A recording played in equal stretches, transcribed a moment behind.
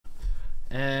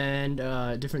and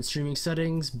different streaming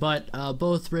settings, but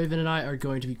both Raven and I are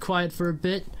going to be quiet for a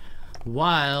bit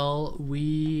while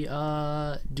we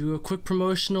do a quick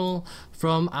promotional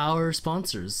from our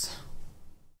sponsors.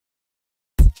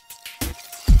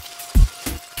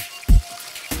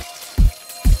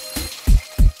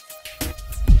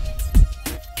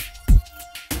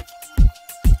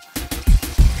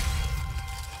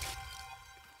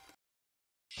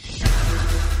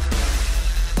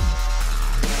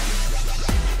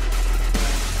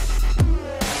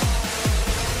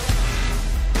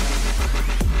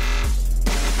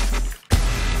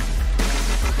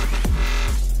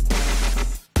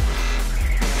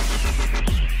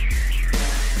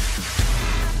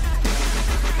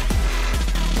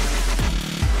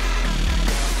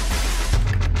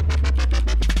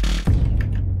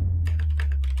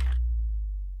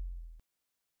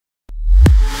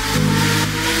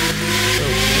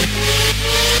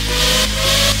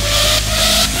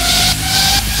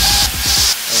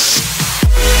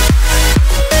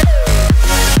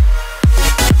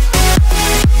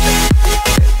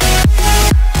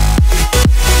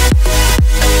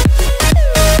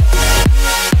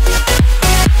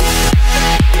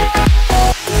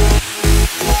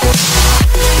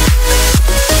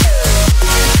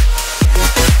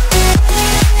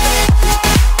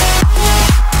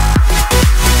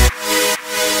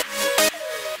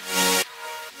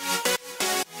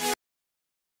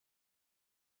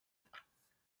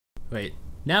 Wait,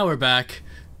 now we're back.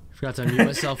 Forgot to unmute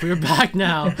myself. We're back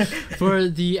now for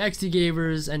the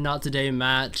XDgamerss and Not Today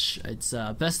match. It's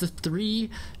best of 3.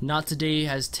 Not Today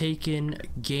has taken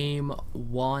game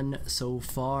 1 so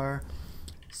far.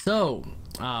 So,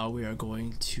 we are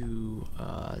going to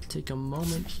take a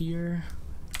moment here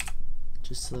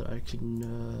just so that I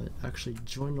can actually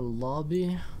join the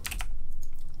lobby.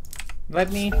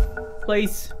 Let me,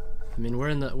 please. I mean, we're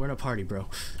in a party, bro.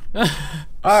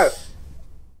 Alright.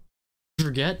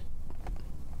 Forget.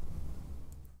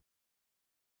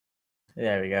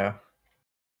 There we go.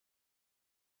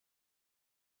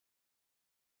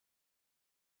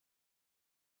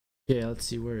 Yeah, let's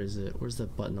see, where is it? Where's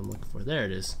that button I'm looking for? There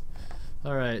it is.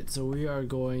 Alright, so we are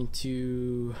going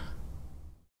to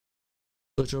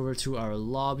switch over to our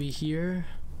lobby here.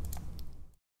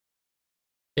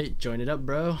 Hey, join it up,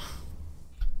 bro.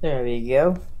 There we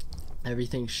go.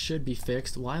 Everything should be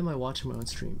fixed. Why am I watching my own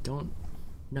stream? Don't.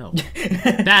 No.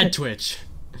 Bad Twitch.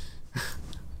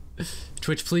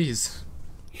 Twitch, please.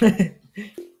 I'll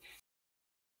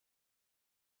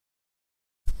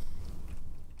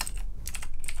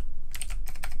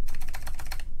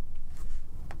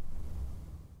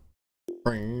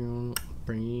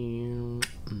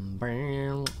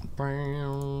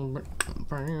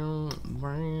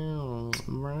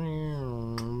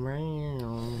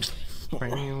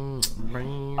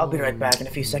be right back in a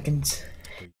few seconds.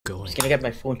 Just gonna get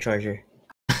my phone charger.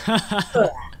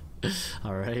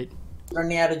 Alright.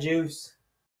 Running out of juice.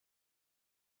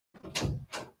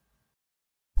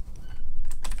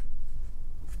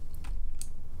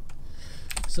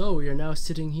 So we are now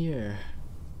sitting here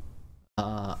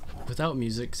without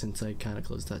music, since I kind of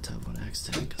closed that tab on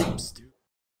accident because I'm stupid.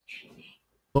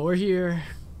 But we're here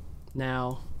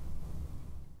now.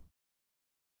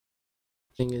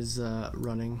 Thing is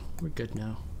running. We're good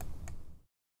now.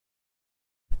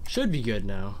 Should be good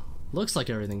now. Looks like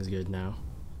everything's good now.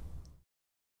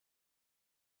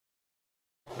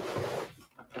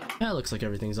 Yeah, looks like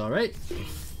everything's alright.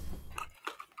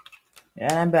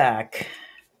 And I'm back.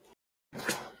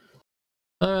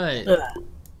 Alright.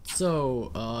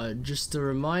 So, just a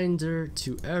reminder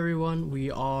to everyone, we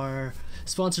are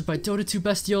sponsored by Dota 2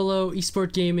 Best YOLO,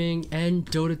 Esport Gaming, and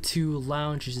Dota 2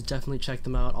 Lounge. You should definitely check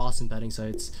them out. Awesome betting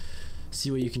sites. See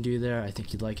what you can do there. I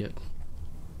think you'd like it.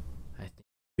 I think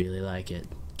you really like it.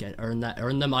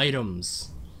 Earn them items.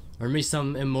 Earn me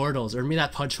some immortals. Earn me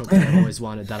that punch hook that I've always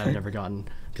wanted that I've never gotten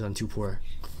because I'm too poor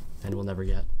and will never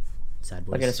get. Sad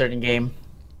boys. Look at a certain game.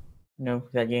 No,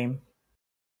 that game.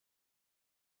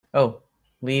 Oh,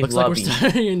 leave Looks lobby. like we're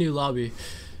starting a new lobby.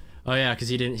 Oh yeah, because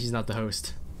he's not the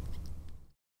host.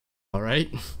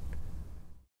 Alright.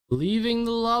 Leaving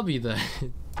the lobby then.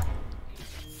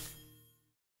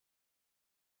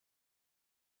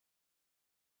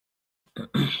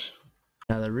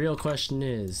 Now the real question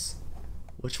is,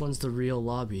 which one's the real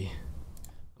lobby?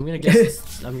 I'm gonna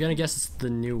guess it's the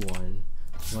new one.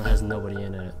 The one that has nobody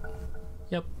in it.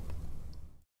 Yep.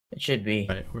 It should be.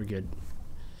 Alright, we're good.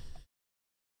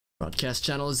 Broadcast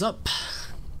channel is up.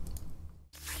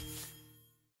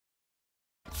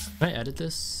 Can I edit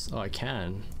this? Oh, I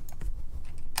can.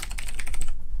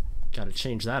 Gotta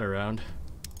change that around.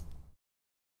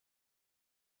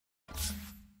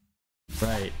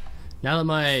 Right. Now that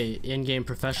my in-game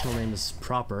professional name is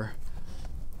proper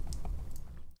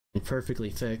and perfectly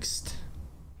fixed.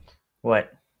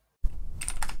 What?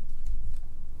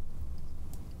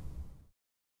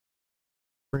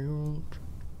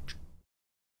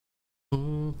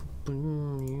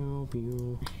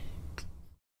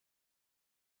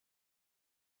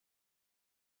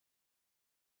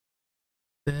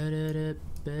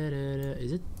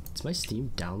 Is my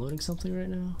Steam downloading something right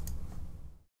now?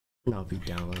 Not be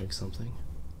downloading something.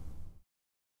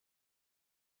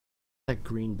 That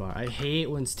green bar. I hate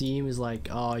when Steam is like,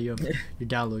 oh, you're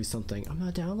downloading something. I'm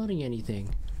not downloading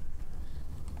anything.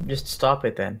 Just stop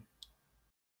it then.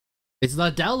 It's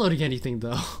not downloading anything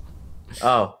though.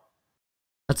 Oh.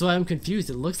 That's why I'm confused.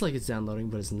 It looks like it's downloading,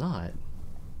 but it's not.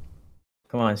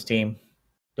 Come on, Steam.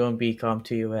 Don't be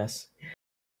COM2US.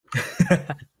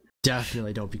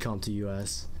 Definitely don't become to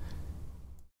US.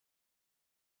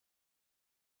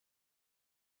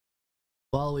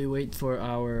 While we wait for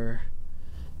our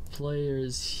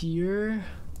players here,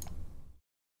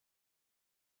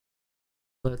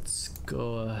 let's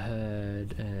go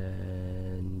ahead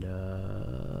and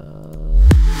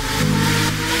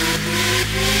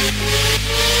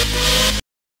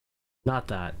not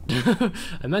that.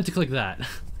 I meant to click that.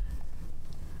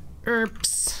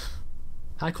 Oops.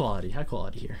 High quality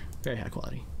here. Very high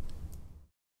quality.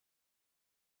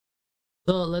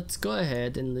 So let's go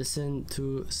ahead and listen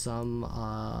to some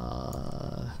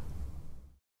I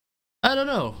don't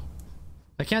know.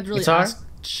 I can't really ask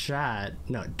chat.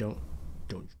 No, don't.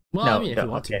 Well, no, I mean, if you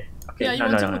want to. Okay. Yeah, you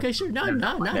want to? Okay, sure. No, I don't.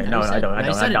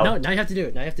 No, now you have to do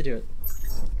it. Now you have to do it.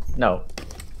 No.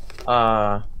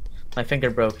 My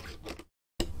finger broke.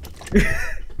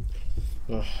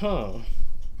 Uh-huh.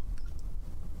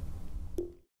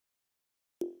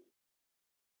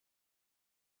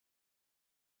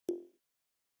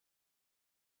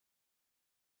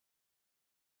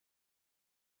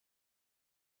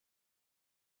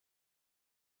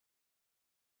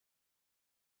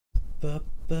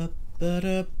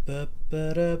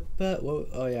 Whoa,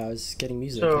 oh yeah, I was getting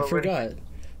music. So I forgot.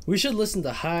 We should listen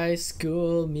to High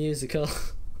School Musical.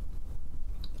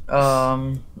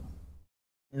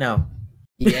 No.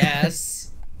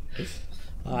 Yes.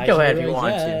 Go ahead if you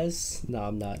want to. No,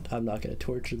 I'm not. I'm not gonna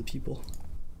torture the people.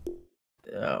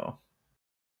 Oh.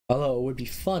 Although it would be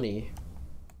funny.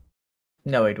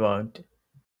 No, it won't.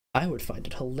 I would find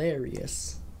it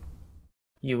hilarious.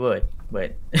 You would,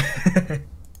 but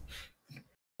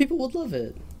people would love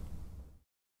it.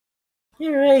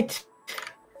 You're right.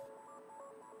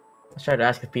 I tried to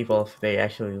ask the people if they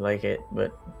actually like it,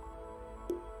 but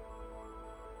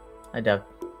I doubt.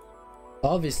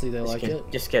 Obviously they like it.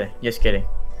 Just kidding.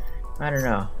 I don't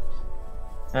know.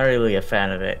 Not really a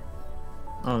fan of it.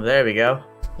 Oh, there we go.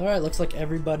 Alright, looks like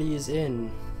everybody is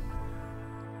in.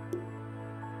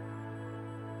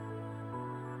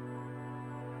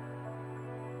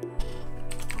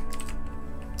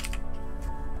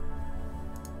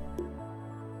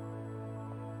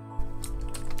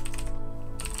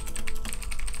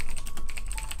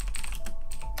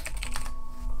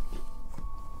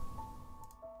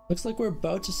 Looks like we're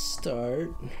about to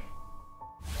start.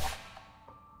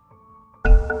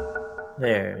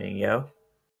 There we go.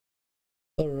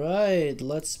 Alright,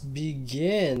 let's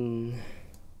begin.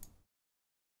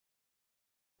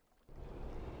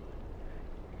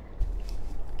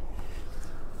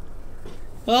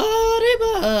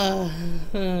 Arriba!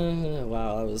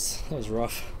 Wow, that was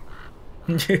rough.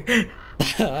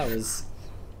 that was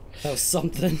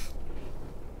something.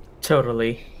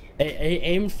 Totally. I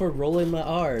aimed for rolling my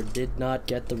R, did not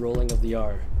get the rolling of the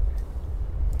R.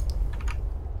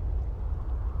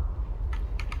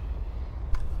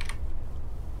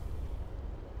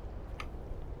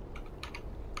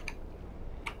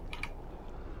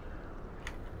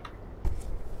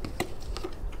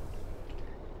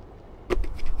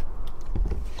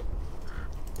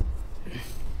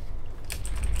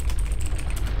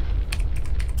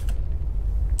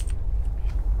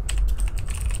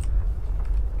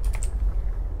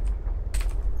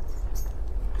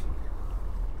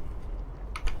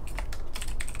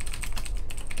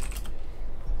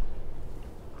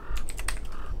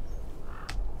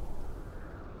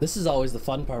 This is always the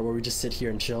fun part where we just sit here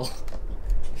and chill.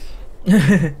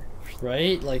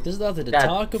 Right? Like, there's nothing to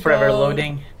talk about. Forever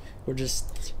loading. We're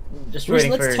just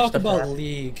waiting let's for talk stuff about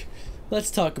League.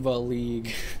 Let's talk about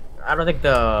League. I don't think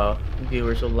the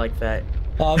viewers will like that.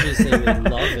 Obviously, they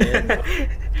love it.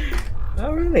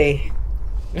 Oh, really?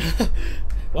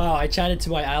 Wow, I chatted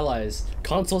to my allies.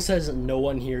 Console says no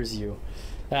one hears you.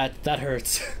 That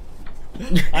hurts.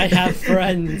 I have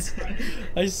friends.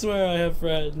 I swear I have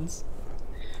friends.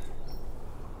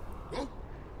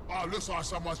 Oh, looks like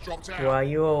someone's dropped out. Why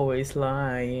you always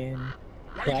lying?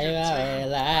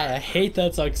 I hate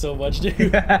that song so much,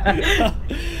 dude.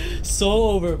 So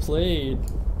overplayed.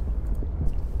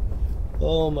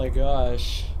 Oh my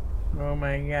gosh. Oh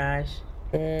my gosh.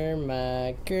 Oh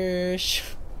my gosh.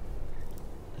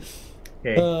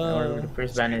 Okay, I wonder what the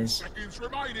first ban is. Seconds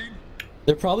remaining.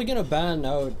 They're probably gonna ban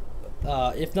out,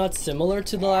 if not similar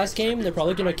to the last game, they're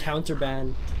probably gonna counter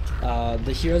ban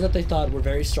the heroes that they thought were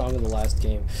very strong in the last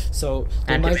game. So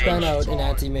they might ban out an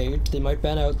anti-mage, they might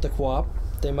ban out the co-op,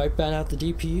 they might ban out the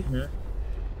DP.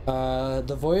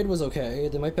 The Void was okay,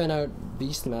 they might ban out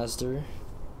Beastmaster.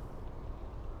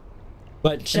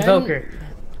 But Chen... Invoker.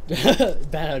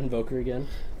 Ban out Invoker again.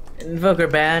 Invoker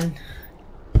ban.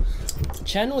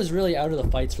 Chen was really out of the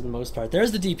fights for the most part.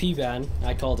 There's the DP ban,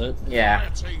 I called it. Yeah.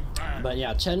 But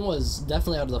yeah, Chen was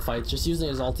definitely out of the fights, just using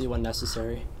his ulti when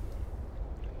necessary.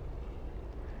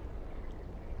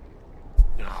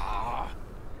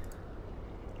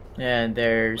 And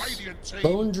there's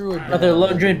Lone Druid ban. another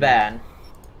Lone Druid ban.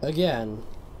 Again.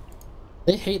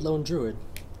 They hate Lone Druid.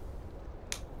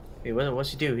 Wait, what's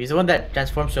he do? He's the one that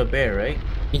transforms to a bear, right?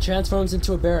 He transforms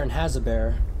into a bear and has a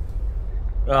bear.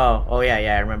 Oh yeah,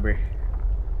 I remember.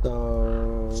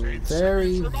 So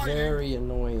very, very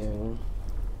annoying.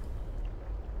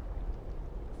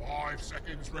 5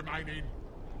 seconds remaining.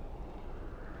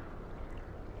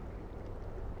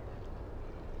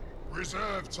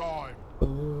 Reserve time.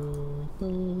 Boom,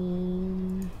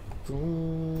 boom,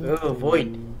 boom, Oh,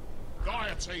 Void.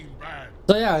 Guillotine ban.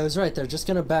 So yeah, I was right. They're just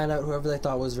gonna ban out whoever they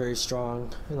thought was very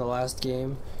strong in the last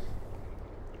game.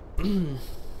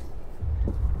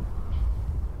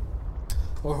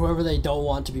 Or whoever they don't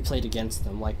want to be played against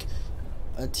them. Like,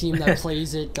 a team that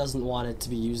plays it doesn't want it to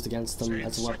be used against them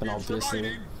as a weapon,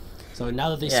 obviously. So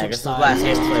now that they switched sides,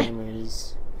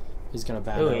 he's gonna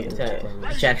ban out it's the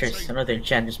players. Enchantress, another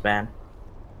Enchantress ban.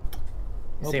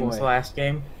 Oh Same as boy. last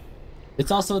game. It's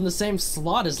also in the same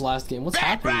slot as last game. What's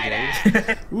happening,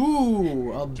 guys?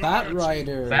 Ooh, a Bat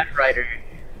Rider. Bat Rider.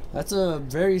 That's a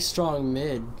very strong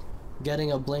mid.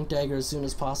 Getting a Blink Dagger as soon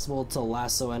as possible to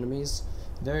lasso enemies.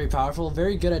 Very powerful.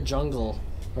 Very good at jungle.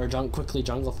 Or quickly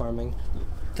jungle farming.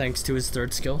 Thanks to his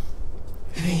third skill.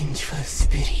 Vengeful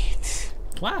spirit.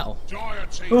 Wow.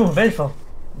 Guillotine. Ooh, vengeful.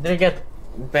 Didn't get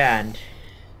banned.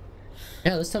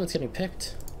 Yeah, this time it's getting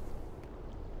picked.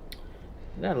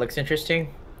 That looks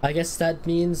interesting. I guess that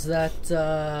means that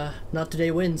Not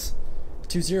Today wins.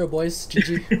 2-0, boys.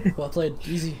 GG. Well played.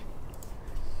 Easy.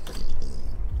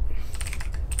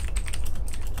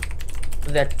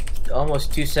 That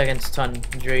almost 2 seconds stun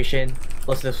duration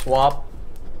plus the swap.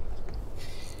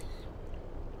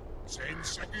 10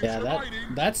 seconds Yeah,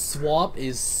 remaining. that swap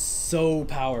is so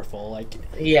powerful. Like,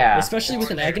 Yeah. especially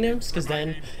with an Aghanim's, because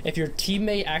then if your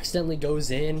teammate accidentally goes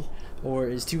in or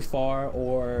is too far,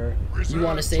 or you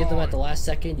want to save them at the last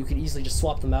second, you can easily just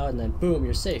swap them out and then boom,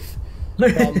 you're safe.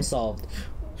 Problem solved.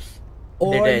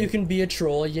 Or you can be a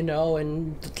troll, you know,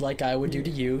 and like I would do to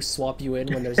you, swap you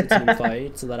in when there's a team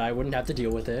fight so that I wouldn't have to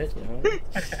deal with it, you know.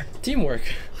 Teamwork.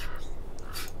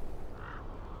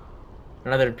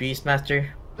 Another Beastmaster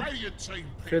Radiant team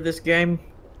pick. for this game.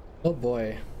 Oh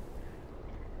boy.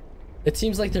 It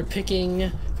seems like they're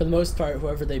picking, for the most part,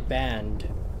 whoever they banned.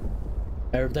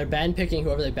 Or they're ban picking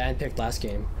whoever they ban picked last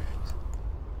game.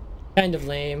 Kind of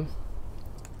lame.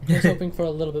 I was hoping for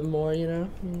a little bit more, you know?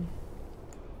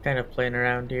 Kind of playing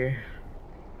around here.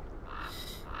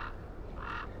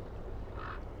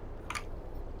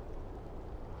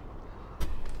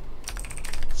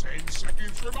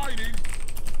 Seconds remaining.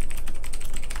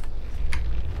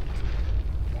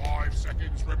 5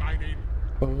 seconds remaining.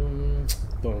 Boom,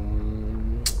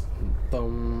 boom,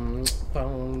 boom,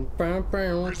 boom, boom,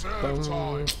 boom, Reserve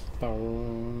time.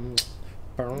 boom,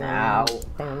 boom, Now.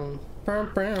 boom, boom,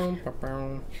 boom, boom,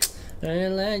 boom.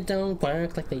 And legs don't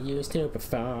work like they used to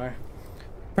before.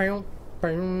 Boom,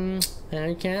 boom, and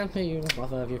I can't feel you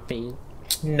off of your feet.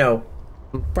 No.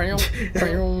 Boom,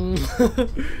 boom.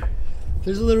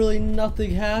 There's literally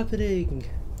nothing happening.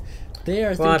 They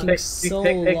are thinking pick, so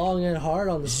pick. long and hard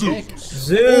on the stick.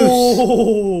 Zeus!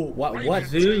 Oh, what?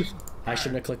 Zeus! I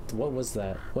shouldn't have clicked. What was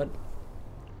that? What?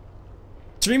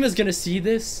 Stream is gonna see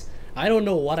this. I don't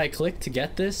know what I clicked to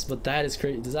get this, but that is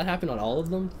crazy. Does that happen on all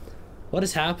of them? What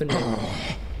is happening?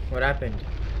 What happened?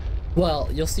 Well,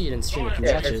 you'll see it in stream if you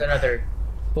Yeah, watch it's it. another,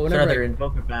 But another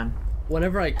Invoker ban.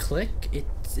 whenever I click, it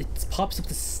pops up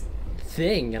this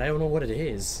thing, and I don't know what it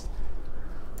is.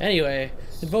 Anyway,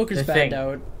 Invoker's The banned thing.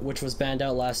 out, which was banned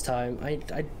out last time.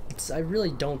 I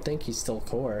really don't think he's still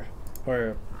core,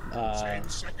 or 10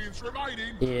 seconds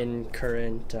remaining. in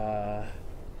current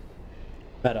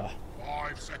meta.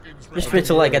 5 seconds Just remaining. wait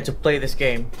till I get to play this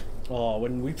game. Oh,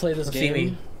 when we play this You'll see game,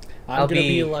 me. I'm I'll gonna be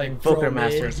be like Invoker pro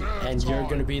mid, Master. and you're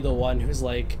gonna be the one who's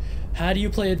like, how do you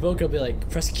play Invoker? I'll be like,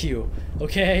 press Q.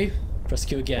 Okay, press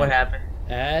Q again. What happened?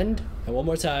 And one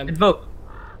more time. Invoke.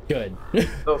 Good.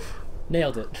 Invoke.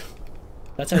 Nailed it.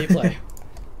 That's how you play.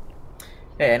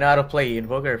 Hey, I know how to play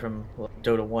Invoker from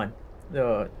Dota 1.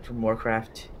 From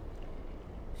Warcraft.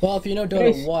 Well, if you know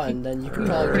Dota 1, then you can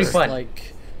probably Pretty just fun.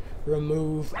 like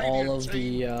remove all of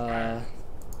the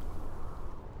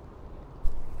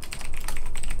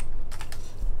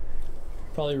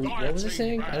probably what was it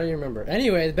saying? I don't even remember.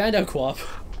 Anyway, the Bandau co-op.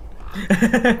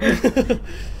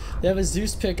 They have a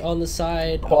Zeus pick on the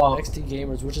side of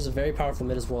XDgamerss, which is a very powerful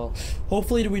mid as well.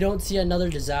 Hopefully we don't see another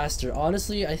disaster.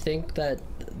 Honestly, I think that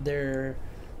their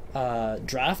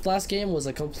draft last game was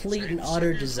a complete and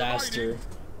utter disaster.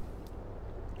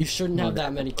 You shouldn't have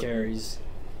that many carries.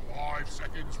 5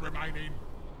 seconds remaining.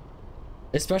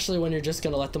 Especially when you're just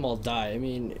gonna let them all die. I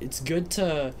mean, it's good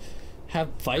to have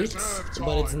fights,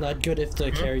 but it's not good if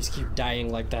the carries keep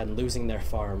dying like that and losing their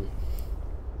farm.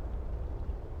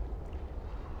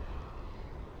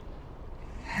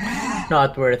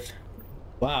 Not worth.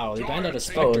 Wow, they banned out a Oh,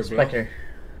 Spectre, bro. Spectre.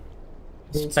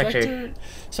 I mean, Spectre.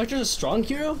 Spectre's a strong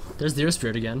hero? There's Zero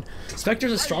Spirit again.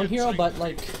 Spectre's a strong hero, but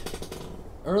like,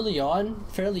 early on,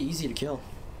 fairly easy to kill.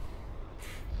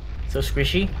 So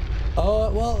squishy?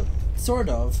 Well, sort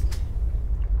of.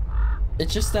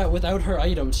 It's just that without her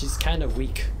item, she's kind of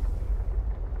weak.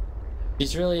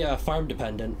 She's really farm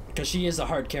dependent, because she is a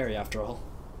hard carry after all.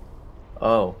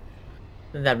 Oh.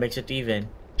 Then that makes it even.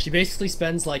 She basically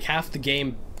spends like half the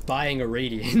game buying a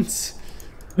Radiance.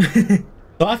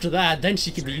 So after that, then she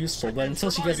can be useful, but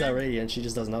until she gets that Radiance, she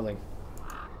just does nothing.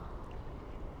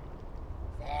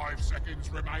 5 seconds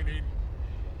remaining.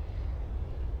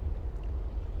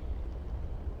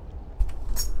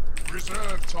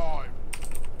 Reserve time.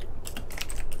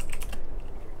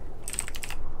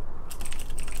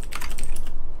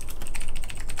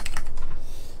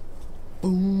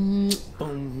 Boom,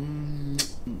 boom,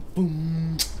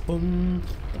 boom, boom.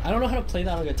 I don't know how to play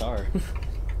that on guitar.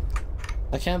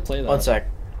 I can't play that. 1 sec.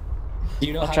 Do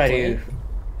you know I'll how try to play to. it?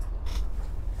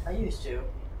 I used to.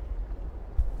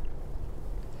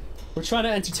 We're trying to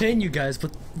entertain you guys,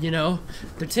 but you know,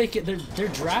 they're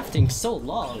drafting so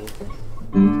long.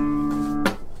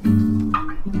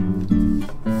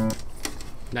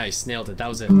 Nice, nailed it. That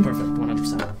was it. Perfect,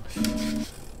 100%.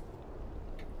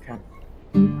 Okay.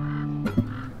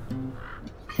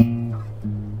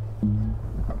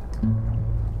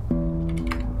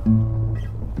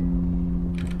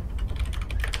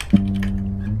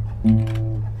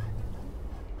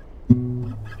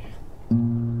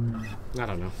 I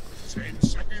don't know. 10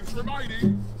 seconds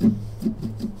remaining.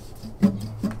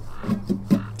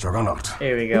 Juggernaut.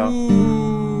 Here we go.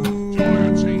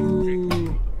 Fire team pick.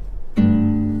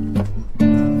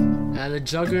 And the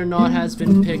Juggernaut has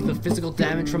been picked. The physical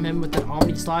damage from him with an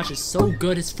Omni Slash is so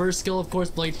good. His first skill, of course,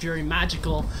 Blade Fury.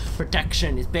 Magical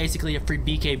protection is basically a free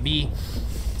BKB.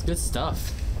 It's good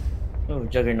stuff. Oh,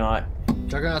 Juggernaut.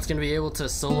 Juggernaut's gonna be able to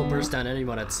solo burst down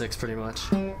anyone at 6 pretty much.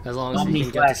 As long as he Omni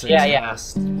can get to Slash, 6 yeah.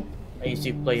 fast. I used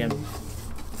to play him.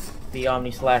 The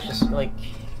Omni Slash is like,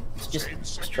 it's just 10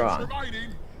 seconds strong.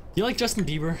 remaining. You like Justin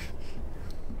Bieber?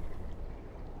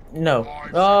 No.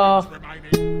 5 Oh, seconds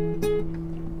remaining.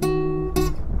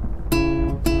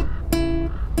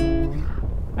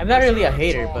 I'm not really a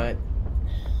hater, but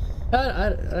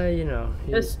You know.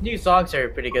 his new songs are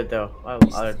pretty good though. I'll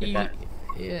admit that.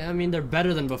 Yeah, I mean, they're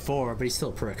better than before, but he's still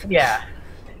a prick. Yeah.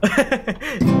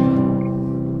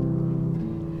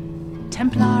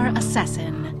 Templar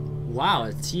Assassin. Wow,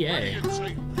 a TA. Team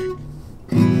pick.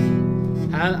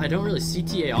 I don't really see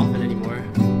TA often anymore.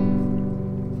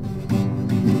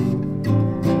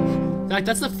 In fact,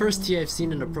 that's the first TA I've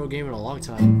seen in a pro game in a long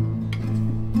time.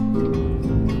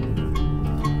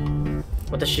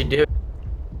 What does she do?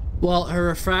 Well, her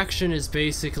refraction is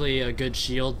basically a good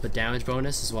shield, but damage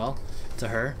bonus as well to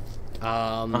her.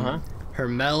 Her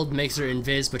meld makes her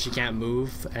invis, but she can't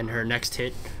move, and her next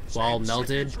hit, while 10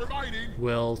 melded, seconds remaining.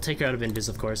 will take her out of invis,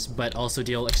 of course, but also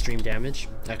deal extreme damage,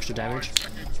 extra damage. 5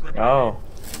 seconds remaining. Oh.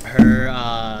 Her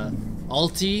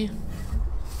ulti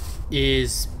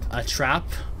is a trap,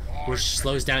 which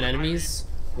slows down enemies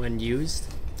when used,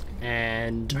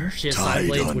 and she has Side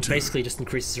Blade, which basically just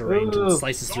increases her range and Ooh.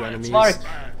 slices through enemies. Slark.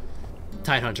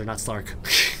 Tidehunter, not Slark.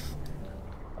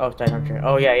 Oh, Tidehunter.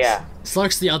 Oh, yeah.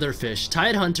 Slark's the other fish.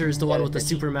 Tidehunter is the one with the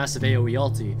supermassive AoE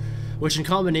ulti, which in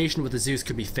combination with the Zeus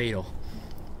could be fatal.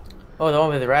 Oh, the one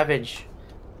with the Ravage.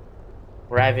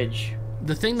 Ravage.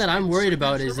 the thing that I'm worried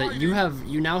about is that you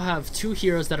now have two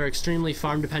heroes that are extremely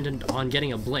farm dependent on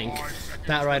getting a blink,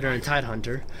 Batrider and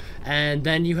Tidehunter, and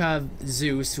then you have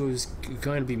Zeus, who's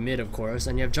going to be mid, of course,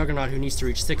 and you have Juggernaut, who needs to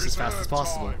reach 6 as fast as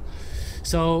possible.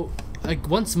 So, like,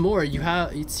 once more, you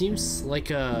have, it seems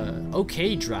like a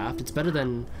okay draft. It's better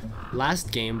than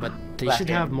last game, but they should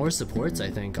have more supports, I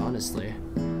think, honestly.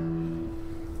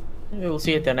 We'll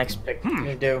see at the next pick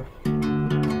they do.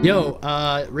 Yo,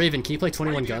 Raven, can you play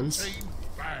 21 Guns?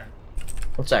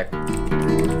 One sec.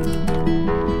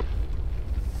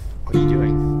 What are you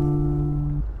doing?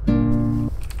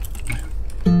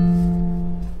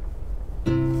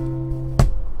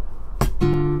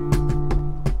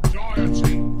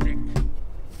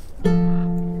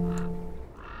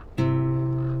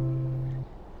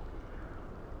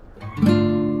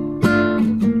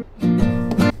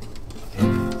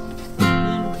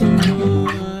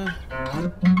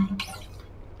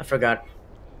 I forgot.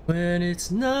 When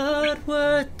it's not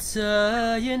worth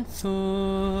dying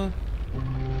for,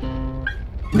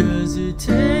 does it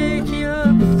take your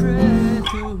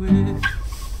breath away?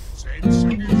 10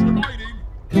 seconds remaining.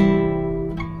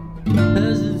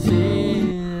 Does it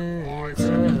feel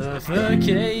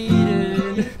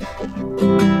suffocating?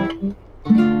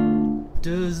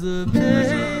 Does the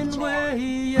pain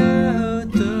weigh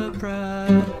out the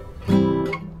pride?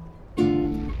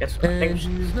 Guess what? I think we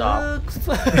should stop.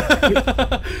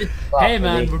 Hey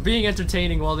man, we're being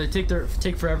entertaining while they take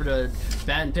forever to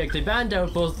ban pick. They banned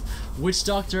out both Witch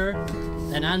Doctor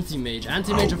and Anti-Mage.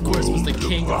 Anti-Mage, of course, was the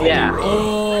king. Yeah.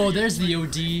 Oh, there's the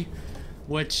OD.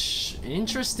 Which,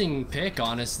 interesting pick,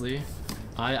 honestly.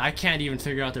 I can't even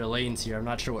figure out their lanes here. I'm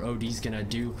not sure what OD's gonna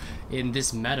do in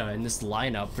this meta, in this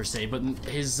lineup per se. But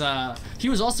his he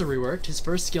was also reworked. His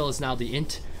first skill is now the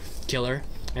Int Killer,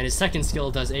 and his second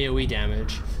skill does AoE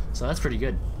damage. So that's pretty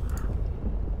good.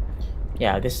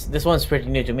 Yeah, this one's pretty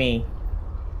new to me.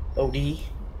 OD.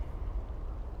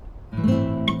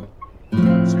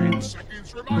 10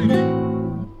 seconds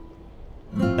remaining.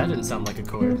 That didn't sound like a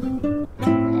chord.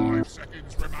 5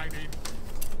 seconds remaining.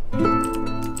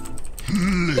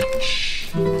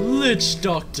 Lich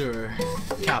Doctor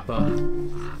Kappa.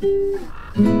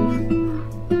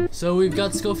 So we've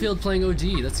got Schofield playing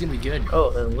OD. That's gonna be good. Oh,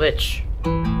 the Lich.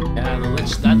 Yeah,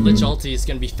 that Lich ulti is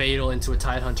gonna be fatal into a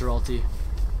Tidehunter ulti,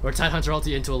 or Tidehunter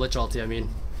ulti into a Lich ulti. I mean,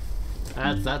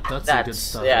 that's some good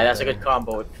stuff. Yeah, right that's there. a good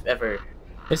combo if ever.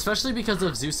 Especially because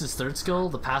of Zeus's third skill,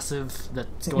 the passive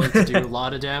that's going to do a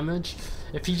lot of damage.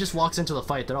 If he just walks into the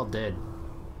fight, they're all dead.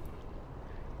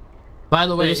 By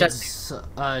the way, it's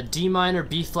D minor,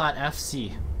 B flat, F,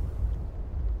 C.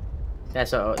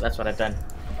 That's what I've done.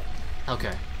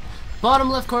 Okay. Bottom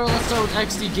left corner, let's start with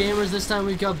XDgamerss. This time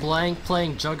we've got Blank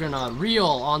playing Juggernaut, Real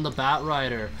on the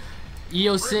Batrider,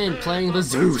 Eosin playing the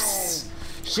Zeus,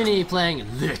 Shinny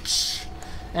playing Lich,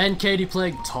 and Katie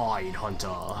playing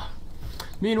Tidehunter.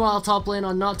 Meanwhile, top lane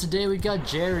on Not Today, we've got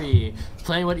Jerry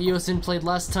playing what Eosin played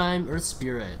last time, Earth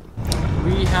Spirit.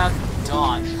 We have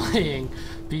Dot playing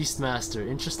Beastmaster.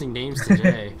 Interesting names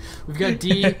today. We've got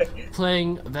D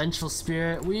playing Vengeful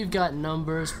Spirit. We've got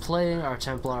Numbers playing our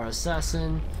Templar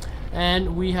Assassin.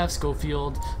 And we have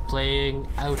Schofield playing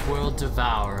Outworld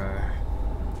Devourer.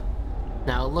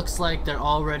 Now, it looks like they're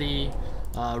already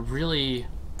really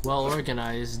well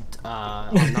organized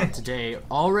on Not Today.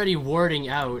 Already warding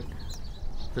out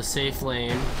the safe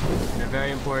lane in a very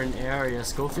important area.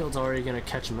 Schofield's already gonna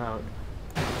catch him out.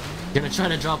 Gonna try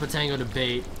to drop a tango to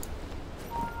bait.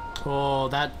 Oh,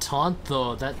 that taunt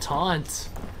though, that taunt.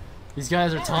 These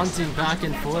guys are taunting back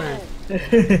and forth.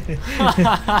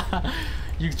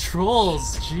 You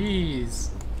trolls, jeez.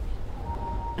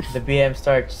 The BM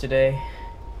starts today.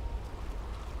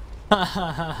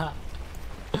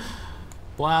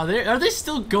 Wow, are they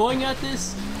still going at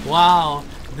this? Wow,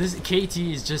 this KT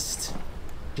is just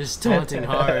taunting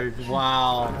hard.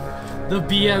 Wow, the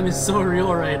BM is so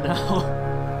real right now.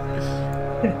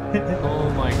 Oh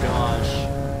my gosh.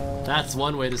 That's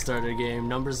one way to start a game.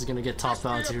 Numbers is gonna get top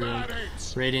bounty room.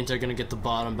 Radiant are gonna get the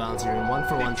bottom bounty room.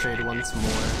 1-for-1 trade once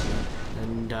more.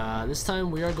 And this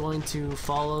time we are going to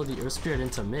follow the Earth Spirit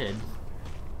into mid.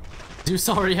 Zeus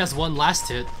already has one last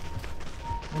hit.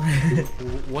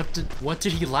 What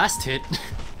did he last hit?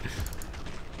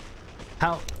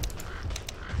 How?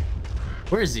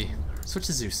 Where is he? Switch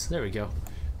to Zeus. There we go.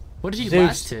 What did he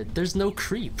last hit? There's no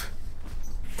creep.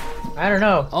 I don't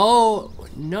know. Oh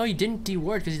no, he didn't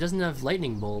deward because he doesn't have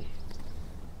lightning bolt.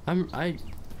 Wow.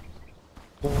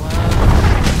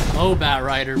 Oh,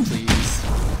 Batrider, please.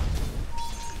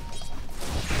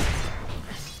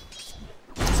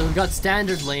 So we've got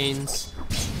standard lanes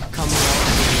coming out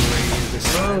anyway. This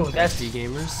Oh, that's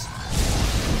XDgamerss.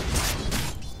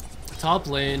 top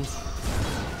lane.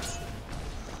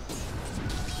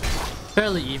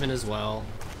 Fairly even as well.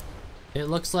 It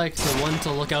looks like the one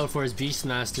to look out for is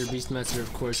Beastmaster. Beastmaster,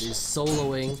 of course, is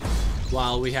soloing,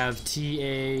 while we have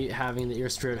TA having the Ear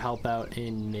Spirit help out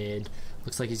in mid.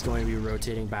 Looks like he's going to be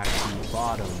rotating back to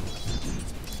bottom.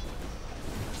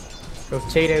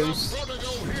 Potatoes.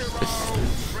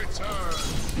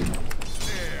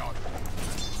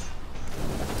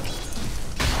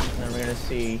 And we're gonna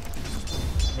see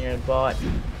near the bot.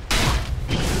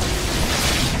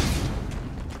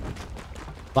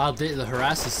 Wow, the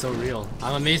harass is so real.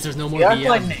 I'm amazed there's no more Dark BM.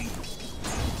 Lightning.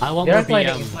 I want Dark more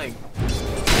Lightning BM. is like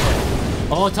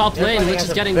Oh, top Dark lane, Lightning Lich is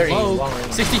has a getting very low. long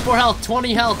range. 64 health,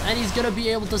 20 health, and he's gonna be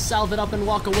able to salve it up and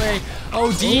walk away.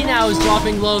 OD now is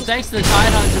dropping low thanks to the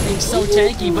Tidehunter being so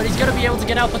tanky, but he's gonna be able to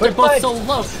get out, but they're both so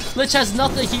low. Lich has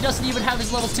nothing, he doesn't even have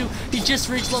his level 2. He just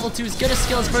reached level 2, he's gonna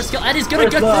skill his first skill, and he's gonna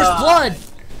get first blood!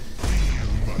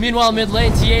 Meanwhile, mid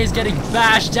lane, TA is getting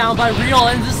bashed down by Real,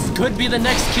 and this could be the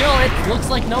next kill. It looks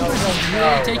like Numbers is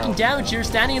really taking damage here,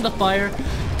 standing in the fire.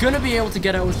 Gonna be able to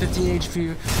get out with 15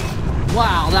 HP.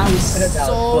 Wow, that was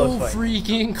so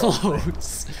freaking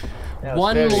close.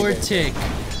 One more tick.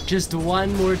 Just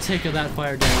one more tick of that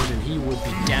fire damage, and he would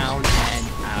be down and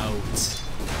out.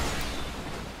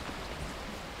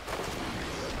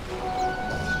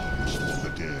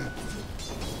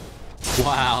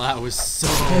 Wow, that was so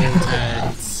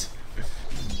intense.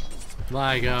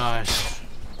 My gosh.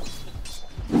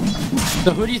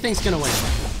 So who do you think's gonna win?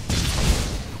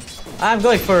 I'm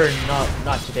going for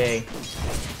not today.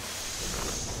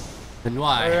 And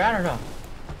why? Or, I don't know.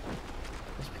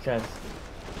 Just because.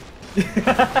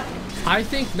 I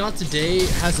think Not Today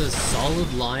has a solid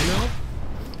lineup,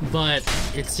 but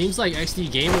it seems like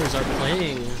XDgamerss are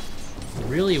playing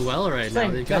really well right now.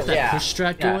 They've got that push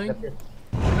strat going.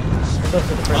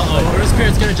 Uh-oh, Earth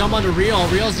Spirit's gonna jump onto Real.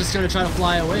 Real's just gonna try to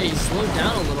fly away. He's slowed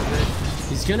down a little bit.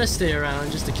 He's gonna stay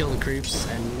around just to kill the creeps,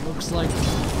 and looks like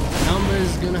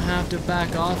Numbers gonna have to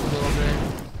back off a little bit.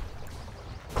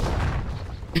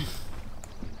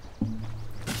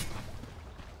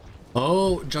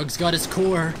 Oh, Jug's got his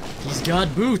core. He's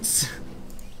got boots.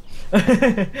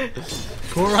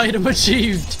 Core item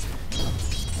achieved.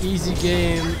 Easy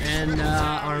game, and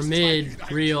our mid,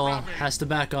 Real, has to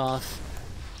back off.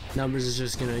 Numbers is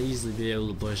just gonna easily be able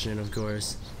to push in, of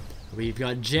course. We've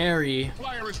got Jerry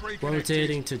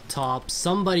rotating to top.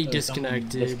 Somebody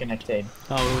disconnected.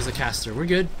 Oh, it was a caster. We're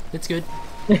good. It's good.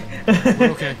 We're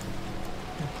okay.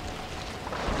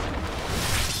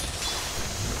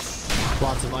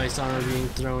 Lots of ice armor being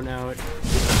thrown out.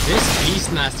 This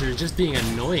Beastmaster is just being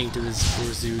annoying to this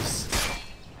poor Zeus.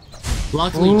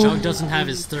 Luckily, Jug doesn't have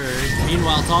his third.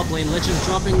 Meanwhile, top lane, Lich is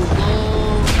dropping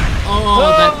low.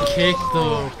 Oh, that kick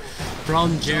though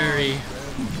from Jerry.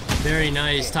 Very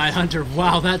nice. Tidehunter.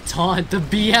 Wow, that taunt. The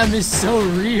BM is so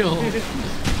real.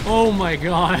 Oh my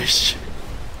gosh.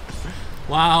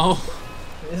 Wow.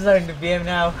 This is starting to BM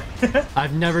now.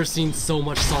 I've never seen so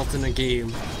much salt in a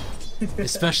game.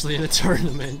 Especially in a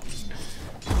tournament.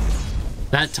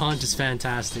 That taunt is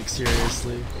fantastic,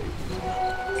 seriously.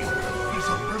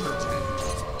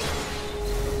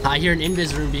 I hear an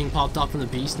invis room being popped off from the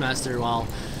Beastmaster while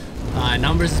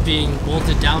Numbers is being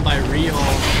bolted down by Real.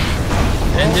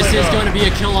 And this is going to be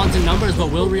a kill onto Numbers,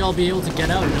 but will Real be able to get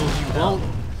out? No, he won't.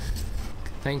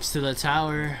 Thanks to the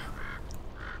tower.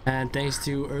 And thanks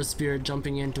to Earth Spirit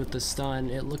jumping in with the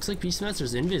stun, it looks like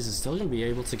Beastmaster's invis is still going to be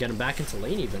able to get him back into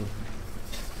lane even.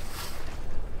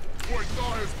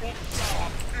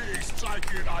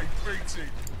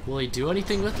 Will he do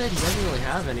anything with it? He doesn't really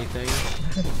have anything.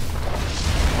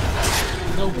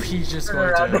 Nope, he's just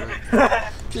going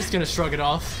to shrug it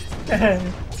off.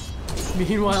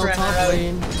 Meanwhile, top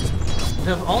lane,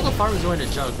 all the farm is going to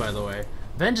Jug, by the way.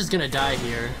 Venge is going to die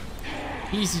here.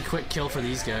 Easy quick kill for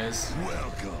these guys.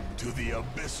 Welcome to the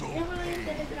abyssal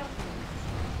pain.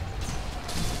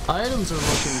 Items are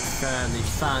looking fairly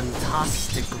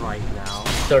fantastic right now.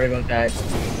 Sorry about that.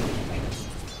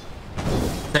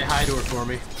 Say hi to her for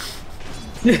me.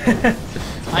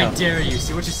 I dare you.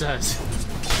 See what she says.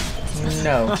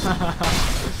 No.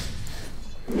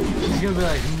 She's gonna be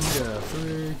like, who the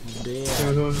frick,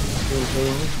 damn.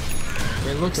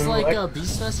 It looks like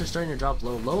Beastfest are starting to drop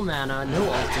low. Low mana, no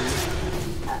ulti.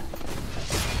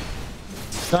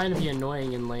 Trying to be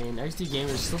annoying in lane.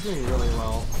 XDgamerss still doing really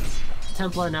well.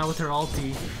 Templar now with her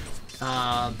ulti.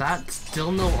 Bat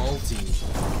still no ulti.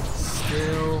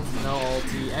 Still no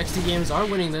ulti. XDgamerss are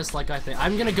winning this, like I think.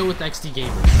 I'm gonna go with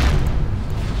XDgamerss.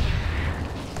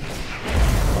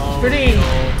 Oh, pretty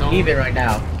Real, even right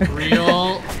now.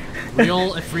 Real,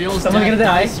 if Real's Someone dead, gonna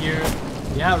die dies here.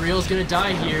 Yeah, Real's gonna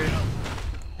die here.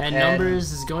 And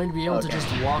Numbers is going to be able to just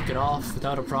walk it off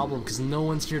without a problem because no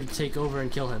one's here to take over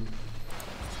and kill him.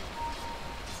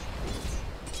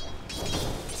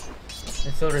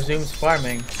 And so resumes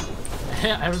farming.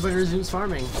 Everybody resumes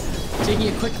farming. Taking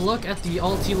a quick look at the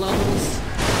ulti levels.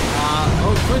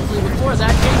 Quickly, before that,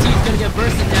 KT is going to get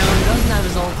bursted down. He doesn't have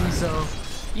his ulti, so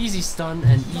easy stun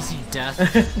and easy death.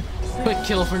 Quick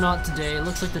kill for not today.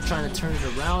 Looks like they're trying to turn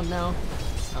it around now.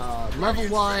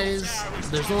 Level-wise,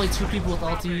 there's only 2 people with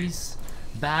ultis.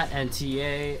 Bat and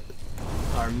TA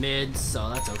are mids, so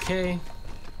that's okay.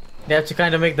 They have to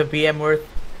kind of make the BM worth.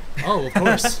 Oh, of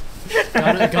course.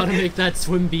 gotta make that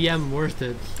swim BM worth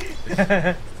it.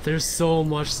 There's so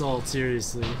much salt,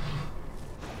 seriously.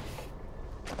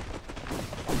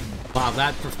 Wow,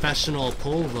 that professional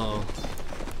pull though.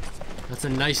 That's a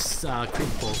nice creep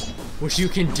pull. Which you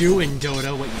can do in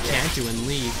Dota, what you can't do in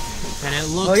League. And it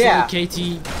looks like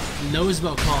KT knows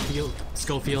about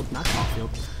Schofield, not Caulfield.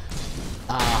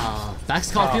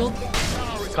 Bax Caulfield?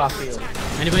 Caulfield.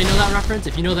 Anybody know that reference?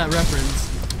 If you know that reference,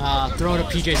 throw it a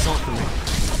PJ Salt for me.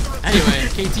 Anyway,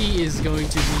 KT is going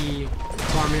to be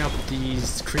farming up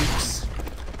these creeps,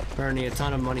 burning a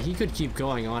ton of money. He could keep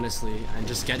going, honestly, and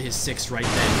just get his 6 right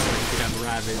then so he could have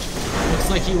Ravage. Looks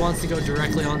like he wants to go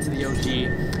directly onto the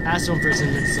OG. Astro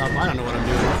Imprisonment is up. I don't know what I'm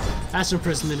doing. Astro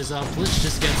Imprisonment is up. Blitz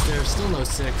just gets there. Still no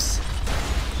 6.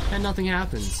 And nothing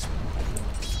happens.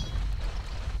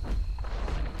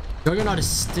 Juggernaut is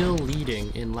still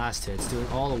leading in last hits, doing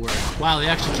all the work. Wow, they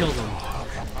actually killed him.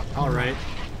 Alright.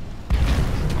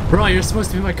 Bro, you're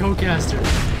supposed to be my co-caster.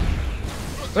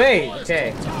 Wait,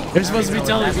 okay. You're supposed to be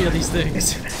telling me of these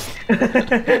things.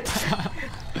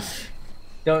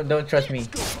 Don't trust me.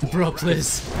 Bro,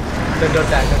 please. Don't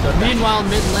that. Meanwhile,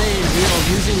 mid lane, Real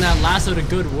using that lasso to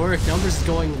good work. Numbers is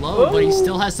going low, but he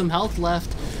still has some health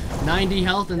left. 90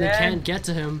 health and they can't get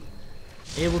to him.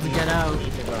 Able to get out.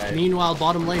 Meanwhile,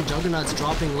 bottom lane, Juggernaut's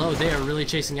dropping low. They are really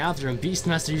chasing after him.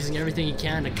 Beastmaster using everything he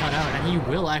can to cut out, and he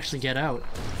will actually get out.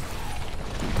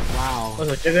 Wow. Oh,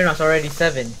 so Juggernaut's already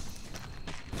 7.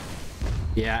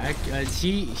 Yeah,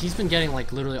 he's been getting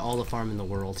like literally all the farm in the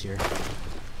world here.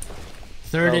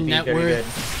 3rd in net worth,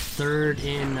 3rd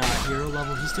in hero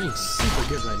level. He's doing super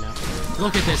good right now.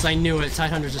 Look at this, I knew it.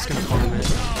 Tidehunter's just gonna farm it.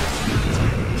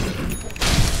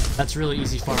 That's really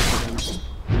easy farm for him.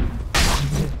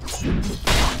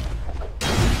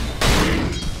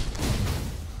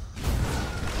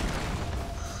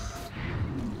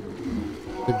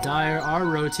 The Dire are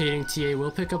rotating. TA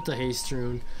will pick up the Haste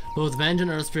Rune. Both Venge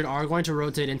and Earthspirit are going to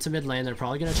rotate into mid lane. They're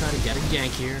probably going to try to get a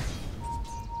gank here.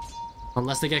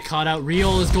 Unless they get caught out.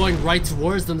 Real is going right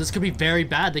towards them. This could be very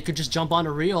bad. They could just jump onto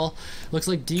Real. Looks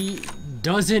like D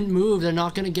doesn't move. They're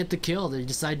not going to get the kill. They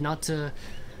decide not to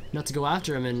go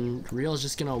after him, and Real is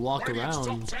just going to walk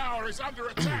around.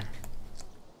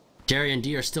 Jerry and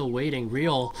D are still waiting.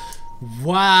 Real.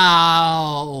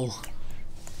 Wow.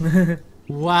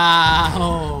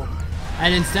 Wow.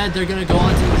 And instead they're gonna go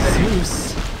on to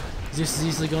Zeus. Zeus is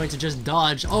easily going to just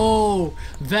dodge. Oh,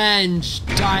 Venge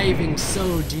diving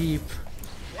so deep.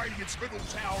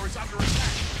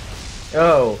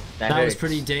 Oh, that was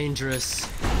pretty dangerous.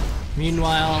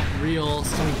 Meanwhile, Real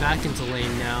is coming back into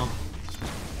lane now.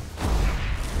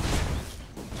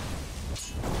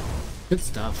 Good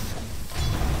stuff.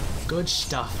 Good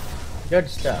stuff. Good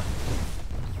stuff.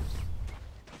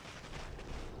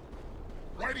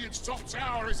 Radiant's top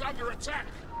tower is under attack.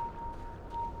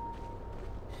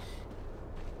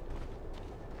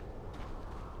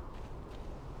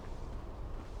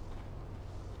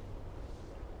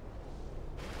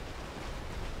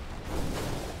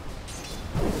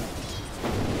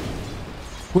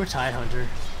 Poor Tidehunter.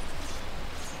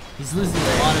 He's losing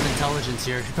a lot of intelligence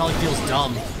here. He probably feels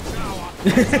dumb.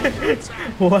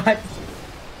 What?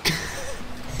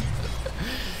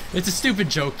 It's a stupid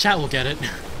joke. Chat will get it.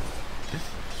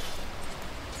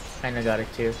 Kinda got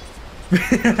it too.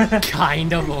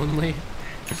 Kind of only.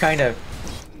 Kind of.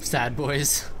 Sad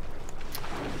boys.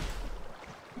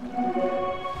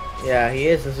 Yeah, he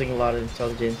is losing a lot of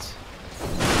intelligence.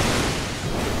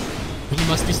 He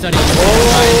must be studying.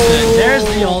 Oh! There's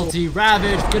the ulti.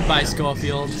 Ravage. Goodbye,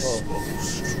 Schofield.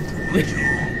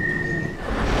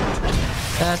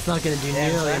 That's not gonna do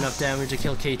nearly enough damage to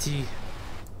kill KT.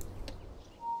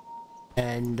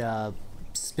 And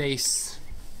space.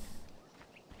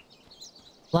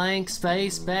 Blank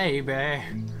space, baby.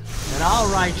 And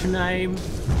I'll write your name.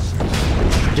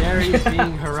 Jerry is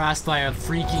being harassed by a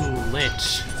freaking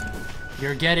lich.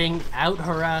 You're getting out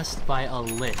harassed by a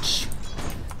lich.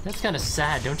 That's kind of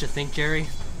sad, don't you think, Jerry?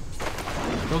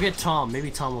 Go get Tom. Maybe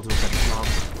Tom will do a better job.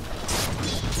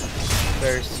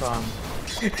 There's Tom.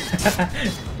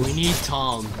 We need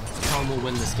Tom. Tom will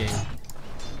win this game.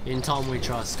 In Tom we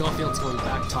trust. Schofield's going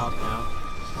back top now.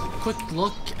 Quick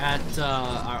look at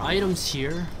our items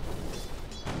here.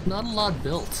 Not a lot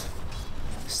built.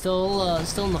 Still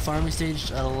in the farming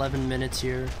stage at 11 minutes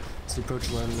here. Let's approach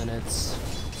 11 minutes.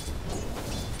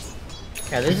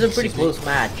 Yeah, this is a pretty close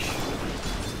match.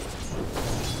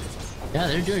 Yeah,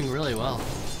 they're doing really well.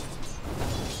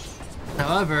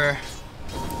 However,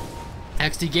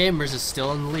 XDgamerss is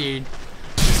still in the lead.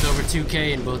 Just over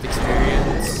 2K in both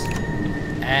experience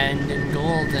and in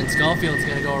gold. And Schofield's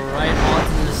gonna go right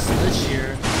onto this Lich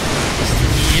here.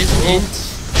 He is int.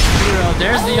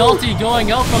 There's the ulti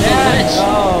going out from the Lich,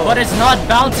 but it's not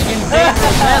bouncing in favor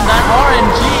of them. That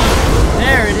RNG,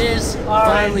 there it is,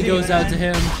 finally goes out to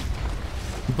him.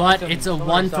 But it's a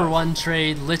 1-for-1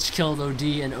 trade. Lich killed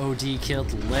OD and OD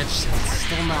killed Lich. It's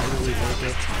still not really worth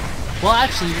it. Well,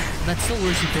 actually, that still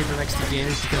works in favor of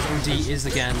XDgamerss because OD is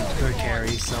again third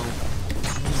carry, so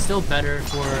he's still better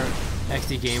for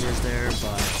XDgamerss there,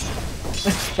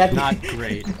 but not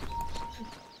great.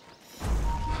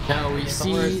 Now we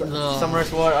see the Summer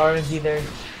Sword RNG there.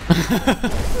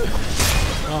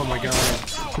 Oh my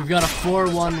god. We've got a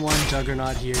 4-1-1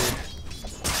 Juggernaut here.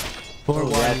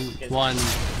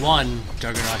 4-1-1-1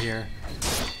 Juggernaut here.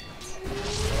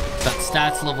 That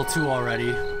stats level 2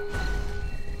 already.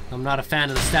 I'm not a fan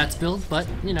of the stats build, but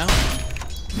you know,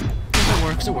 if it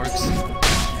works, it works.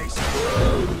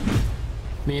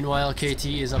 Meanwhile, KT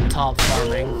is up top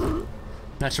farming.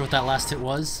 Not sure what that last hit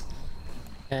was.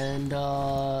 And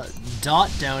Dot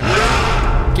down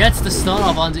here gets the stun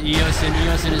off onto Eosin.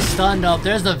 Eosin is stunned up.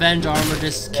 There's the Venge armor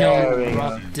just killing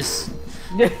this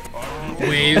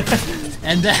wave.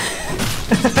 And then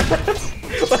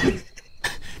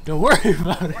don't worry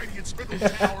about it.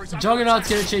 Juggernaut's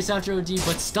gonna chase after OD,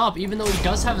 but stop. Even though he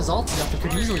does have his ulti up, it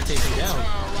could easily take him down.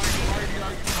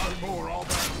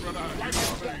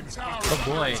 Oh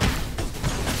boy.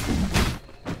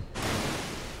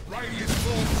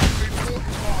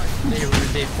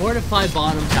 They fortify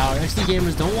bottom tower.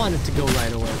 XDgamerss don't want it to go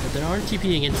right away, but they aren't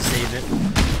TPing in to save it.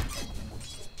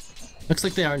 Looks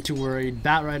like they aren't too worried.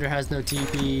 Batrider has no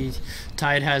TP.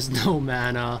 Tide has no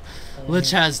mana.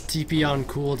 Lich has TP on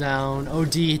cooldown.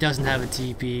 OD doesn't have a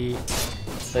TP.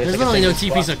 There's literally no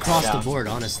TPs across the board,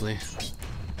 honestly.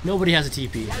 Nobody has a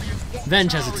TP.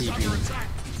 Venge has a TP.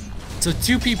 So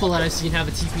 2 people that I've seen have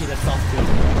a TP that's not good.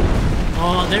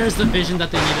 Oh, there's the vision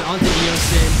that they needed onto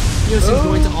Eosin. Eosin's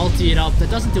going to ulti it up. That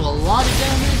doesn't do a lot of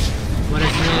damage, but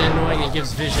it's really annoying. It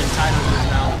gives vision. Tide on his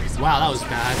mouth. Wow, that was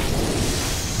bad.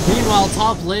 Meanwhile,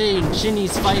 top lane,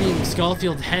 Shinny's fighting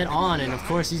Schofield head on, and of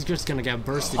course he's just gonna get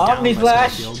bursted down by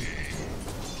Schofield.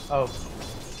 Oh.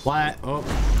 Why? Oh.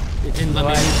 It didn't let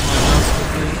me move my mouse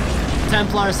quickly.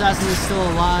 Templar Assassin is still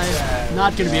alive.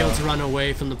 Not gonna be able to run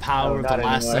away from the power of the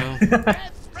lasso.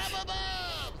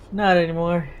 Not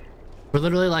anymore. For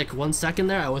literally like 1 second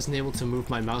there, I wasn't able to move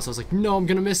my mouse. I was like, no, I'm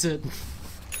gonna miss it.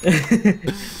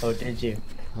 Oh, did you?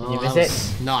 Oh, Did you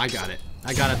miss it? No, I got it.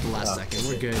 I got it at the last second.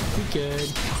 We're good. We're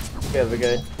good. Good, we're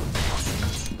good.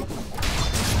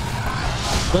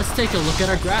 Let's take a look at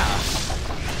our graph.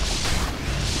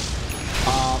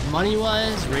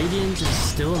 Money-wise, Radiant is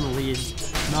still in the lead.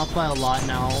 Not by a lot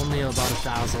now, only about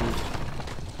 1,000.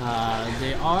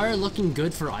 They are looking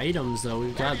good for items though.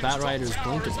 We've got Batrider's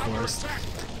Blink, of course.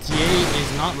 TA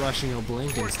is not rushing a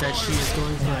Blink. Instead, she is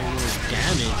going for a more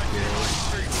damage build.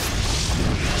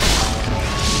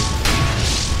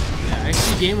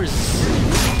 XDgamerss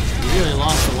really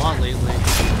lost a lot lately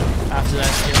after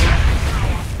that kill.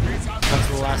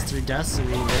 After the last 3 deaths, I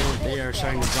mean, they are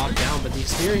starting to drop down, but the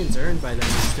experience earned by them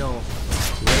is still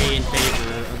way in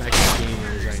favor of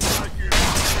XDgamerss right now.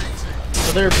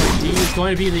 So their D is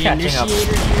going to be the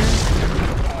initiator here.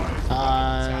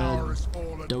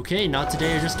 Okay, not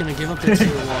today. You're just going to give up the tier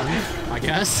 1, I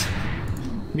guess.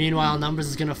 Meanwhile, Numbers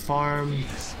is going to farm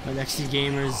an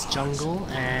XDgamerss jungle,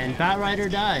 and Batrider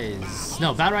dies.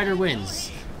 No, Batrider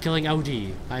wins, killing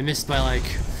OD. I missed by like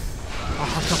a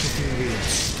couple few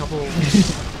units. Couple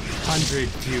 100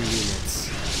 few units.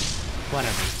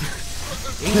 Whatever.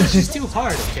 English is too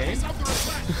hard, okay?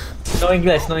 No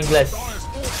English, no English.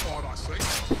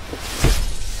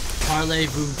 Parlay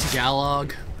Vood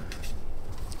Tagalog.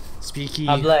 Speaky.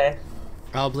 Hable.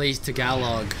 Hable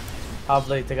Tagalog.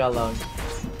 Hable Tagalog.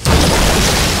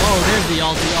 Oh, there's the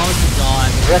ulti onto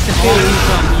Dot. Recipe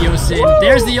from Eosin.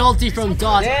 There's the ulti from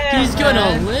Dot. Yeah, he's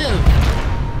gonna live.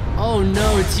 Oh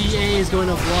no, TA is going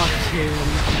to block him.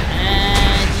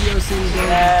 And Eosin's going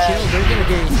to kill. They're gonna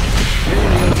get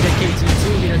KT2.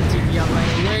 He doesn't TP out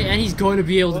right away. And he's going to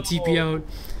be able to TP out.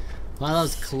 Wow, that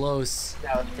was close.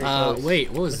 That was pretty close.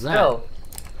 Wait, what was that? Still,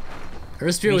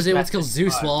 Earth Spirit was able to kill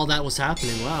Zeus while all that was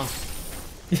happening. Wow.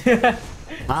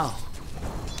 Wow.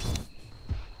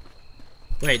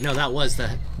 Wait, no, that was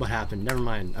what happened. Never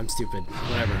mind. I'm stupid.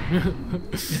 Whatever.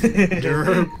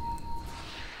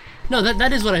 No,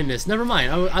 that is what I missed. Never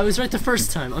mind. I was right the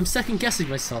first time. I'm second guessing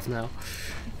myself now.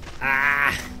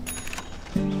 Ah.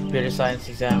 Computer science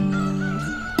exam.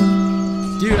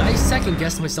 Dude, I second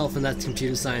guessed myself in that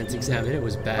computer science exam and it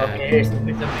was bad. Okay, here's the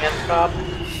man cop.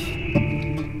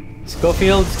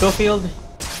 Schofield.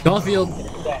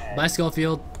 Bye,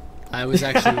 Schofield. I was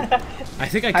actually... I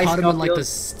think I caught him on like the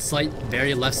slight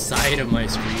very left side of my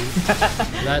screen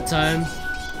that time.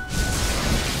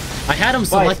 I had him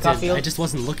selected, I just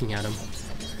wasn't looking at him.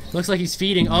 Looks like he's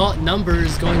feeding. Oh,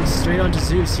 numbers going straight onto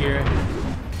Zeus here.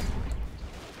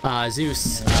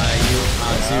 Zeus.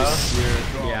 Zeus,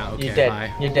 yeah, okay, You're dead.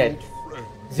 bye. You're dead.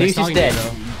 Zeus is dead.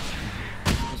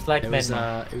 Just like it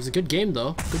was a good game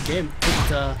though. Good game.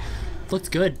 It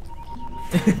looked good.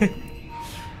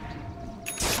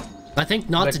 I think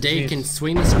Not Today can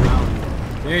swing this around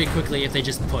very quickly if they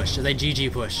just push. If they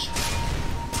GG push.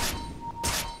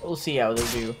 We'll see how they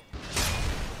do.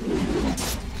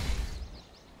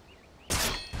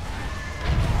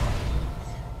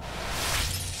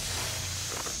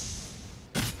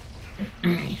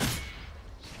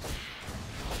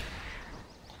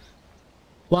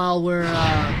 While we're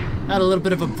at a little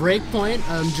bit of a break point,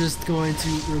 I'm just going to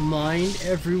remind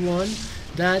everyone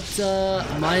that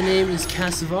my name is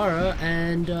Casavara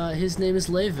and his name is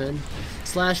Laven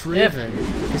 / Raven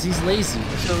because he's lazy.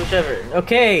 So whichever.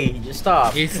 Okay, just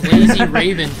stop. It's lazy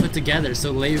Raven put together,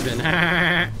 so Laven.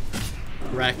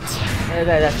 Wrecked.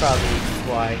 That's probably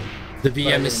why. The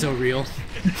BM is so real.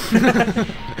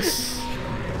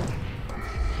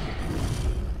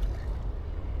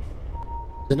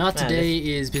 So Not Today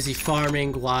is busy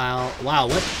farming while... Wow,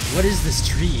 what is this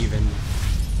tree even?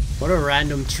 What a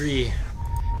random tree.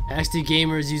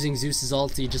 XDgamerss using Zeus's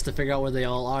ulti just to figure out where they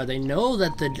all are. They know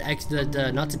that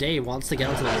the Not Today wants to get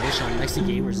onto the Nishon, and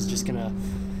XDgamerss is just gonna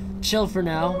chill for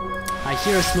now. I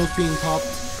hear a smoke being popped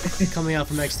coming out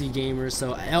from XDgamerss,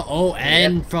 so... Oh,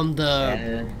 and from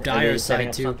the Dire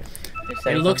side too.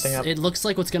 It looks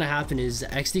like what's gonna happen is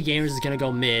XDgamerss is gonna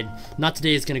go mid, Not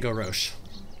Today is gonna go Roche.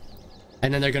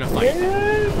 And then they're gonna fight.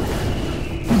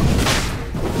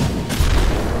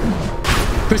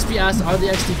 Crispy asks, are the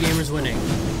XDgamerss winning?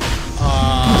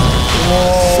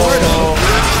 Sort of,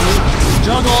 actually.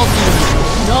 Jug ulti,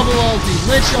 double ulti,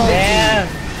 Lich ulti. Damn.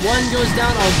 One goes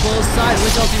down on both sides.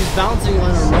 Lich ulti is bouncing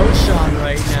on a Roshan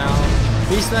right now.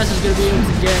 Beastmaster is gonna be able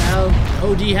to get out.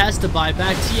 OD has to buy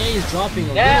back. TA is dropping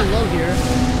a little low here.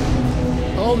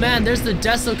 Oh man, there's the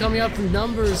Deso coming up from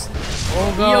numbers.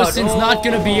 Oh god. Eosin's not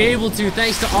gonna be able to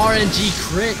thanks to RNG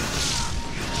crit.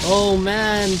 Oh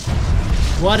man.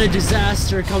 What a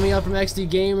disaster coming up from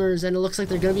XDgamerss, and it looks like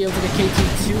they're gonna be able to get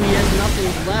KT2. He has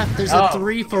nothing left. There's a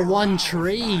 3-for-1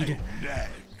 trade.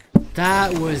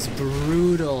 That was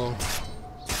brutal.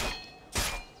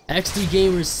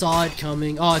 XDgamerss saw it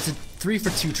coming. Oh, it's a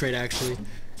 3-for-2 trade actually.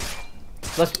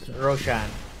 Let's Roshan.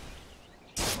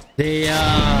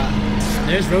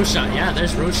 There's Roshan. Yeah,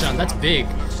 there's Roshan. That's big.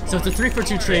 So it's a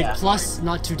 3-for-2 trade plus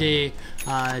Not Today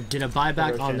did a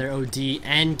buyback on their OD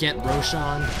and get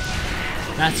Roshan.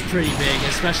 That's pretty big,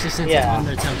 especially since it's on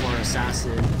their Templar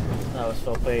Assassin. That was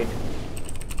well played.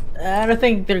 I don't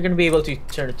think they're gonna be able to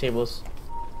turn the tables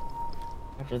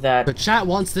after that. The chat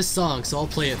wants this song, so I'll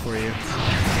play it for you.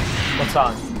 What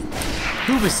song?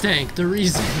 Hoobastank, The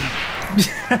Reason.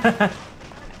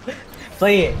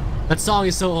 Play it. That song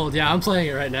is so old. Yeah, I'm playing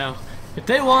it right now. If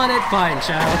they want it, fine,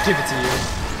 chat. I'll give it to you.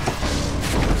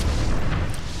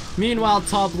 Meanwhile,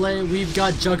 top lane, we've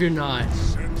got Juggernaut.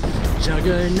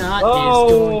 Juggernaut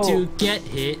is going to get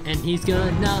hit, and he's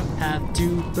gonna have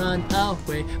to run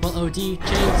away while OD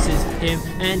chases him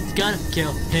and he's gonna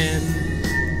kill him.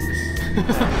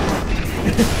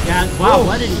 Yeah, wow,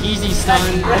 what an easy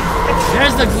stun.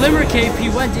 There's the Glimmer Cape. He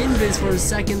went invis for a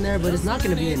second there, but it's not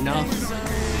gonna be enough.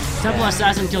 Temple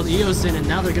Assassin killed Eosin, and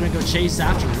now they're gonna go chase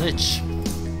after Lich.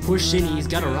 Poor Shinny, he's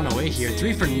gotta run away here.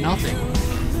 3 for nothing.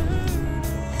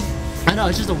 I know,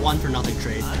 it's just a 1-for-nothing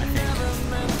trade, I think.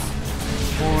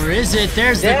 Or is it?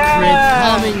 There's the crit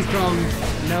coming from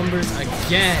numbers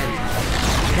again.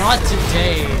 Not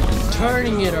Today,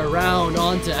 turning it around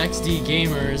onto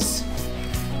XDgamerss.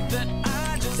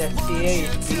 That TA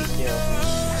is detail.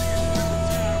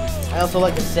 I also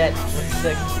like the set. Looks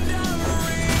sick.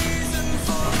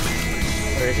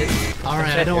 Where is it?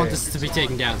 Alright, I don't want this to be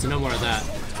taken down, so no more of that.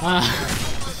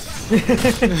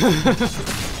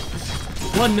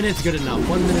 1 minute's good enough.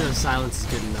 1 minute of silence is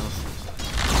good enough.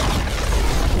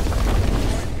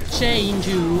 change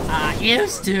who I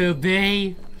used to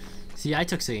be. See, I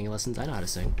took singing lessons. I know how to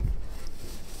sing.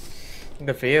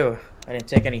 Good for you. I didn't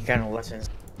take any kind of lessons.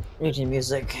 Reading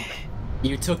music.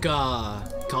 You took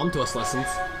Come To Us lessons.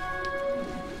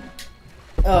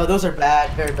 Oh, those are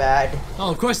bad. Very bad. Oh,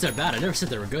 of course they're bad. I never said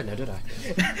they were good, now did I?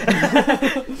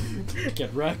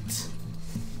 Get wrecked.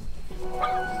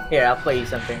 Here, I'll play you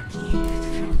something.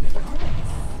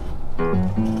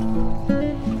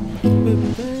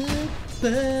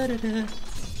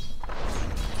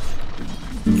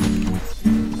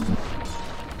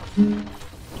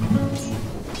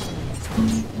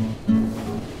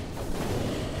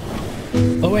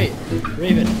 Oh wait,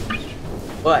 Raven.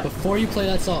 What? Before you play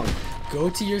that song,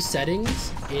 go to your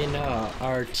settings in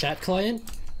our chat client,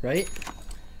 right?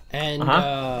 And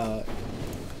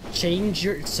change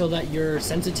your so that your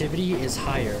sensitivity is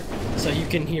higher, so you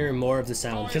can hear more of the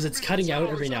sound, because it's cutting out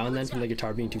every now and then from the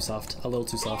guitar being too soft, a little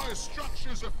too soft.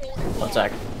 1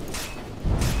 sec.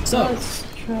 So,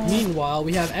 meanwhile,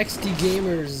 we have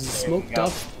XDgamerss smoked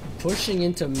up, pushing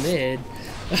into mid,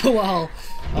 while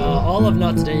all of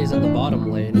Not Today is in the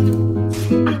bottom lane.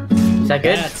 Is that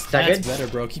good? That's good? better,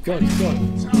 bro. Keep going, keep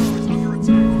going.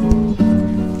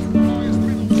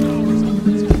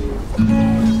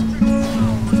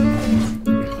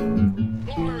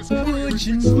 Would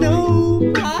you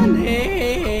know my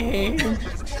name?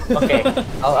 Okay,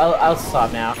 I'll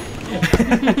stop now.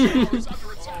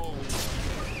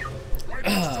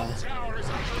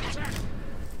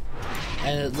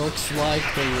 And it looks like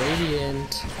the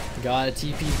Radiant got a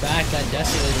TP back. That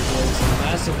Desolator doing some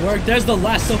massive work. There's the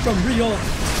lasso from Rio.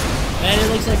 And it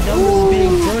looks like Numbers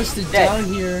being bursted down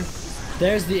here.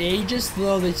 There's the Aegis,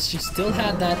 though that she still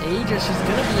had that Aegis. She's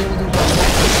gonna be able to run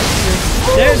back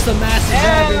here. There's the massive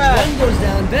damage. One goes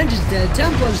down, Benj is dead,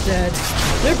 Templar's dead.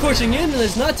 They're pushing into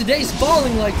this. Not Today's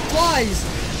falling like flies.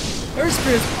 Earth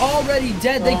Spirit's already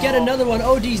dead. They get another one.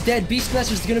 OD's dead.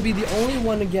 Beastmaster's gonna be the only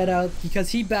one to get out because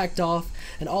he backed off,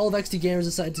 and all of XDgamerss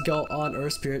decided to go on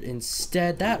Earth Spirit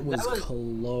instead. That was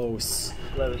close.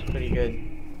 That was pretty good.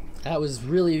 That was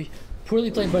really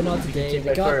poorly played by Not Today.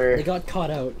 They got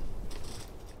caught out.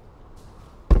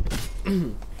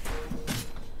 Ooh,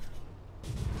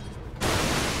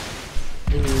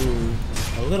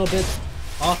 a little bit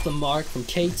off the mark from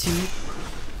K2.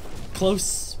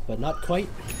 Close, but not quite.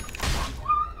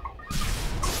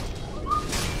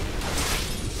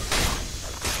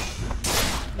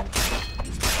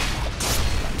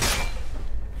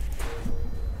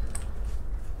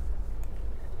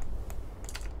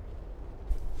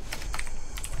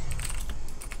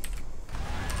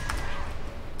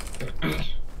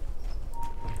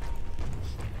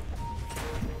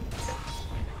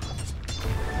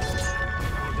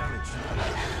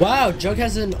 Wow, Jug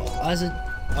has an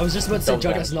I was just about to say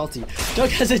Jug has an ulti. Jug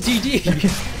has a GG.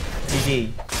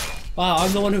 GG. Wow,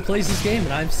 I'm the one who plays this game,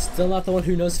 and I'm still not the one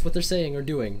who knows what they're saying or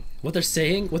doing. What they're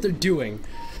saying, what they're doing.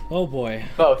 Oh boy.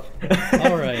 Both.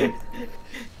 All right.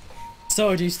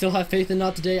 So, do you still have faith in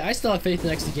Not Today? I still have faith in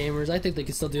XDgamerss. I think they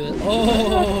can still do it.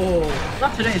 Oh!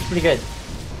 Not Today is pretty good.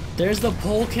 There's the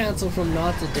pole cancel from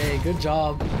Not Today. Good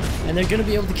job. And they're gonna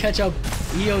be able to catch up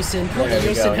Eosin. Poor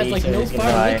Eosin has like no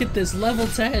fire. Look at this, level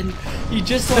 10. He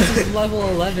just wants his level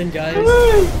 11, guys.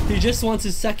 He just wants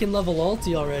his second level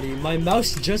ulti already. My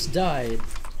mouse just died.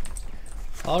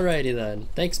 Alrighty then.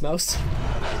 Thanks, mouse.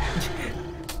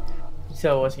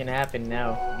 So what's gonna happen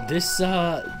now? This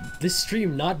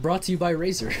stream not brought to you by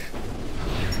Razer.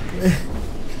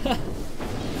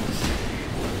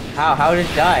 How did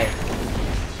it die?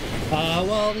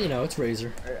 Well, you know, it's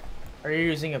Razer. Are you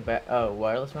using a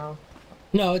wireless mouse?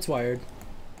 No, it's wired.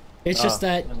 It's just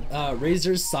that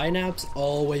Razer's Synapse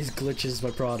always glitches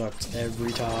my product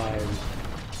every time.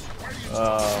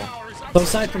 Oh. So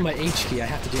aside from my H key, I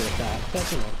have to deal with that. But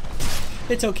you know,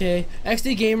 it's okay.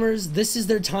 XDgamerss, this is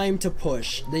their time to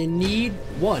push. They need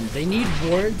they need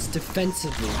wards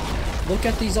defensively. Look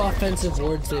at these offensive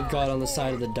wards they've got on the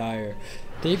side of the Dire.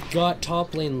 They've got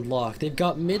top lane locked. They've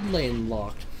got mid lane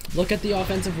locked. Look at the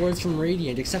offensive wards from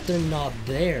Radiant, except they're not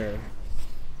there.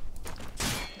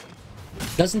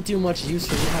 Doesn't do much use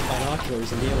for you to have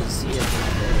binoculars and be able to see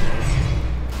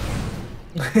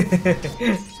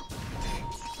it.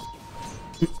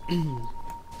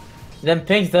 Them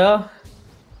pings though.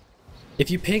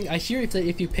 If you ping, I hear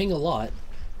if you ping a lot,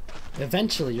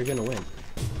 eventually you're gonna win.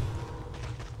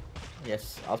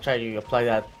 Yes, I'll try to apply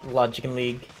that logic in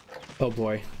League. Oh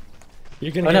boy,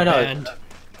 you're gonna get banned.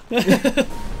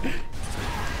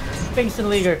 Pings in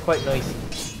League are quite noisy.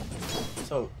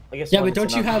 So I guess. Yeah, but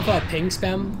don't you have a ping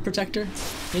spam protector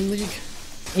in League?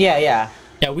 Yeah.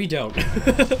 Yeah, we don't.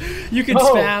 You can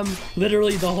spam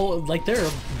literally the whole, like there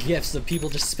are gifs of people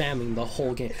just spamming the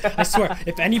whole game. I swear,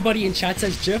 if anybody in chat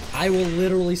says GIF, I will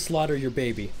literally slaughter your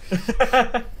baby.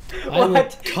 I will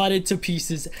cut it to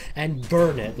pieces and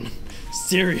burn it.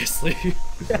 Seriously.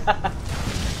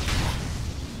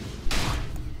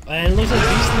 And it looks like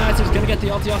Beastmaster's gonna get the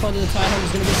ulti off onto the Tidehunter.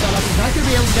 He's gonna get set up. He's not gonna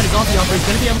be able to get his ulti off, but he's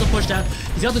gonna be able to push down.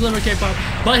 He's got the Glimmer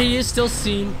K-pop, but he is still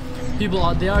seen.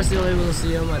 People, they are still able to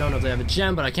see him. I don't know if they have a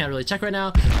gem, but I can't really check right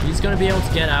now. He's gonna be able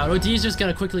to get out. OD's just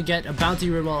gonna quickly get a bounty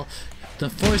rid while the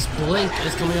Force Blink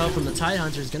is coming out from the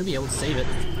Tidehunter. He's gonna be able to save it.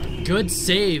 Good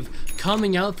save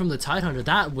coming out from the Tidehunter.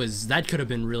 That could have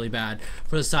been really bad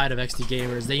for the side of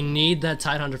XDgamerss. They need that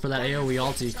Tidehunter for that AoE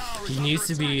ulti. He needs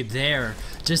to be there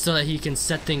just so that he can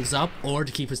set things up or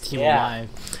to keep his team alive.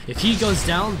 If he goes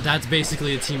down, that's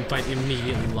basically a team fight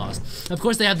immediately lost. Of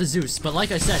course they have the Zeus, but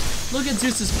like I said, look at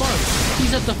Zeus's farm.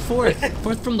 He's at the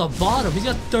fourth from the bottom. He's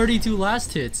got 32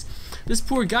 last hits. This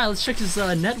poor guy, let's check his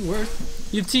net worth.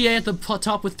 You have TA at the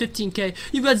top with 15k.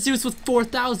 You've got Zeus with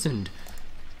 4,000.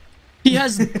 He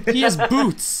has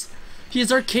boots. He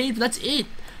has arcade. That's it.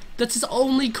 That's his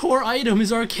only core item.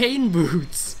 His arcane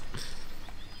boots.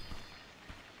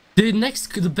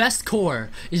 The best core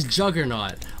is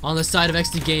Juggernaut on the side of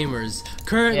XDgamerss,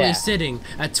 currently sitting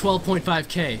at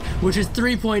 12.5k, which is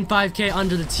 3.5k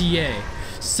under the TA.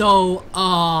 So,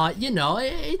 you know,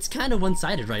 it's kind of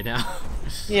one-sided right now.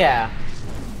 Yeah,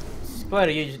 it's quite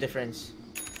a huge difference.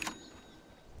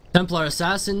 Templar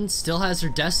Assassin still has her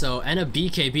Deso and a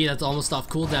BKB that's almost off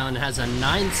cooldown and has a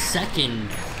 9-second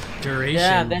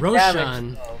duration.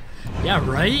 Roshan. Yeah,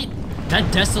 right?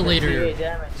 That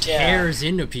Desolator tears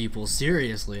into people,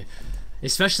 seriously.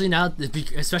 Especially now,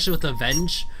 especially with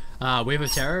Avenge, Wave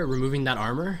of Terror, removing that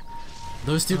armor.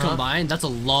 Those two combined, that's a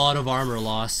lot of armor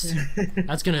lost.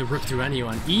 That's gonna rip through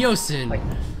anyone. Eosin,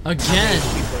 again.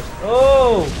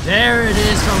 Oh! There it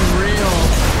is from Real.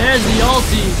 There's the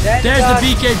ulti. There's the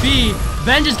BKB.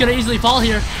 Venge is gonna easily fall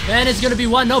here, and it's gonna be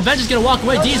one. No, Venge is gonna walk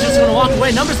away. D's just gonna walk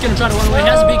away. Number's gonna try to run away. He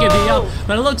has a BKB up,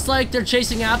 but it looks like they're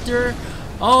chasing after.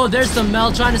 Oh, there's the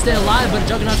Mel trying to stay alive, but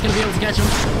Juggernaut's gonna be able to catch him.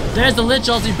 There's the Lich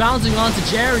ulti bouncing onto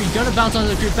Jerry. Gonna bounce onto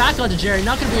the creep, back onto Jerry.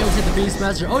 Not gonna be able to hit the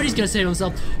Beastmaster. Odie's gonna save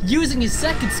himself using his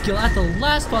second skill at the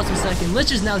last possible second.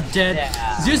 Lich is now dead.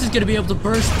 Zeus is gonna be able to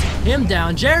burst him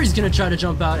down. Jerry's gonna try to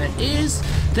jump out and is,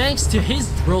 thanks to his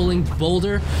rolling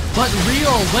boulder. But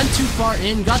Real went too far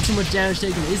in, got too much damage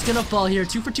taken. Is gonna fall here.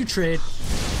 2-for-2 trade.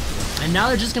 And now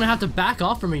they're just gonna have to back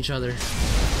off from each other.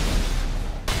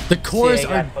 The cores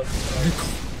are...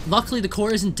 Luckily, the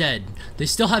core isn't dead. They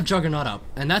still have Juggernaut up,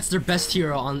 and that's their best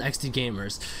hero on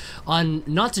XDgamerss. On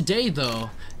Not Today,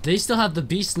 though, they still have the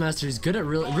Beastmaster who's good at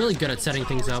really good at setting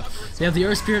things up. They have the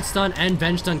Earth Spirit stun and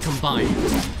Venge stun combined.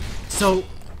 So,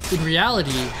 in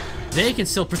reality, they can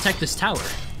still protect this tower,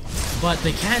 but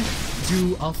they can't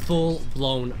do a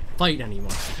full-blown fight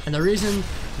anymore. And the reason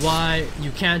why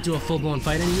you can't do a full-blown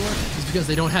fight anymore is because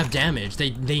they don't have damage. They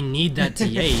need that TA.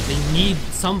 They need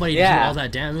somebody to do all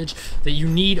that damage. That you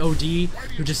need OD,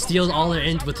 who just steals all their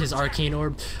int with his arcane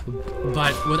orb.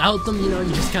 But without them, you know,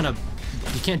 you just kind of,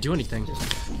 you can't do anything.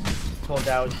 Pulled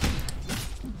out.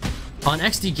 On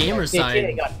XDgamerss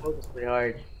side, TA got focused pretty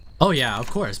hard. Oh yeah, of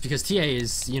course, because TA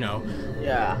is, you know.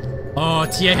 Yeah. Oh,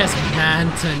 TA has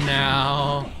Manta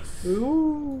now.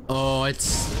 Ooh. Oh,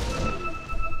 it's...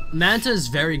 Manta is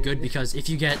very good because if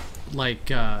you get,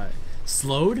 like,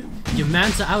 slowed, you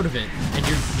Manta out of it, and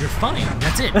you're fine.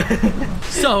 That's it.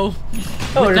 So,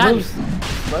 with that...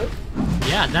 What?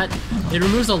 Yeah, it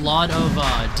removes a lot of,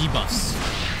 debuffs.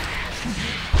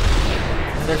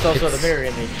 And there's also the mirror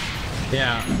image.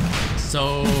 Yeah.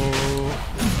 So...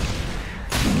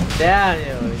 Damn,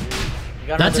 you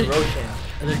got That's another it. Roshan.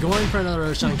 They're going for another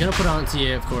Roshan. Gonna put it on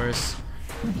TA, of course.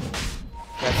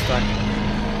 That's fun.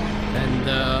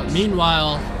 And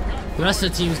meanwhile, the rest of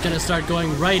the team's gonna start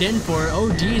going right in for it.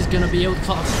 OD is gonna be able to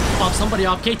pop somebody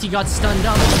off. KT got stunned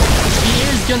up. He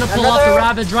is gonna pull off the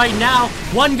Ravage right now.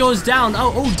 One goes down. Oh,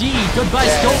 OD. Goodbye,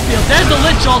 Schofield. There's the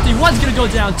Lich ulti. One's gonna go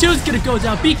down. Two's gonna go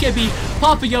down. BKB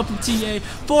popping up from TA.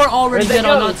 4 already dead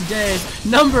on Not Today.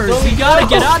 Numbers, you gotta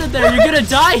get out of there. You're gonna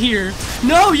die here.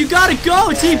 No, you gotta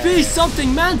go. TP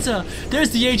something, Manta.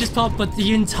 There's the Aegis pop, but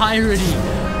the entirety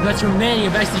that's remaining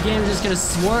of XDgamerss is gonna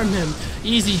swarm him.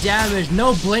 Easy damage.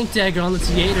 No blink dagger on the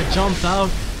TA to jump out.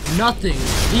 Nothing.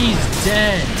 He's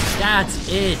dead.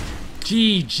 That's it.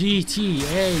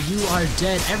 GGTA, you are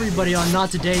dead. Everybody on Not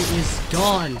Today is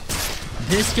gone.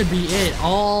 This could be it.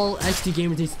 All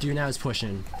XDgamerss needs to do now is push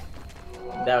in.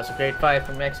 That was a great fight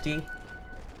from XD.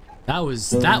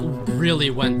 That really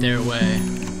went their way.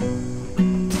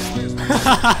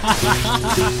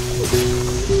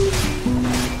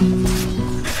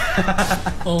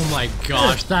 Oh my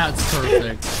gosh, that's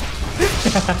perfect.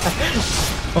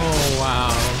 Oh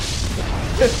wow.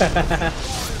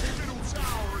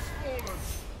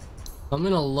 I'm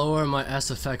gonna lower my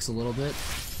SFX a little bit.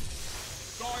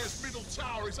 Dire's middle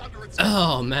tower is under attack.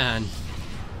 Oh man.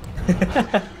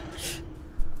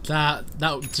 That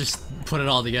just put it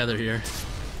all together here.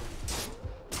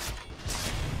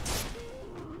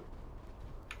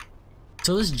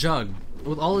 So this Jug,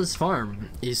 with all his farm,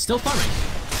 is still farming.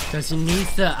 Because he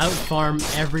needs to out-farm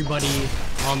everybody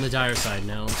on the Dire side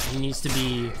now. He needs to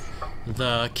be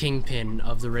the kingpin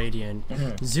of the Radiant.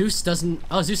 Zeus doesn't...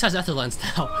 Oh, Zeus has Ether Lens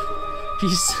now.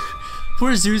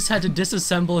 Poor Zeus had to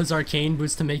disassemble his arcane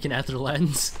boots to make an Ether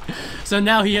Lens. So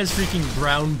now he has freaking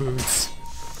brown boots.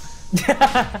 He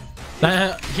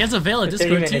has a Veil of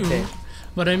Discord too.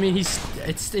 But I mean, it's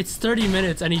 30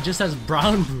 minutes and he just has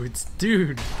brown boots.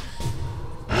 Dude.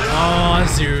 Oh,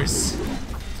 Zeus.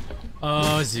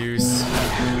 Oh, Zeus.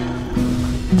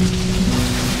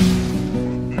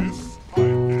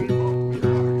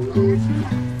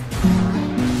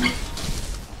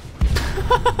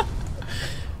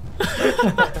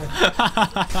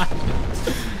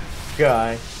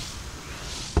 Guy.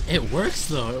 It works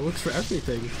though. It works for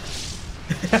everything.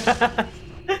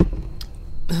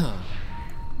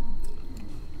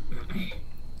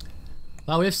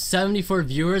 Wow, we have 74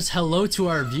 viewers. Hello to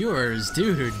our viewers,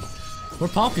 dude. We're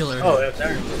popular. Oh,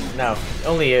 no,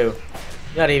 only you.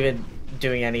 Not even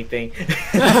doing anything.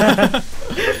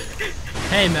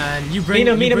 Hey man, you bring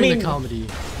the comedy.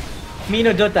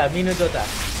 Mino Dota.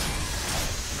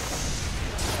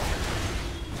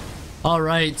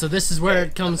 Alright, so this is where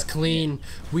it comes clean.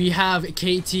 We have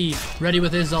KT ready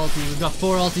with his ulti. We've got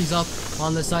 4 ultis up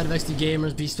on the side of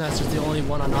XDgamerss. Beastmaster's the only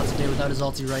one on not today without his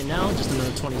ulti right now. Just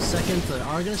another 20 seconds. They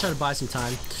are going to try to buy some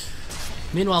time.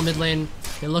 Meanwhile, mid lane,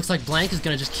 it looks like Blank is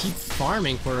going to just keep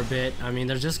farming for a bit. I mean,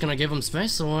 they're just going to give him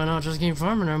space, so why not just keep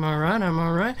farming? Am I right? Am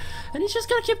I right? And he's just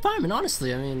going to keep farming,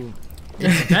 honestly. I mean,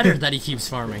 it's better that he keeps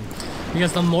farming.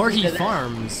 Because the more he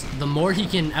farms, the more he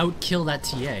can outkill that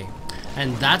TA.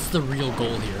 And that's the real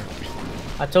goal here.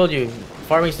 I told you,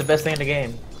 farming's the best thing in the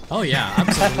game. Oh yeah,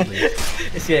 absolutely.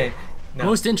 It's good. No.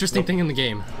 Most interesting thing in the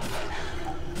game.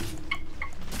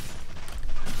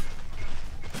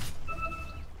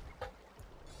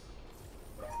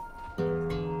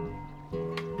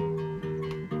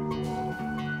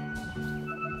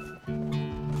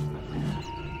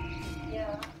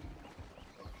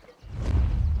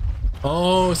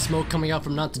 Oh, smoke coming out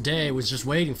from Not Today. Was just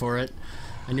waiting for it.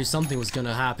 I knew something was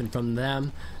gonna happen from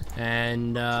them,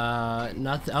 and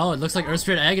oh, it looks like Earth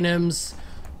Spirit Aghanims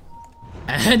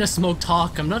and a Smoked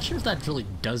Hawk. I'm not sure if that really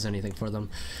does anything for them.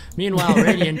 Meanwhile,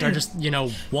 Radiant are just, you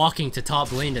know, walking to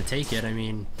top lane to take it. I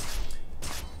mean,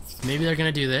 maybe they're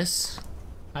gonna do this.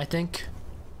 I think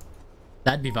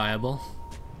that'd be viable.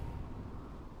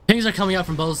 Pings are coming out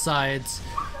from both sides.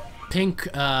 Pink,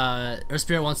 Earth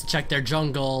Spirit wants to check their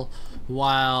jungle,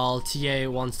 while TA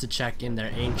wants to check in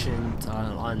their Ancient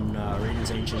on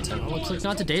Radiant's Ancient. And looks like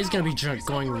Not Today is going to be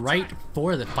going right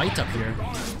for the fight up here.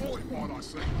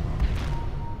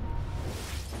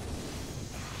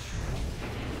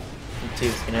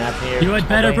 You had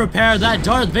better prepare. That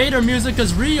Darth Vader music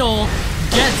is real.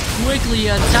 Gets quickly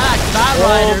attacked.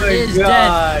 Batrider is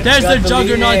dead. There's the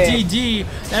Juggernaut DD.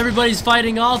 Everybody's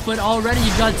fighting off, but already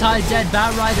you've got Ty dead.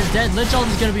 Batrider dead. Lich Ult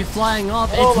is going to be flying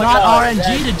off. It's not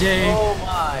RNG today.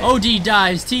 OD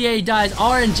dies. TA dies.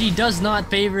 RNG does not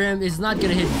favor him. It's not going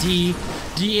to hit D.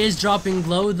 D is dropping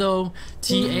low though.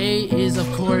 TA is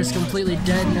of course completely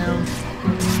dead now.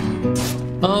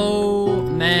 Oh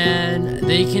man,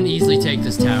 they can easily take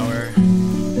this tower.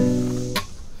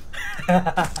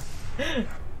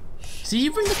 See,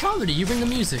 you bring the comedy, you bring the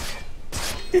music.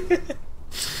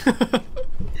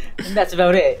 And that's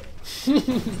about it.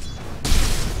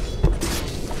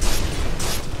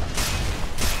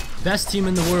 Best team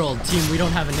in the world. Team, we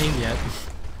don't have a name yet.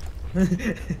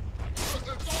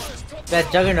 That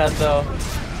Juggernaut though.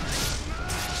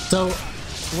 So,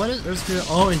 what is Earth Spirit?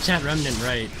 Oh, Enchant Remnant,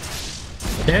 right.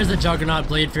 There's the Juggernaut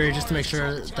Blade Fury just to make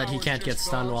sure that he can't get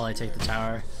stunned while I take the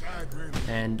tower.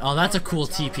 And, oh, that's a cool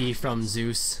TP from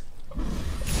Zeus.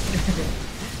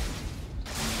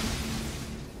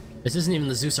 This isn't even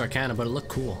the Zeus Arcana, but it looked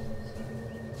cool.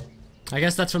 I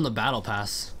guess that's from the Battle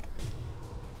Pass.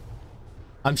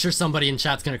 I'm sure somebody in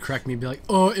chat's gonna correct me and be like,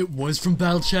 oh, it was from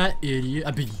Battle Chat, idiot.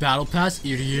 I mean, Battle Pass,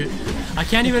 idiot. I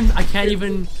can't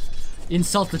even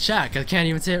insult the chat. I can't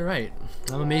even say it right.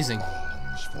 I'm amazing.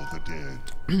 For the dead.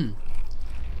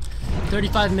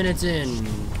 35 minutes in.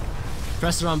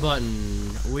 Press the wrong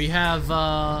button. We have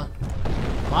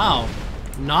Wow,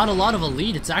 not a lot of a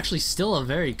lead. It's actually still a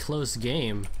very close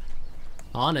game.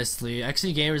 Honestly,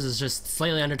 XDgamerss is just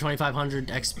slightly under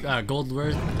 2,500 gold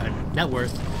worth, net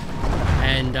worth,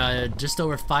 and just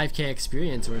over 5k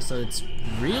experience worth, so it's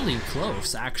really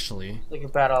close, actually. Look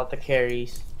about all the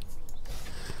carries.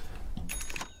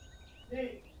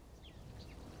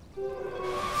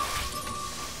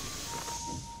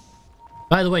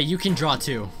 By the way, you can draw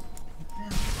too.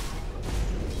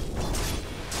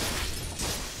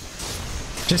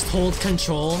 Just hold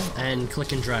control and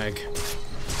click and drag.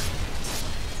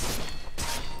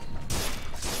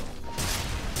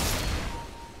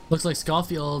 Looks like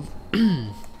Schofield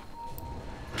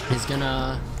is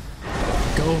gonna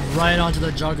go right onto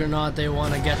the Juggernaut. They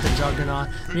want to get the Juggernaut.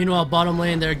 Meanwhile, bottom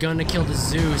lane, they're gonna kill the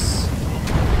Zeus.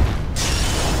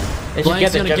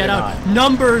 Blank's gonna get out.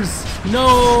 Numbers!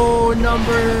 No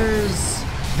numbers!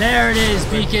 There it is,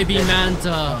 BKB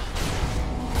Manta.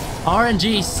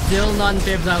 RNG still not in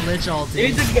favor of that Lich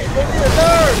ulti.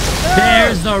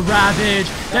 There's the Ravage.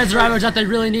 There's the Ravage that they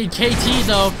really need. KT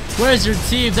though, where's your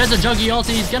team? There's a Juggy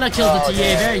ulti. He's gonna kill the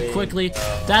TA very quickly.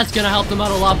 That's gonna help them out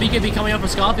a lot. BKB coming up for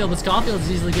Schofield, but Schofield is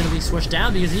easily gonna be swished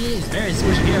down because he is very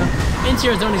swishy hero.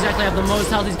 Interiors don't exactly have the most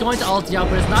health. He's going to ulti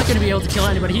out, but it's not gonna be able to kill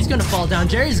anybody. He's gonna fall down.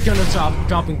 Jerry's gonna stop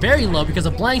dropping very low because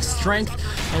of blank strength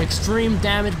and extreme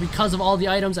damage because of all the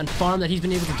items and farm that he's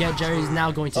been able to get. Jerry's now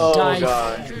going to die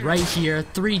right here.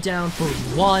 3 down for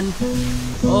 1.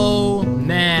 Oh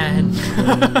man.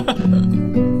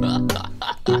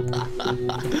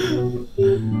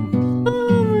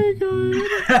 Oh my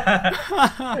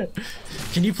god.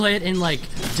 Can you play it in like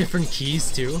different keys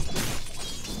too?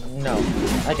 No,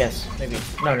 I guess maybe.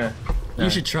 No. You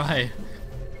should try.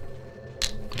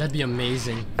 That'd be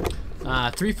amazing.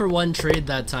 3 for 1 trade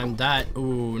that time. That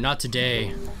ooh, not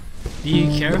today. Be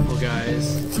careful,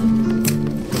 guys.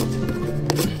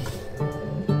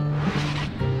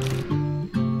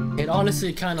 It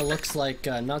honestly kind of looks like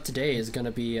Not Today is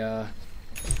gonna be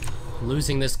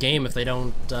losing this game if they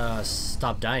don't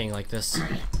stop dying like this.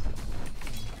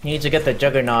 He needs to get the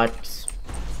Juggernaut.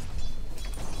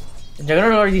 The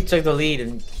Juggernaut already took the lead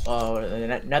in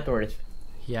net worth.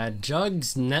 Yeah,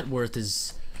 Jug's net worth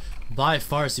is by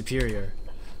far superior.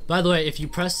 By the way, if you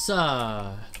press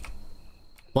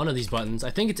one of these buttons,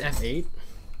 I think it's F8.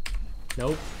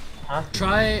 Nope. Huh?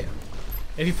 Try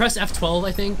if you press F12,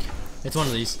 I think. It's one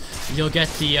of these. You'll get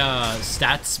the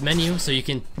stats menu, so you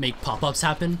can make pop-ups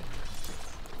happen.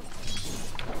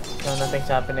 No, nothing's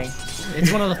happening.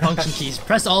 It's one of the function keys.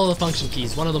 Press all of the function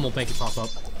keys. One of them will make it pop up.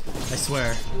 I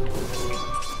swear.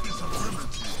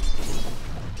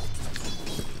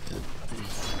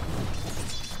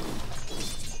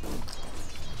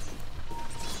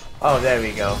 Oh, there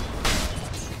we go.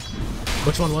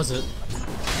 Which one was it?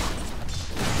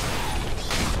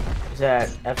 Is that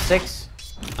F6?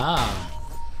 Ah.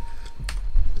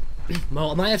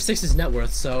 Well, my F6 is net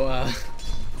worth, so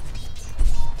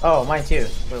Oh, mine too.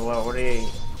 Wait, what are you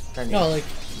trying to do? no, like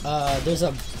there's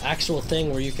a actual thing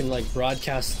where you can like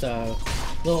broadcast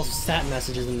little stat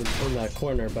messages in the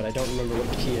corner, but I don't remember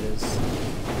what key it is.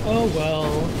 Oh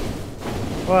well.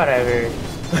 Whatever.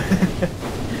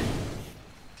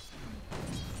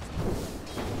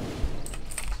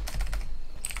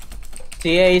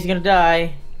 TA, he's gonna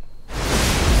die.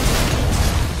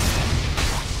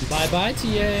 Bye bye,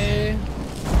 TA.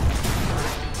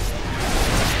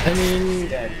 I mean,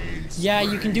 yeah,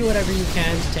 you can do whatever you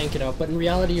can to tank it out, but in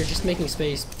reality, you're just making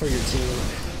space for your team.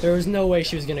 There was no way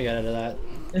she was gonna get out of that.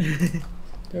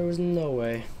 There was no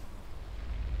way.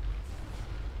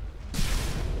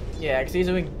 Yeah, because he's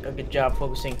doing a good job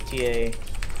focusing TA.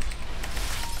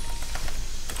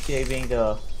 TA being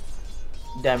the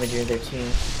damager in their team.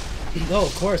 Oh,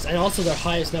 of course, and also their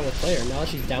highest net worth player. Now that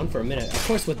she's down for a minute, of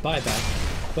course with buyback,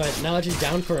 but now that she's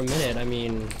down for a minute, I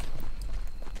mean,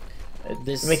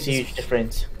 This makes a huge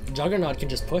difference. Juggernaut can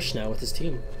just push now with his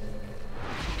team.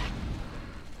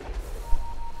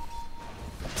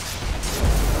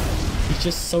 He's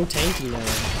just so tanky now.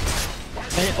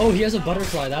 And, oh, he has a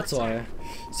butterfly, that's why.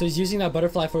 So he's using that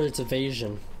butterfly for its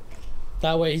evasion.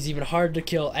 That way he's even harder to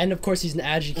kill. And of course he's an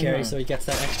agi carry, so he gets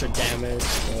that extra damage.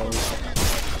 So.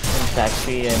 Attack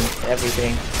speed and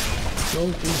everything.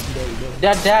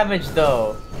 That damage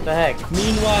though. What the heck?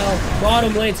 Meanwhile,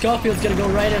 bottom lane, Schofield's gonna go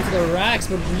right into the racks,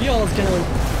 but Real's gonna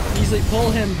easily pull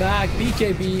him back.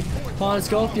 BKB on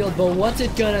Schofield, but what's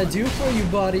it gonna do for you,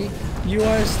 buddy? You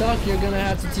are stuck, you're gonna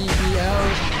have to TP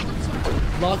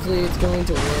out. Luckily, it's going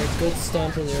to work. Good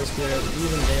stun from the Earth Spirit.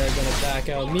 Even they are gonna back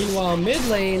out. Meanwhile, mid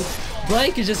lane,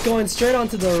 Blank is just going straight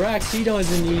onto the racks. He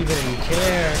doesn't even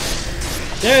care.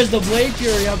 There's the Blade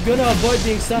Fury. I'm gonna avoid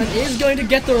being stunned. He's going to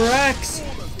get the racks.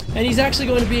 And he's actually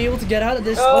going to be able to get out of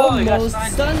this. Oh, he got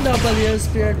Almost stunned up by the other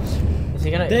spirit. Is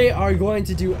he gonna? They are going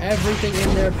to do everything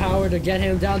in their power to get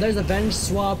him down. There's a Venge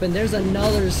swap, and there's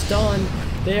another stun.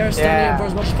 They are stunning him for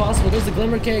as much as possible. There's the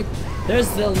Glimmer Cape. There's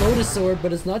the Lotus Sword,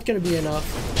 but it's not going to be enough.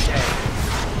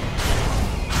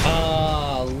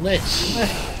 Lich.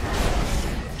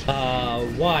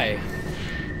 Why?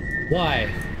 Why?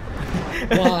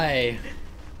 Why?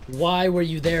 Why were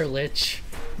you there, Lich?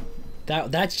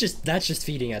 That's just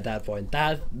feeding at that point.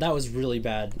 That was really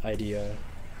bad idea.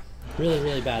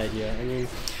 Really bad idea. I mean,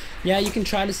 yeah, you can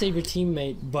try to save your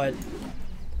teammate, but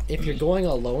if you're going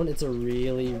alone, it's a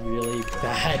really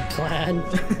bad plan.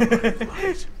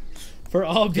 For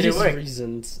obvious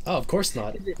reasons. Oh, of course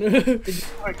not.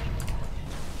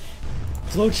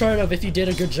 Flowchart of if you did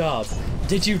a good job.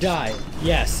 Did you die?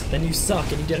 Yes. Then you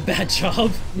suck and you did a bad job.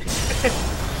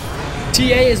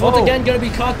 TA is once again going to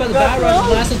be caught by the Bat Rider.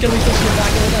 The last one's going to be pushing him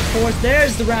back into that force.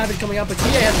 There's the Ravage coming up, but TA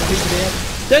has to beat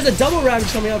the There's a double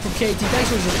Ravage coming out from KT. Thanks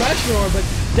for his refraction roar, but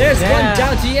there's one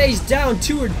down. TA's down.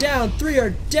 2 are down. 3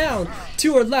 are down.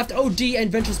 2 are left. OD and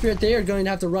Vengeful Spirit, they are going to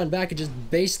have to run back and just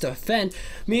base defend.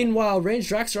 Meanwhile, Ranged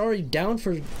Drax are already down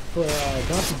for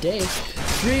Not Today.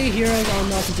 3 heroes on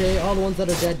Not Today. All the ones that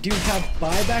are dead do have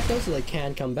buyback though, so they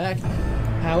can come back.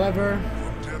 However,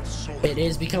 it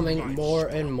is becoming more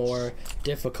and more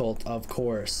difficult, of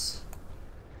course.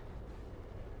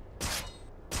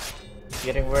 It's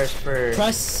getting worse for...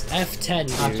 Press F10,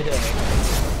 Not dude. Today.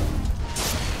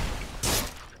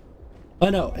 Oh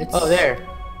no, it's... Oh, there.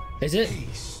 Is it?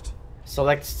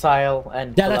 Select style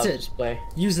and Yeah, that's it. display.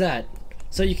 Use that.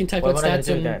 So you can type out stats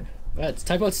and...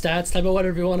 type out stats, type out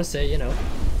whatever you want to say, you know.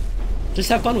 Just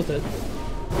have fun with it.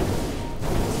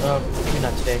 Maybe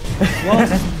not today. Well,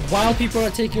 while people are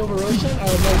taking over Roshan, I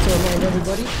would like to remind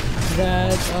everybody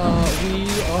that we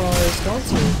are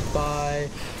sponsored by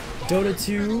Dota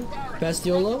 2 Best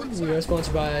YOLO. We are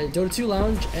sponsored by Dota 2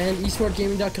 Lounge and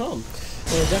esportgaming.com.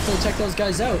 So definitely check those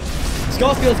guys out.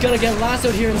 Scoffield's gonna get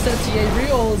lassoed here instead. TA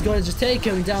Real is going to just take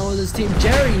him down with his team.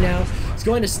 Jerry now is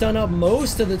going to stun up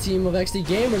most of the team of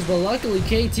XDgamerss, but luckily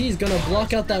KT is going to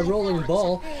block out that rolling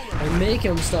ball and make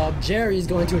him stop. Jerry is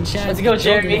going to enchant. Let's go,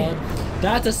 Jerry.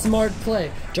 That's a smart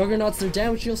play. Juggernaut's their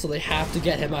damage shield, so they have to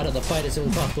get him out of the fight as soon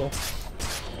as possible.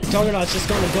 Juggernaut's just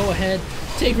going to go ahead,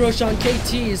 take Roshan.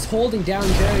 KT is holding down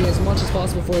Jerry as much as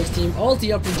possible for his team.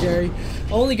 Ulti up for Jerry.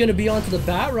 Only going to be onto the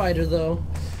Bat Rider though.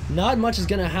 Not much is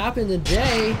going to happen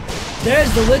today.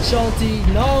 There's the Lich ulti.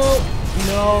 No.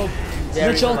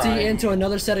 Lich ulti into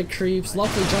another set of creeps.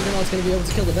 Luckily, Juggernaut's going to be able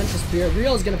to kill the Vengeful Spirit.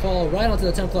 Real is going to fall right onto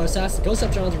the Templar Assassin. Goes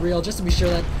up onto Real just to be sure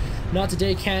that Not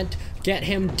Today can't get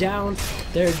him down.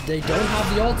 They don't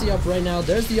have the ulti up right now.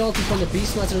 There's the ulti from the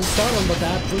Beastmaster to start him, but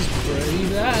that was pretty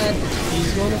bad.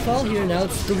 He's going to fall here. Now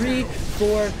it's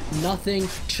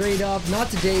 3-4-0 trade off. Not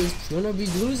Today is going to be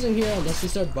losing here unless we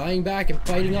start buying back and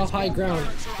fighting off high ground.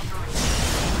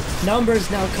 Numbers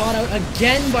now caught out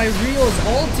again by Real's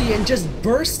ulti and just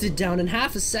bursted down in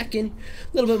half a second.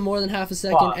 A little bit more than half a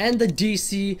second. And the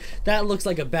DC, that looks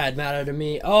like a bad matter to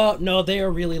me. Oh, no, they are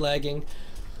really lagging.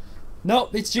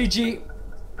 Nope, it's GG.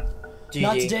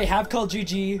 Not Today, have called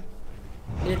GG.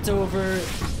 It's over.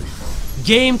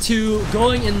 Game 2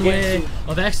 going in the way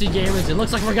of XDgamerss. It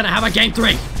looks like we're gonna have a game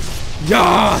 3.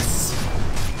 Yes!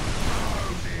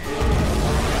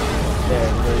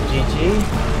 There goes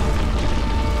GG.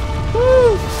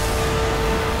 Woo!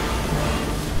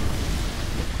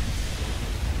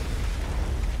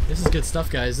 This is good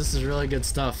stuff, guys. This is really good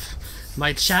stuff.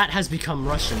 My chat has become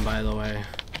Russian, by the way.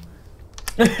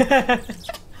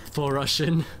 Full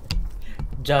Russian.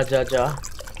 Ja.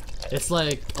 It's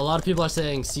like a lot of people are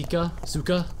saying Sika,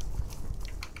 Suka.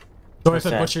 Sorry if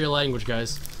I butcher your language,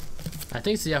 guys. I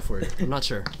think it's the F word. I'm not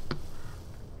sure.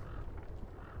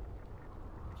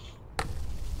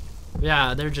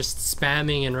 Yeah, they're just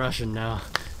spamming in Russian now.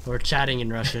 Or chatting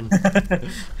in Russian.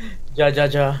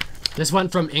 Ja. This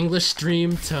went from English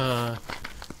stream to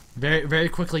very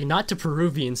quickly, not to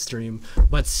Peruvian stream,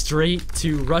 but straight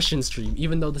to Russian stream,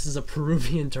 even though this is a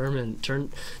Peruvian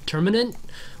tournament.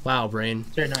 Wow, brain.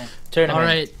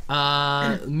 Tournament.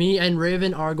 Alright, me and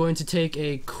Raven are going to take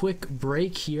a quick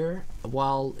break here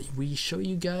while we show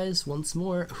you guys once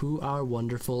more who our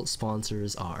wonderful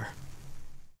sponsors are.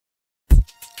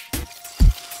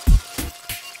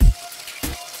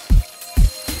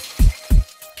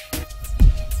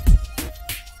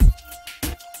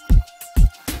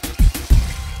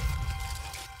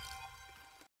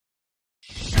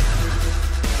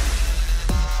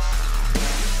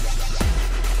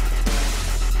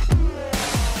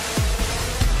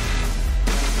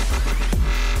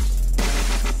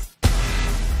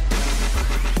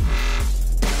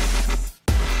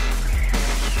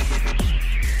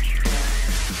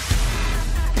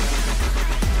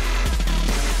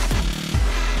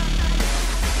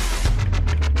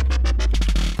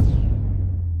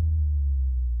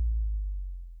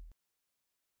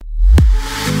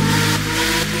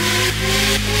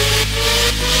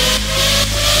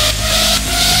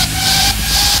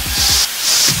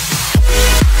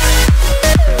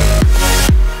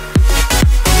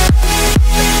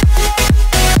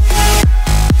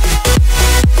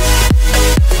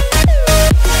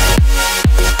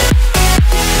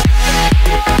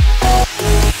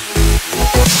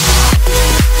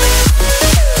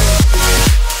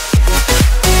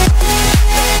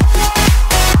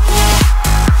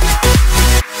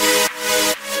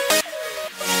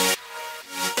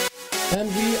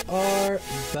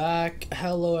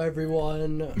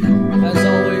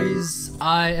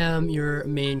 I am your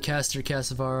main caster,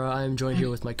 Casavara. I am joined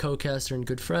here with my co-caster and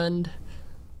good friend,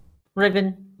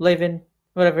 Laven,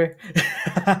 whatever.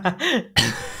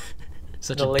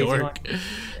 such The a lazy dork.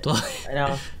 I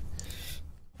know.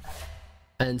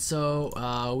 And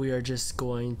so we are just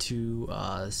going to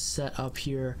set up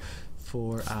here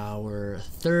for our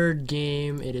third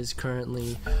game. It is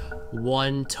currently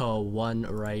 1-1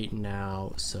 right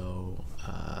now. So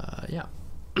yeah.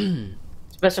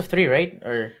 It's best of 3, right?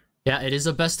 Or Yeah, it is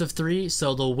a best of 3,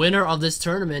 so the winner of this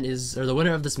tournament is, or the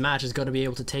winner of this match is going to be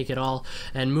able to take it all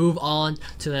and move on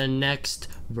to the next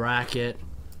bracket,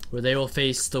 where they will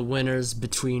face the winners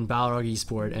between Balrog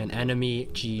Esport and Enemy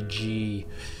GG.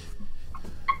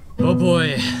 Oh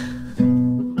boy.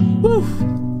 Woo!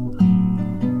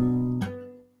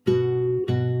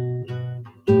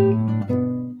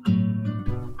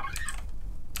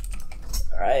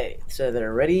 Alright, so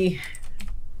they're ready.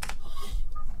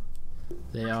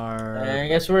 They are... I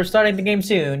guess we're starting the game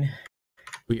soon.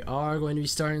 We are going to be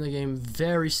starting the game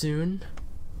very soon.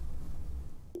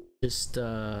 Just,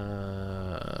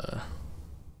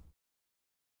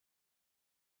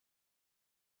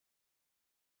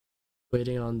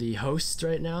 waiting on the host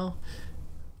right now.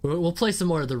 We'll play some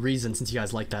more of The Reason since you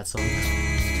guys like that song.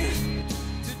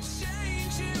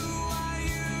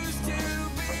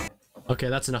 Okay,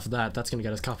 that's enough of that. That's gonna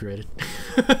get us copyrighted.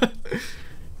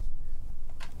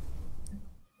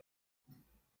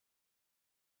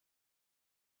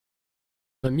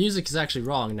 The music is actually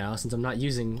wrong now since I'm not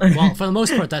using... Well, for the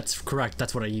most part that's correct.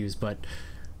 That's what I use, but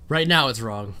right now it's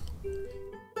wrong.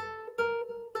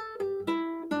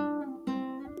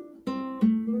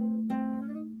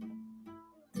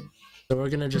 So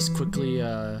we're gonna just quickly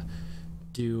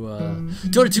do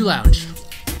Dota 2 Lounge.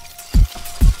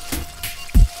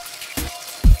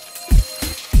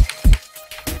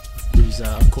 Who's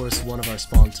of course one of our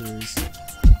sponsors.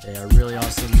 They are really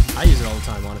awesome. I use it all the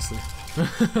time, honestly.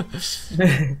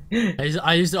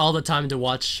 I use it all the time to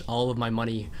watch all of my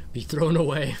money be thrown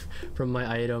away from my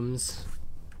items.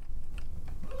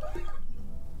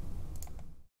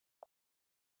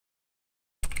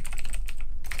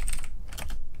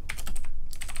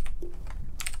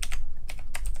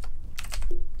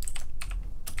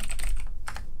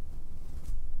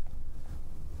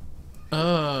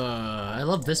 I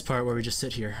love this part where we just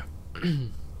sit here.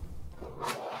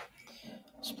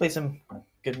 Let's play some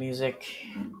good music.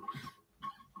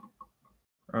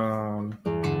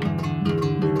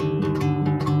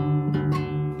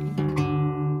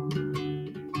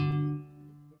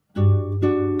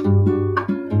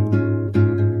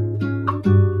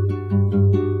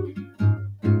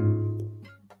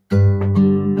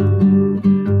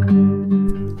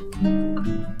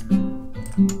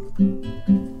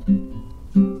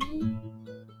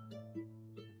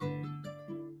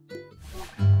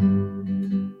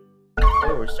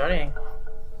 Oh, we're starting.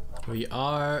 We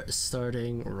are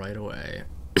starting right away.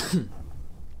 The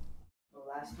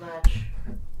last match.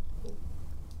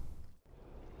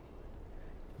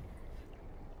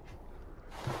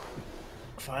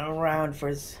 Final round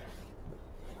for this.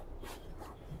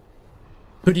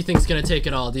 Who do you think is gonna take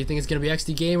it all? Do you think it's gonna be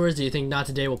XDgamerss? Do you think Not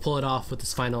Today will pull it off with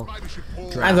this final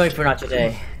draft? I'm going for Not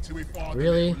Today.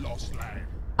 Really?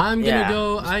 I'm gonna Yeah.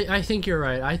 go. I think you're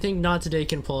right. I think Not Today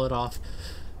can pull it off.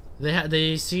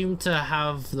 They seem to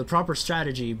have the proper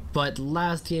strategy, but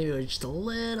last game it was just a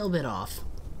little bit off.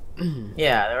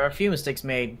 Yeah, there are a few mistakes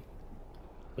made,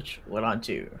 which went on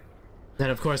to. And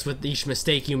of course, with each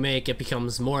mistake you make, it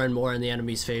becomes more and more in the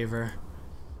enemy's favor.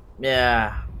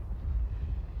 Yeah.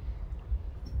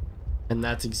 And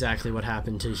that's exactly what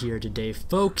happened to here today,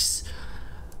 folks.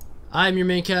 I'm your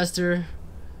main caster.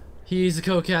 He's a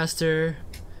co-caster.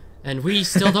 And we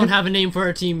still don't have a name for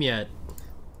our team yet.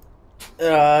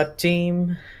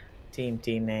 Team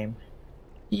name.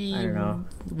 I don't know.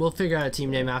 We'll figure out a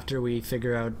team name after we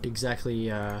figure out exactly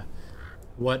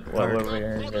what we're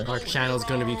gonna do. our channel's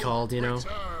going to be called, you know.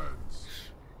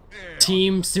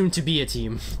 Team, soon to be a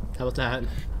team. How about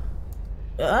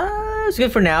that? It's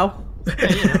good for now.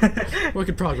 Yeah, you know, work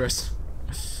in progress.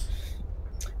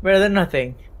 Better than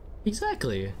nothing.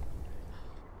 Exactly.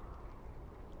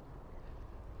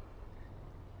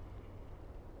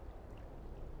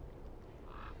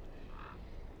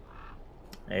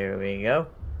 There we go.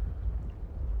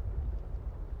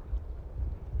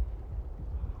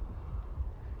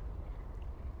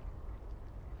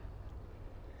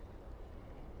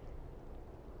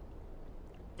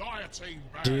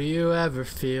 Do you ever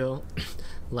feel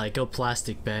like a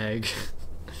plastic bag?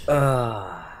 You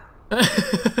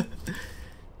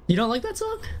don't like that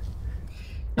song?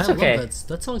 It's I okay. love that.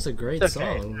 That song's a great It's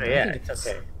okay. song. Yeah, it's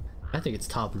okay. I think it's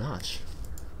top notch.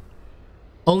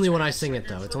 Only when I sing it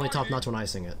though. It's only top notch when I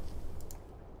sing it.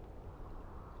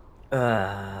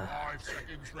 5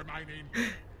 seconds remaining.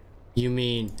 You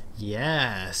mean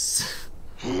yes?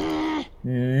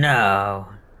 No.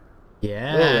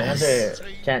 Yes.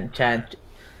 Another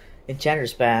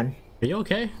enchanter's ban. Are you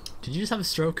okay? Did you just have a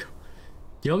stroke?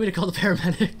 Do you want me to call the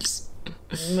paramedics?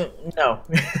 No.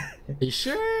 Are you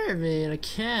sure? I mean, I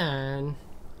can.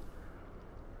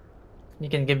 You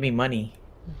can give me money.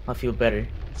 I'll feel better.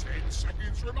 10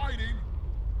 seconds remaining.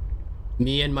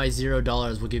 Me and my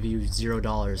 $0 will give you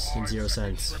 $0 and 0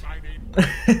 cents.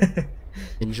 Remaining.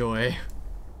 Enjoy.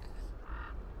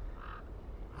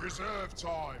 Reserve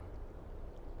time.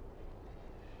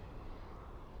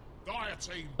 Dire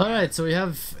team. Alright, so we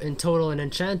have in total an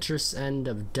Enchantress and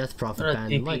a Death Prophet Not a ban,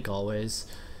 TP. like always.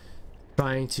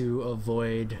 Trying to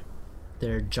avoid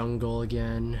their jungle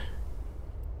again.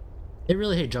 They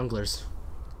really hate junglers.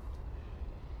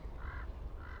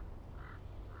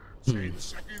 10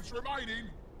 seconds remaining.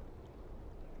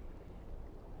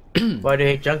 Why do you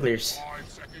hate junglers? 5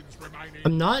 seconds remaining.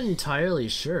 I'm not entirely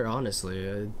sure,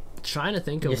 honestly. Trying to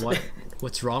think of Yes.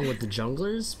 what's wrong with the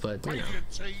junglers, but you know. Radiant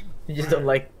team. You just don't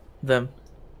like them.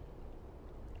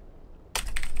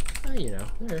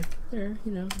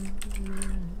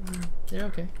 They're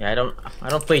okay. Yeah, I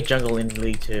don't play jungle in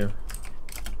League 2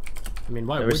 I mean,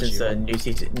 why ever would since you?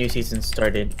 the new season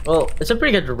started. Well, it's a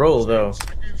pretty good role though.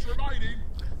 Seconds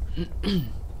remaining.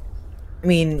 I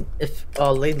mean, if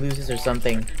lane loses or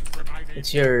something, Seconds remaining.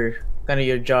 it's your kind of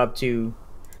your job to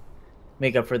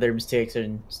make up for their mistakes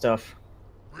and stuff.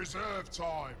 Reserve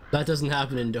time. That doesn't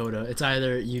happen in Dota. It's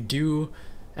either you do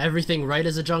everything right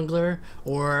as a jungler,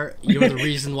 or you're the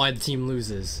reason why the team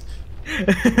loses.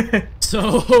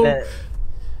 So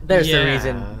There's the yeah.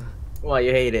 reason why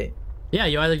you hate it. Yeah,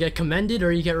 you either get commended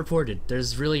or you get reported.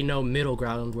 There's really no middle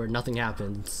ground where nothing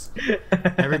happens.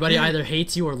 Everybody either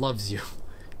hates you or loves you.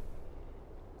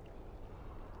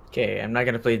 Okay, I'm not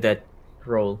gonna play that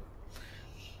role.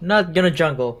 Not gonna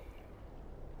jungle.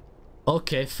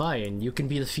 Okay, fine. You can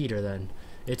be the feeder then.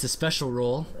 It's a special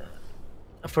role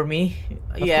For me,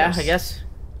 yeah, course. I guess.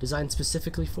 designed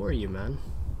specifically for you, man.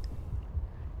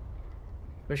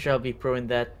 For sure I'll be pro in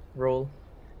that role.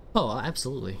 Oh,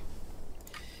 absolutely.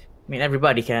 I mean,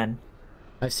 everybody can.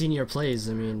 I've seen your plays.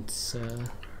 I mean, it's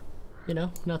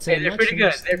not saying They're much. pretty I'm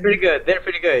good. just- They're pretty good. They're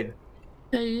pretty good.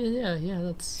 Yeah.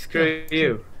 That's Screw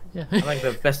you. Yeah. I'm like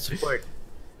the best support.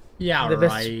 Yeah, The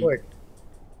best right. support.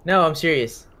 No, I'm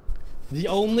serious. The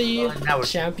only Now we're-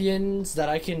 champions that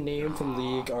I can name from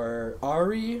League are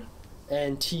Ari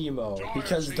and Teemo,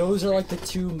 because those are like the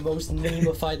two most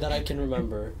namified that I can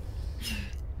remember.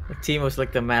 Teemo's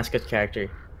like the mascot character.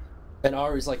 And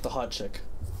Ari's like the hot chick.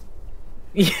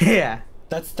 Yeah,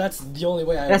 That's the only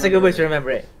way I that's a good remember way to it. remember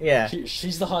it. Yeah,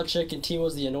 She's the hot chick and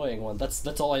Teemo's the annoying one. That's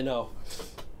all I know.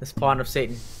 the spawn of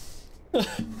Satan.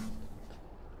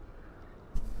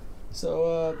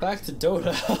 So back to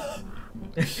Dota.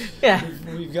 Yeah,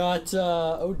 We've got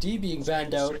OD being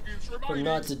banned out Seconds for remaining.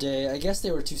 not today. I guess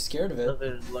they were too scared of it.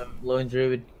 another lone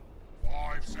druid.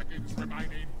 5 seconds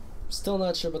remaining. Still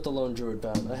not sure about the Lone Druid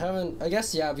ban. I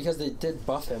guess yeah, because they did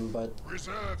buff him, but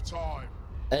Reserve time.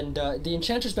 and the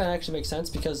Enchantress ban actually makes sense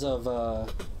because of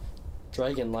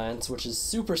Dragonlance, which is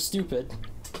super stupid.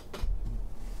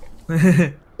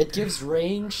 It gives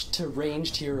range to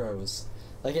ranged heroes.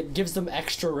 Like it gives them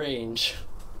extra range.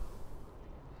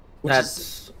 Which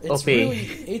That's it's OP.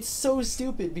 it's so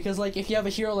stupid because like if you have a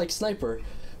hero like Sniper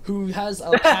who has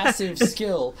a passive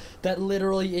skill that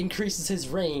literally increases his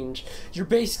range, you're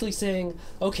basically saying,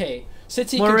 okay,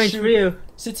 since he More can range for you.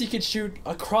 since he can shoot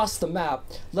across the map,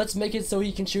 let's make it so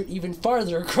he can shoot even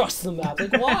farther across the map.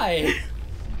 Like why?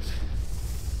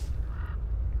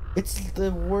 It's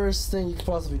the worst thing you could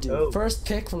possibly do. Oh. First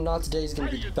pick from not today is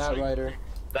gonna be Bat Rider.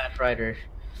 Bat Rider.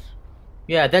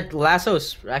 Yeah, that lasso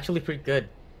is actually pretty good.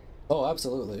 Oh,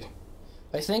 absolutely.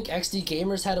 I think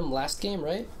XDgamerss had him last game,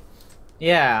 right?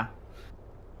 Yeah.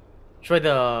 Try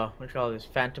the what do you call this?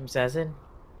 Phantom Assassin?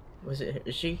 Was it?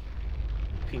 Is she?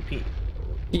 PP.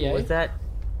 PA? What's that?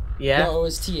 Yeah. No, it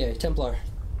was TA, Templar.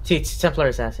 Templar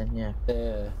Assassin. Yeah.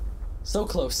 So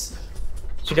close.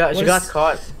 She got What is-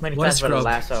 caught many what times is by the Grub?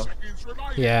 lasso. Seconds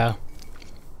remaining. Yeah.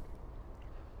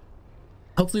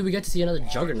 Hopefully we get to see another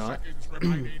 5 Juggernaut. seconds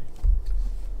remaining.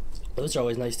 Those are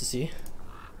always nice to see.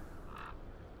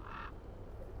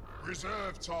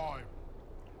 Reserve time.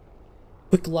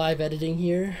 Quick live editing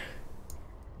here.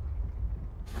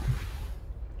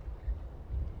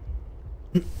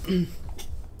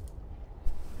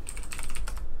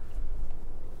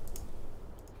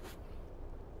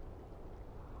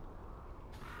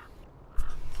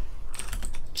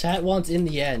 Chat wants in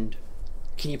the end.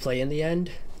 Can you play in the end?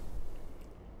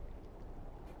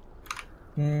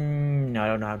 No, I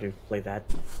don't know how to play that.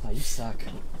 Oh, you suck.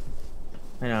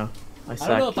 I know. I suck.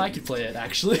 I don't know if I could play it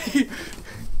actually.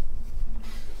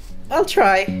 I'll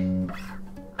try. 10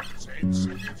 seconds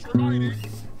remaining.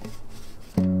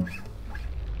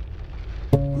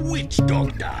 Witch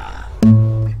doctor.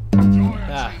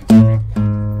 Ah,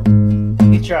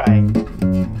 You try.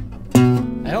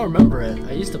 I don't remember it.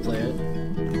 I used to play it.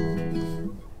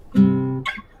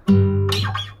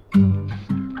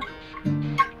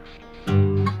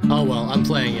 Oh well, I'm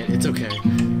playing it. It's okay.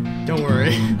 Don't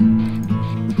worry.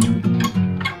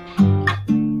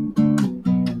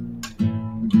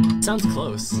 Sounds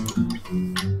close.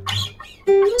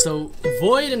 So,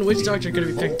 Void and Witch Doctor are going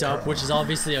to be picked up, which is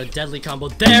obviously a deadly combo.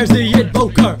 There's the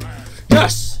Invoker!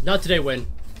 Yes! Not today, win.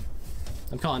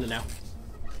 I'm calling it now.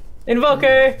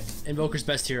 Invoker! Invoker's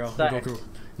best hero. Sorry.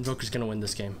 Invoker's going to win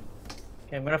this game.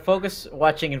 Okay, I'm gonna focus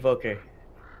watching Invoker.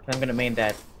 I'm gonna main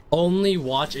that. Only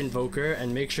watch Invoker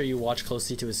and make sure you watch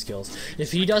closely to his skills.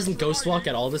 If he doesn't Ghost Walk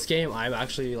at all this game, I'm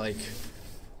actually, like,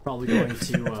 probably going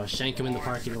to shank him in the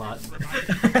parking lot.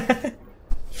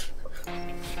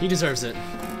 He deserves it.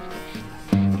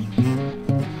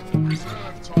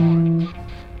 Reserve time.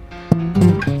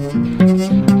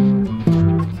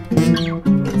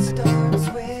 It starts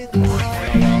with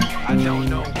I don't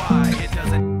know why it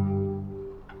doesn't.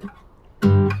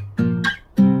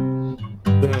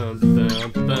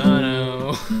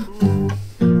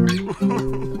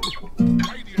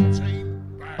 Radiant team.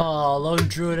 Back. Oh, Lone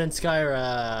Druid and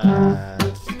Skyra.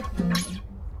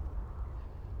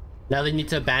 Now they need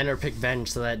to ban or pick Venge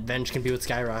so that Venge can be with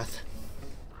Skyroth.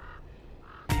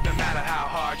 No matter how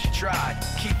hard you try,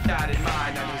 keep that in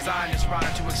mind. I designed this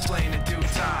rhyme to explain in due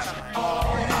time.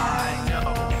 All I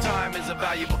know, time is a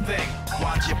valuable thing.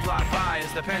 Watch it fly by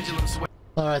as the pendulum swings.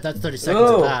 Alright, that's 30 seconds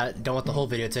of that. Don't want the whole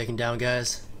video taken down,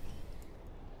 guys.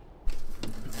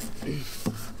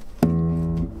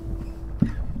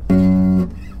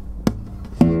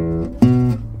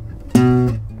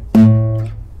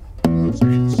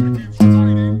 10 seconds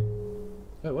remaining.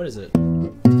 Wait, what is it? 5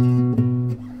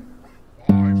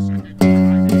 seconds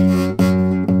remaining.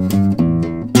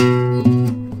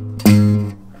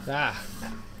 Ah.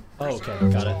 Oh, okay,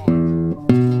 got it.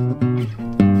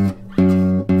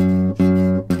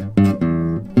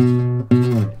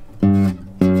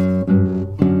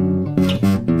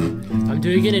 I'm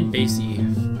doing it in Basie.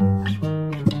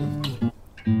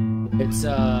 It's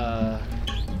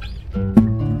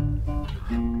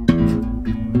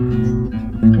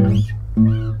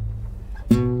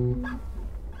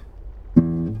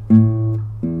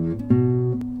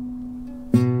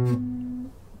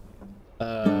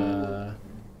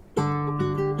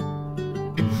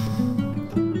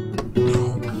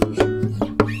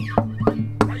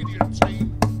Radiant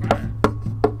team. Back.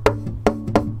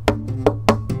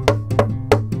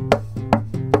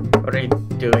 What are you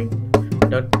doing?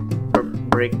 Don't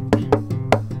break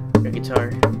your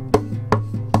guitar.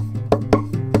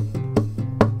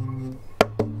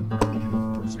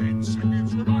 10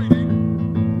 seconds remaining.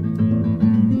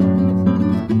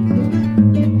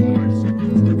 5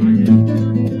 seconds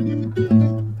remaining.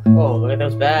 Oh, look at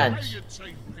those bands. Radiant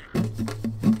team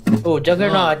pick. Oh,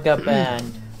 Juggernaut got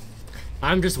banned.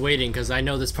 I'm just waiting because I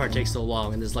know this part takes so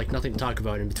long and there's like nothing to talk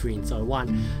about in between, so I want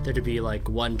there to be like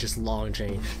one just long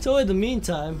chain. So in the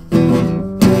meantime,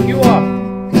 You are.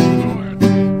 Fire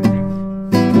team pick.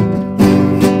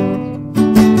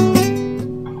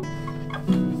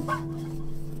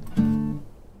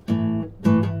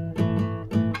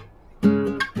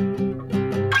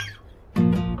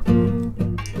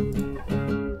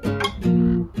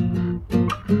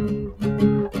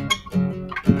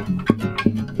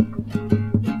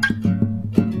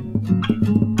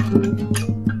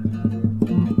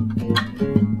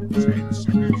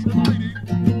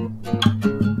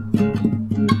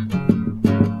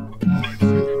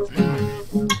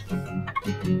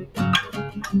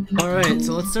 alright,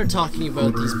 so let's start talking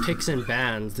about these picks and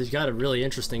bans. They've got a really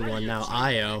interesting one now,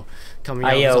 IO, coming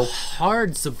out IO. with a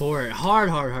hard support,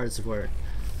 hard support.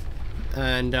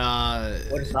 And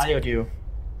What does Io do?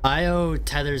 IO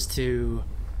tethers to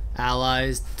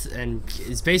allies and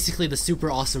is basically the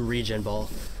super awesome regen ball.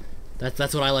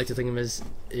 That's what I like to think of as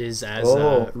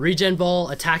regen ball,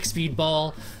 attack speed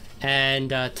ball, and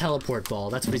teleport ball.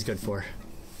 That's what he's good for.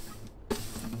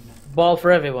 Ball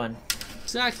for everyone.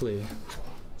 Exactly.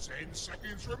 10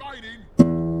 seconds remaining.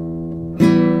 5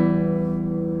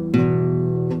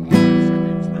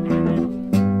 seconds remaining.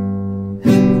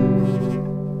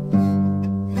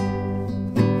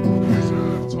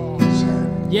 Reserve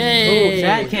time. Yay! Ooh,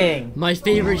 Sand King. My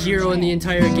favorite hero in the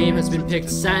entire game has been picked,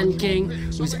 Sand King,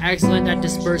 who's excellent at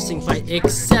dispersing fight,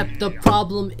 except the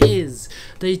problem is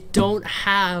they don't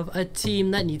have a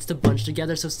team that needs to bunch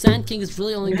together, so Sand King is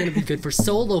really only going to be good for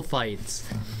solo fights.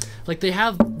 Like they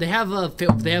have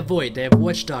Void, they have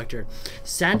Witch Doctor.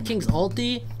 Sand King's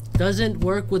ulti doesn't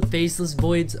work with Faceless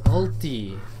Void's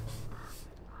ulti.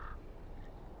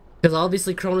 Because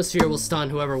obviously Chronosphere will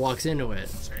stun whoever walks into it,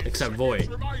 except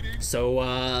Void. So,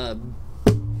 I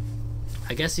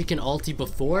guess he can ulti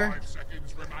before? 5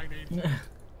 seconds remaining.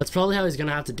 That's probably how he's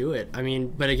gonna have to do it. I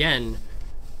mean, but again,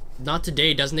 Not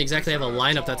Today doesn't exactly have a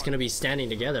lineup that's gonna be standing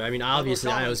together. I mean,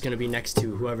 obviously Io's gonna be next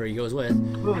to whoever he goes with.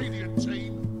 Radiant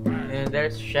team ban. And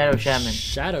there's Shadow Shaman.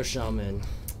 Shadow Shaman.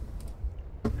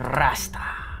 Rasta.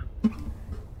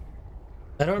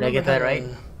 I don't Did I get that right?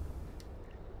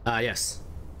 Yes.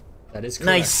 That is correct.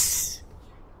 Nice.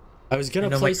 I was gonna I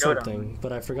know play my totem. something,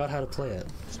 but I forgot how to play it.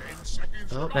 10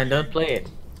 seconds Oh. Then don't play it.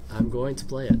 I'm going to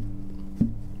play it.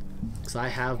 Because I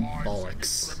have 5 bollocks.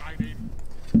 seconds remaining.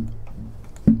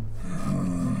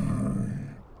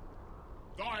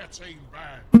 Dire team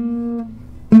ban.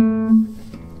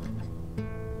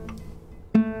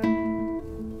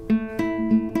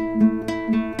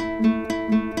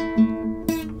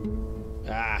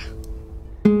 Ah.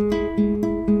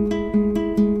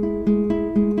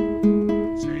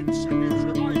 10 seconds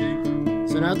remaining.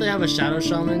 So now that they have a Shadow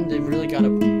Shaman, they've really got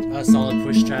a solid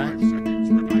push track. 5 seconds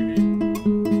remaining.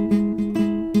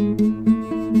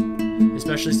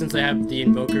 Especially since they have the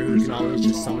Invoker who can always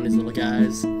just summon his little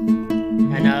guys.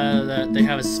 And now that they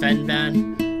have a Sven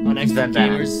ban on Sven ban.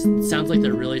 XDgamerss, it sounds like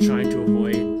they're really trying to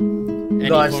avoid any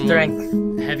God form strength.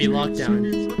 of heavy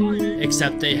lockdown. Seconds remaining.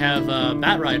 Except they have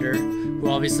Bat Rider, who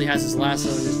obviously has his lasso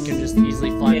and can just easily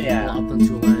fly Yeah. people up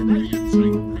into a line. Radiant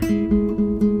team ban.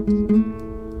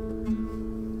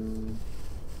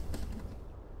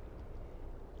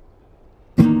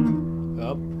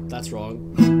 Oh, that's wrong.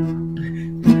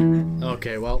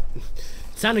 Okay, well, it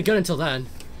sounded good until then.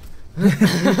 10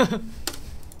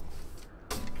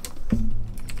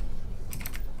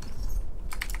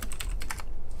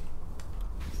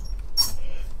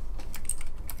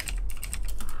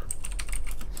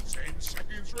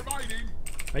 seconds remaining.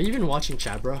 Are you even watching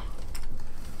chat, bro?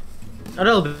 A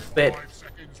little bit. 5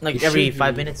 seconds. Like You every should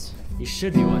 5 be. minutes. You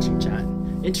should be watching chat.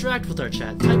 Interact with our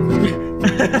chat. Type with it.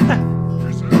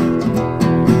 Reserve time.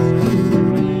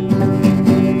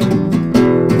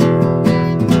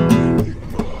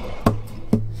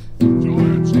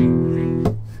 Dire team ban.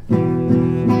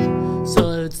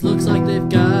 So it looks like they've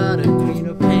got a Queen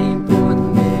of Pain for the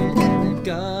mid, and they've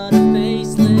got a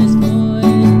Faceless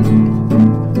Void.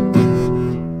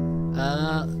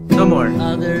 No more.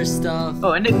 Other stuff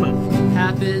Oh, Enigma.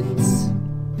 happens.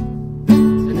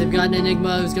 And they've got an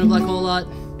Enigma who's gonna block a whole lot.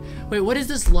 Wait, what is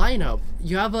this lineup?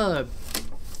 You have a...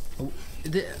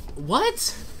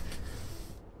 What?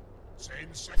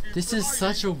 10 seconds This is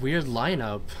such a weird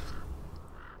lineup.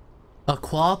 A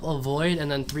Quap, a Void, and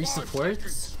then 3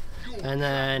 supports. And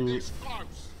then this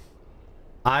close.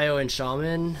 Io and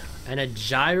Shaman. And a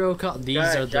Gyro... These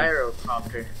are the...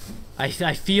 Gyrocopter. I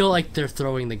feel like they're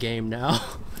throwing the game now.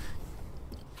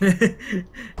 This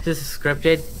is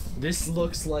scripted. This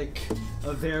looks like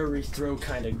a very throw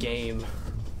kind of game.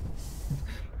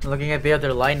 Looking at the other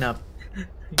lineup, you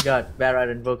got Bat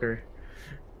Rider and Booker.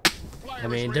 I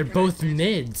mean, they're both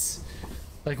mids.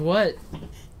 Like, what?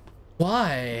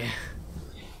 Why?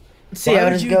 See Why how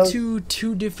would this you goes.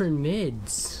 two different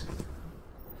mids?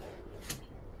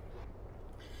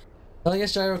 Well, I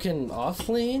guess Gyro can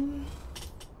offlane?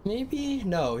 Maybe?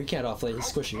 No, he can't offlane, he's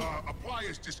squishy. A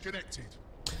player's disconnected.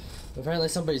 Apparently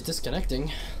somebody's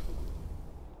disconnecting.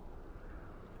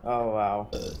 Oh wow.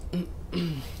 10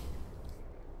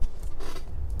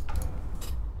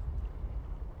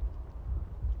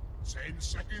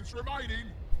 seconds remaining.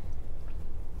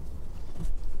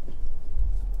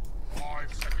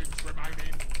 5 seconds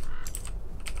remaining.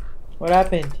 What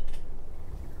happened?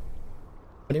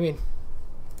 What do you mean?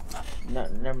 No,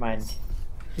 never mind.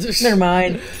 Never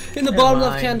mind. In the Never bottom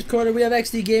mind. left-hand corner, we have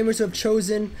XDgamerss who have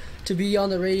chosen to be on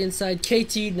the Radiant side.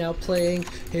 KT now playing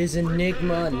his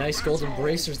Enigma. Nice golden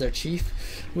bracers, their chief.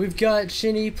 We've got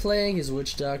Shinny playing his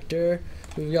Witch Doctor.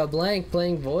 We've got Blank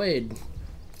playing Void.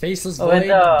 Faceless Oh, Void,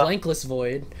 and, Blankless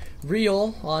Void.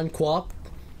 Real on Quap.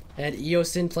 And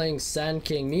Eosin playing Sand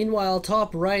King. Meanwhile,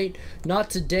 top right, Not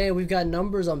Today, we've got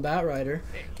numbers on Bat Rider.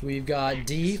 We've got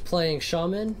D playing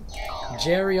Shaman.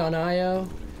 Jerry on Io.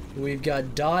 We've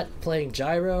got Dot playing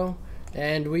Gyro.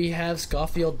 And we have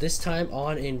Scofield this time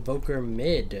on Invoker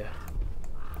mid.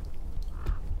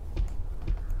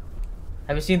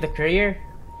 Have you seen the courier?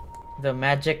 The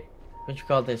magic what you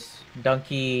call this,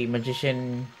 donkey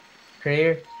magician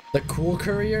career. The cool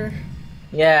courier?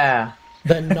 Yeah.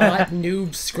 The not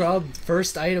noob scrub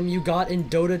first item you got in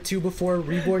Dota 2 before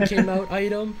Reborn came out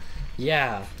item?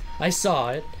 Yeah, I saw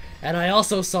it. And I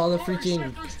also saw the 5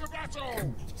 freaking seconds to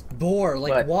battle. boar.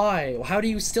 Like, What? why? How do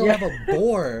you still have a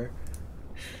boar?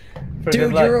 For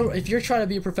Dude, good luck. if you're trying to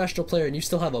be a professional player and you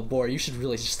still have a boar, you should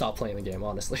really just stop playing the game,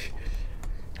 honestly.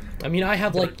 I mean, I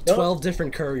have like Don't- 12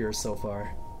 different couriers so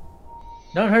far.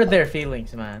 Don't hurt their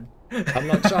feelings, man. I'm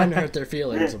not trying to hurt their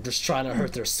feelings, I'm just trying to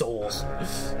hurt their souls.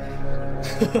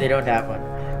 They don't have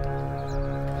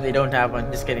one. They don't have one.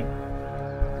 Just kidding.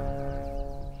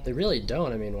 They really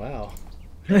don't, I mean, wow.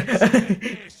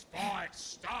 This fight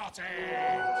started.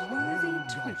 Worthy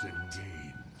tweet.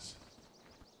 Games.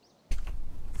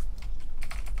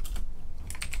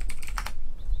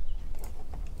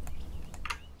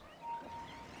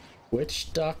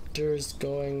 Witch Doctor's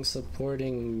going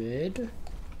supporting mid?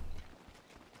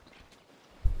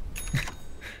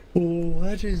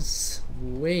 What is...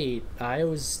 Wait, I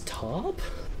was top?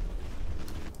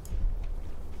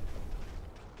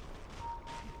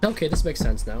 Okay, this makes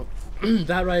sense now.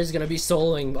 Batrider is gonna be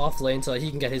soloing off lane so that he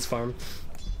can get his farm.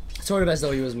 Sort of as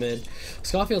though he was mid.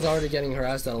 Scoffield's already getting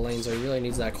harassed down lane, so he really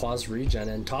needs that quas regen.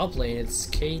 And top lane, it's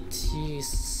KT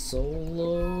soloing.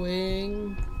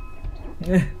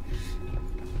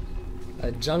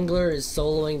 A jungler is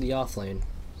soloing the off lane.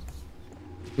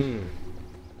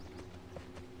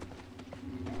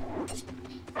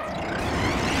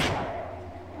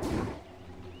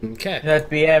 Okay. That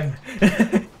BM.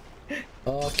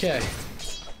 Okay.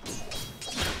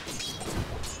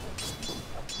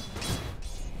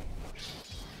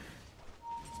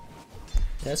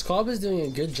 Yeah, Squab is doing a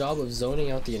good job of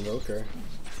zoning out the Invoker.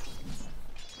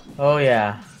 Oh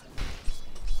yeah.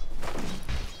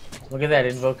 Look at that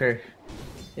invoker.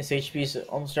 His HP is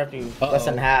almost up to less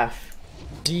than half.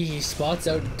 D, he spots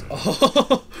out.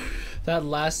 Oh, that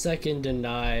last second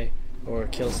deny or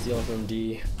kill steal from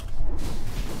D.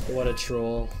 What a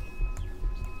troll.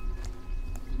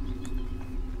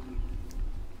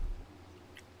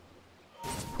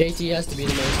 KT has to be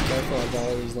the most careful of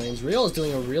all these lanes. Real is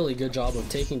doing a really good job of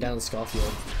taking down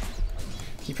Scofield.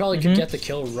 He probably could get the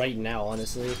kill right now,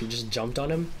 honestly, if he just jumped on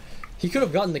him. He could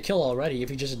have gotten the kill already if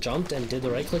he just jumped and did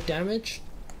the right click damage.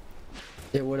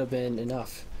 It would have been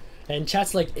enough. And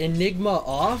chat's like, Enigma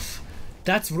off?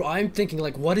 That's what I'm thinking,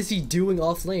 like, what is he doing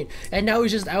off lane? And now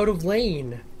he's just out of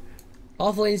lane.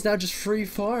 Off lane is now just free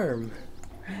farm.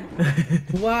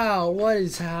 Wow, what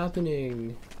is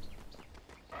happening?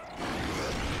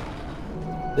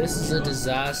 This is a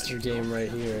disaster game right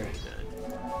here.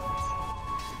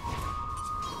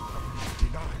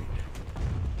 Denied.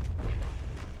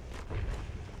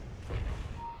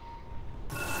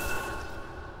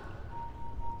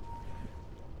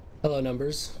 Hello,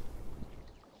 numbers.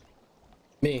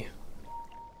 Me.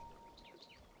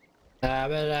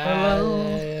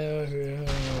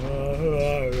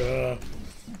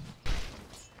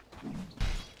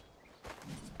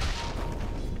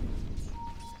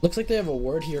 Looks like they have a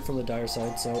word here from the dire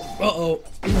side, so... Uh-oh!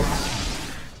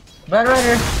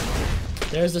 Batrider.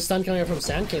 There's the stun coming out from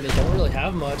Sand King. They don't really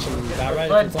have much, and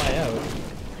Batrider can fly out.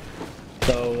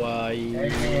 So,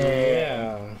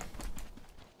 yeah.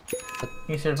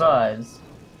 He survives.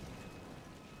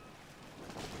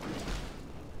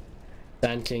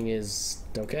 Sand King is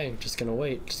okay, just gonna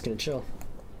wait, just gonna chill.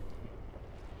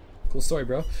 Cool story,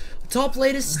 bro. The top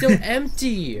lane is still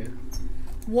empty!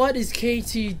 What is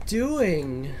KT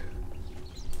doing?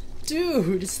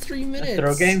 Dude, it's 3 minutes.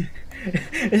 Throw game?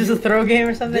 Is this a throw game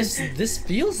or something? This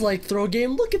feels like throw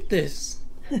game. Look at this.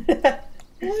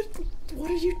 What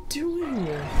are you doing?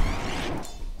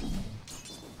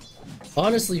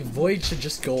 Honestly, Void should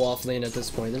just go off lane at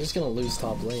this point. They're just gonna lose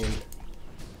top lane.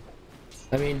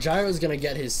 I mean, Gyro's gonna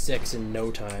get his 6 in no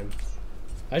time.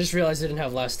 I just realized I didn't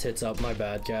have last hits up. My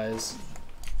bad, guys.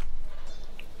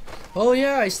 Oh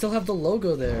yeah, I still have the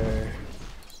logo there.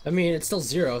 I mean, it's still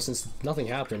 0 since nothing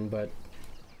happened, but...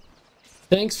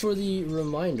 Thanks for the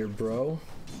reminder, bro.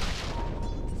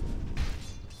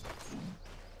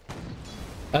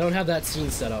 I don't have that scene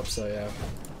set up, so yeah.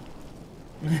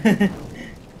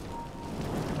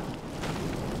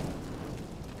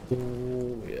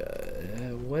 Ooh,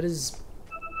 yeah. What is...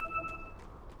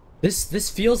 This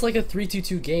feels like a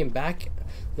 3-2-2 game, back,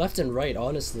 left and right,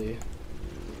 honestly.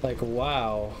 Like,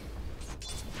 wow.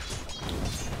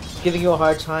 Giving you a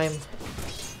hard time.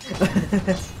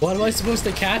 What am I supposed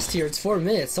to cast here? It's 4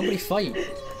 minutes. Somebody fight.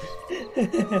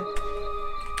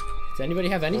 Does anybody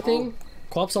have anything?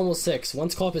 Quap's almost 6.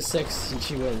 Once Quap is 6,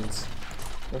 she wins.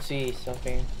 Let's see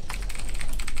something.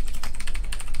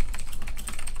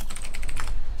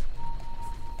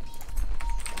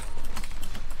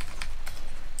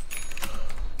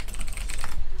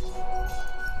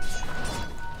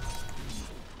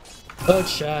 Oh,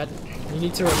 chat. You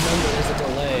need to remember there's a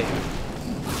delay.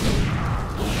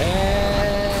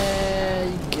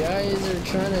 And you guys are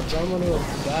trying to jump onto a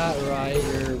bat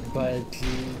rider, but...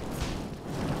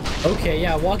 Okay,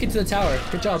 yeah, walk into the tower.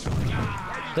 Good job.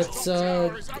 That's,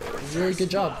 really good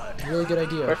job. Really good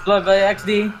idea. First blood by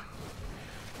XD.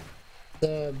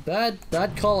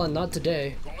 Bad call on not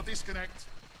today. Gotta disconnect.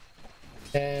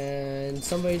 And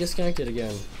somebody disconnected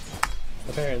again.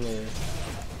 Apparently.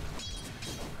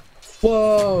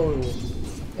 Whoa!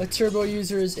 A turbo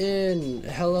user is in.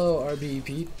 Hello, RB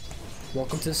Pete.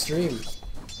 Welcome to the stream.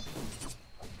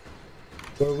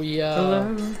 Where we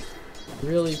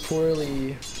really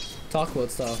poorly talk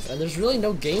about stuff. And there's really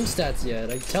no game stats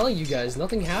yet. I'm telling you guys,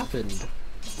 nothing happened.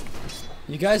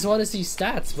 You guys want to see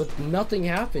stats, but nothing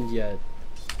happened yet.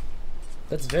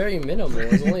 That's very minimal.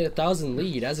 It's only 1,000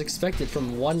 lead, as expected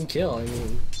from 1 kill. I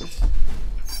mean,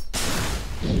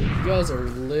 you guys are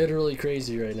literally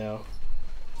crazy right now.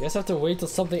 You guys have to wait till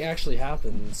something actually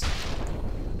happens.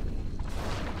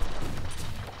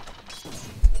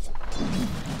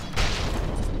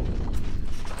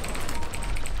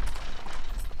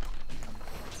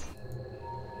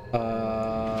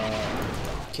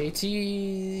 KT,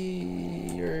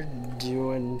 you're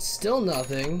doing still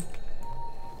nothing.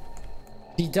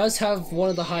 He does have one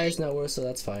of the highest net worths, so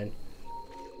that's fine.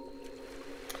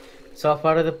 It's all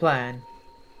part of the plan,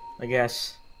 I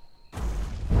guess.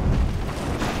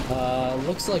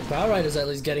 Looks like Bowrider's at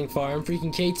least getting farm.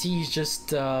 Freaking KT's just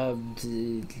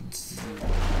doing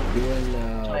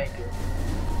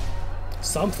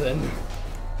something.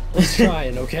 He's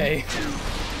trying, okay.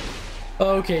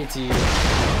 Oh, KT.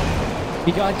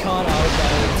 He got caught out by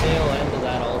the tail end of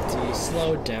that ulti,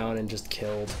 slowed down and just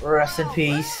killed. Rest in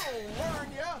peace.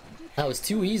 That was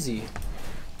too easy.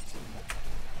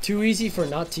 Too easy for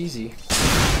not teasy.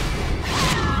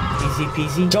 Easy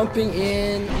peasy. Jumping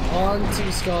in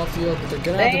onto Schofield, but they're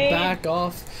gonna have to back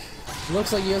off.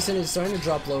 Looks like Yosin is starting to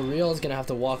drop low. Real is gonna have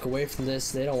to walk away from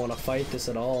this. They don't want to fight this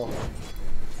at all.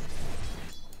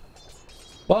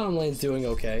 Bottom lane's doing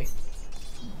okay.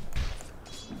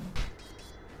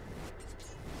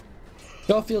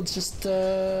 Schofield's just, yeah.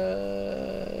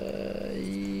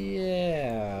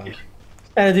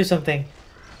 Gotta do something.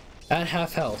 At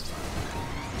half health.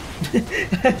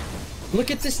 Look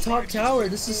at this top tower.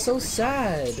 This is so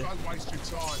sad. Don't waste your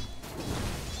time.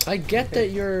 I get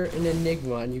that you're an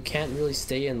enigma and you can't really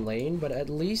stay in lane, but at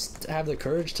least have the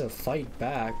courage to fight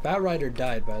back. Batrider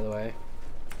died, by the way,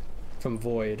 from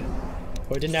Void.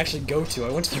 Or I didn't actually go to.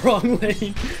 I went to the wrong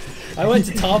lane. I went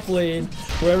to top lane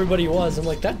where everybody was. I'm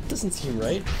like, that doesn't seem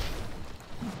right.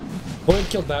 Void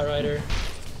killed Batrider.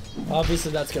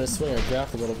 Obviously, that's gonna swing our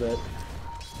graph a little bit.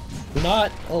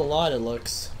 Not a lot, it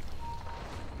looks.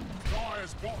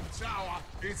 Fire's bottom tower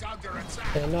is under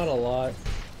attack. Yeah, not a lot.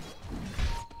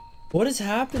 What is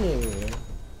happening?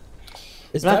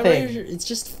 It's Nothing. It's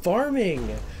just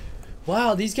farming.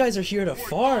 Wow, these guys are here to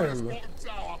farm. Bottom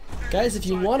tower. Guys, if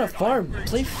you want to farm,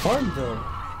 play Farmville.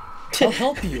 I'll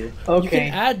help you. Okay. You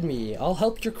can add me. I'll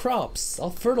help your crops. I'll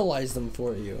fertilize them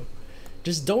for you.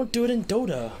 Just don't do it in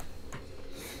Dota.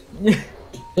 A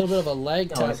little bit of a lag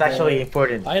No, tap it's actually there.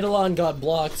 important. Eidolon got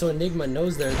blocked, so Enigma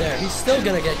knows they're there. He's still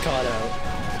gonna get caught out.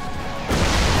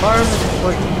 Farm is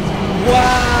important.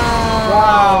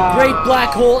 Wow! Great black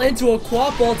hole into a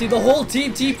quap ulti. The whole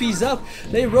team TP's up.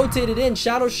 They rotated in.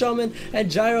 Shadow Shaman and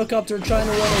Gyrocopter are trying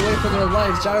to run away for their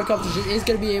lives. Gyrocopter is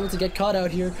going to be able to get caught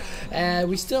out here. And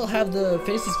we still have the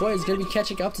Faceless Void. He's going to be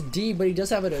catching up to D, but he does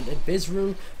have an Abyss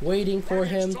Room waiting for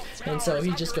him. And so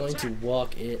he's just going to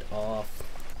walk it off.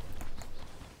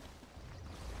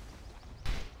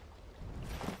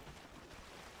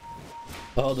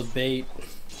 Oh, the bait.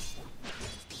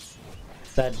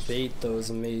 That bait though is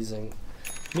amazing.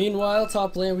 Meanwhile,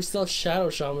 top lane we still have Shadow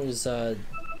Shaman who's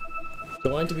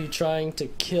going to be trying to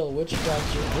kill Witch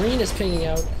Doctor. Green is pinging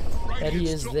out that he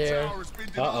is there.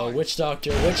 Uh-oh, Witch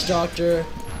Doctor, Witch Doctor.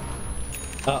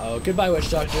 Uh-oh, goodbye Witch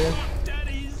Doctor.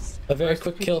 A very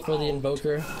quick kill for the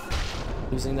Invoker.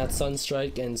 Using that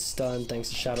Sunstrike and stun thanks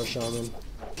to Shadow Shaman.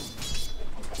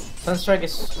 Sunstrike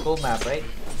is full map, right?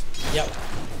 Yep,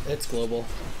 it's global.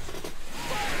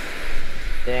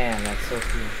 Damn, that's so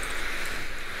cool.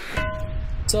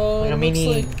 So, Like a looks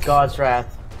mini like God's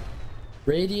Wrath.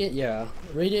 Radiant, yeah.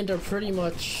 Radiant are pretty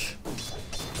much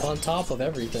on top of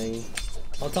everything.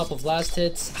 On top of last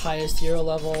hits, highest hero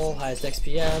level, highest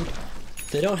XPM.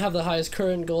 They don't have the highest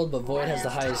current gold, but Void has the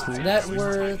highest net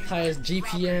worth, highest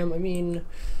GPM. I mean,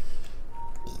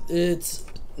 it's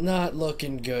not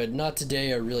looking good. Not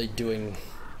today are really doing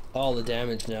all the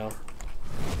damage now.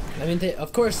 I mean, they,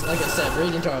 of course, like I said,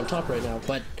 Radiant are on top right now,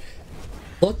 but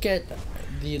look at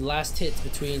the last hits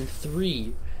between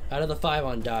 3 out of the 5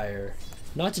 on Dire.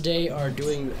 Not Today are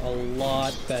doing a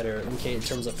lot better in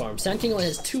terms of farm. Sand King only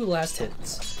has 2 last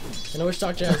hits, and Orange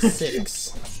Doctor has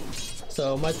 6.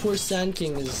 So my poor Sand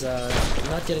King is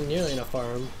not getting nearly enough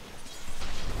farm.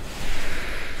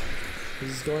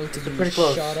 He's going to be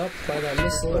shot up by that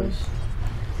missile.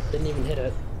 Didn't even hit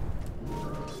it.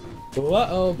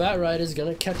 Uh-oh, Batride is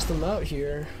gonna catch them out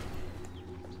here.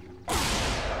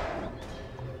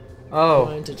 Oh.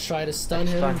 Going to try to stun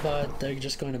him, but they're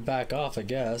just going to back off, I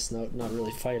guess. No, not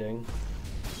really fighting.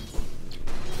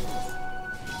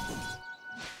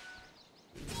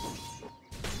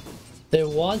 They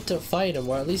want to fight him,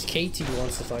 or at least KT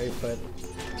wants to fight, but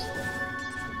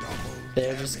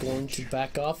they're just going to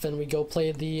back off, and we go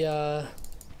play the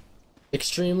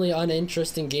extremely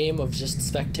uninteresting game of just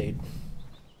spectate.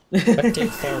 Spectate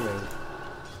farming.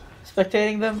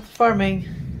 Spectating them farming.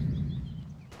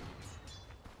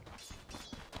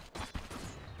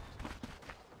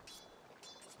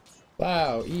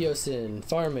 Wow, Eosin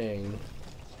farming.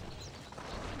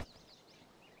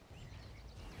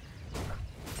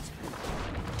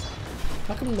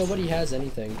 How come nobody has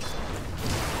anything?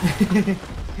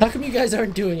 How come you guys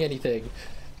aren't doing anything?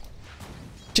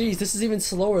 Jeez, this is even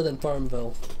slower than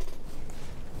Farmville.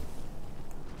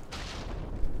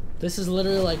 This is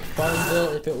literally like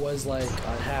Farmville if it was like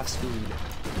on half speed.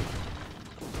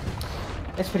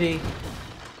 That's pretty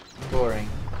boring.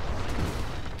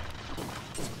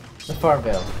 The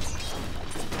Farmville.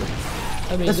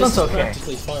 I mean, this is one's okay.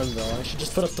 Practically Farmville. I should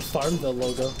just put up the Farmville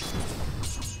logo.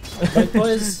 Right,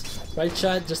 boys? Right,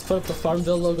 chat? Just put up the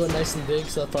Farmville logo nice and big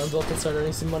so that Farmville can start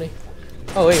earning some money.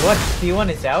 Oh wait, what? T1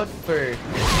 is out for... Yeah,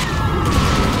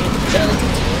 looks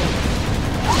like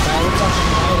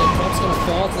United. Trump's gonna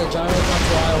fall to the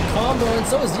gyrocopter IO combo, and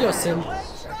so is Eosin.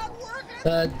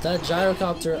 That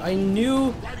gyrocopter, I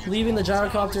knew leaving the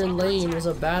gyrocopter in lane was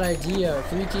a bad idea.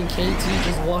 Freaking KT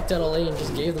just walked out of lane and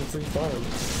just gave them free farm.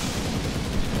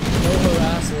 No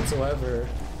harass whatsoever.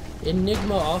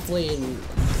 Enigma off lane.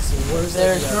 Where's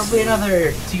There's probably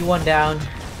another T1 down.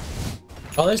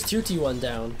 Oh, there's 2 T1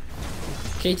 down.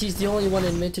 KT's the only one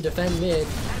in mid to defend mid,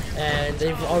 and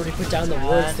they've already put down the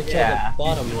wards to kill the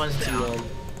bottom T1.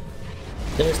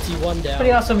 There's T1 down.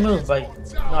 Pretty awesome move, but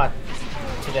not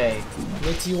today.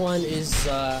 Mid T1 is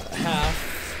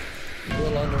half, a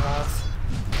little under half.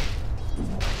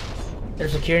 They're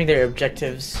securing their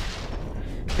objectives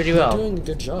pretty well. They're doing a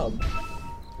good job.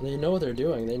 They know what they're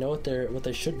doing. They know what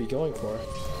they should be going for.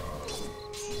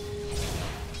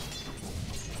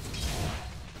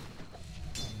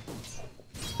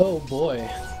 Oh boy.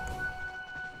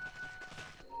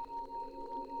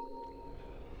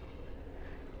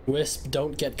 Wisp,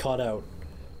 don't get caught out.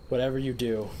 Whatever you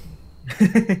do.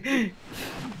 Wait,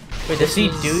 does he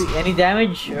do any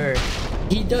damage, or...?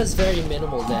 He does very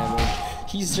minimal damage.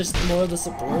 He's just more of the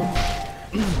support.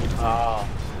 Oh.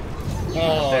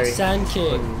 Oh, Sand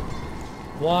King.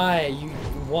 Why?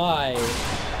 Why?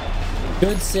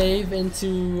 Good save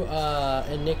into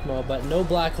Enigma, but no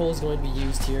black hole is going to be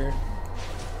used here.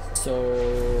 So,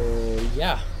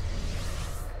 yeah.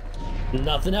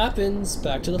 Nothing happens.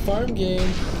 Back to the farm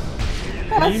game.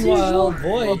 Meanwhile,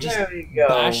 Void just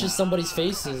bashes somebody's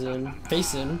faces in.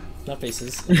 Not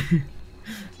faces.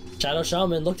 Shadow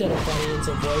Shaman looked at him funny, and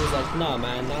so Void was like, nah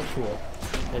man, not cool.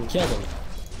 And killed him.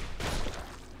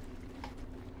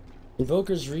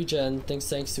 Invoker's regen, thanks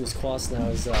to his quas now,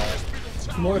 is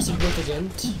more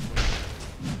significant.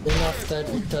 Enough that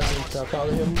it doesn't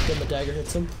bother him when the dagger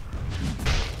hits him.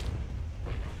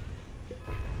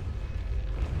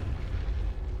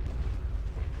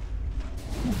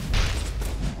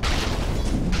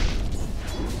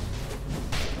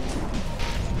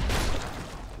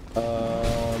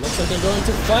 Looks like they're going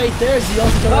to fight. There's the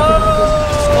ultimate coming up.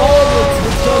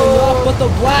 It's going off, but the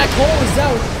black hole is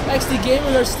out.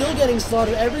 XDgamerss are still getting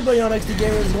slaughtered. Everybody on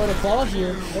XDgamerss is going to fall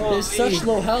here. There's such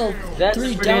low health.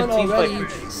 3 down already.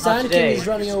 Sand King is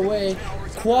running away.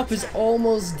 Quap is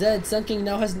almost dead. Sand King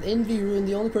now has an envy rune.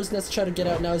 The only person that's trying to get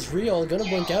out now is Real. Gonna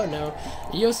blink out now.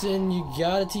 Eosin, you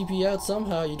gotta TP out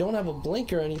somehow. You don't have a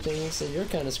blink or anything, so you're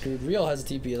kind of screwed. Real has a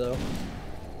TP though.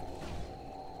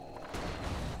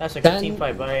 That's a good team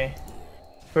fight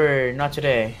for Not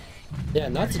Today. Yeah,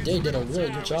 Not Today did a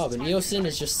really good job, and Eosin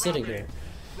is just sitting here.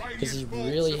 Because he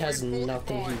really has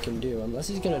nothing he can do, unless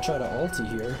he's gonna try to ulti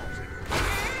here.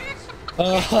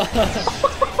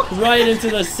 Right into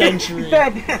the century.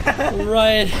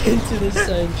 Right into the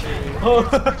century.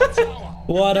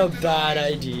 What a bad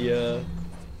idea.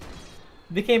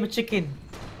 Became a chicken.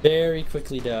 Very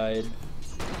quickly died.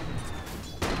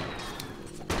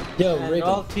 Yo, And Wriggle.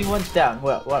 all T1's down.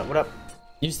 What up?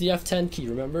 Use the F10 key,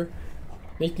 remember?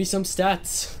 Make me some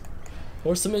stats.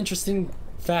 Or some interesting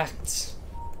facts.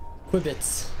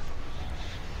 Quibbits.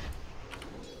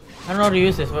 I don't know how to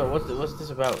use this. What's this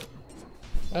about?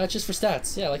 Just for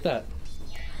stats. Yeah, like that.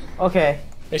 Okay.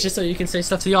 It's just so you can say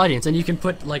stuff to the audience, and you can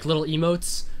put like little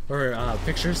emotes or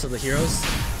pictures of the heroes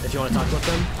if you want to talk about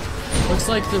them. Looks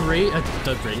like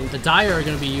the Dire are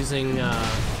going to be using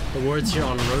the words here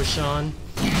on Roshan.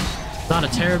 Not a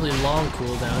terribly long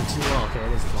cooldown, too long. Okay,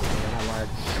 it is long cooldown, I lied.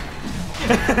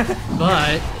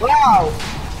 But Wow!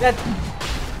 That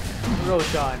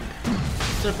Roshan.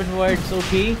 Serpent Ward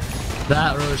OP.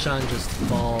 that Roshan just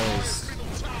falls.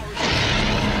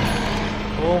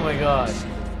 Oh my god.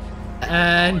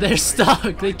 And they're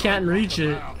stuck. They can't reach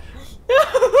it.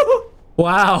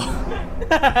 Wow.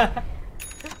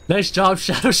 Nice job,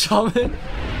 Shadow Shaman.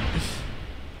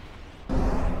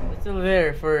 It's still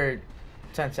there for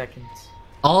 10 seconds.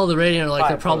 All the Radiant are like,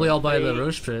 they're 5, probably 4, all by the 3,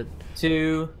 Roche pit.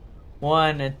 2,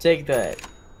 1, and take that.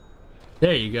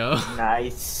 There you go.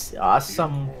 Nice.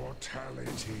 Awesome.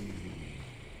 Mortality.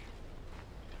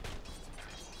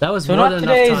 That was So more not than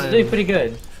today enough is time. doing pretty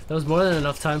good. That was more than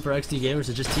enough time for XDgamerss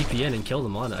to just TP in and kill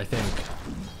them on it, I think.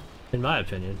 In my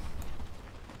opinion.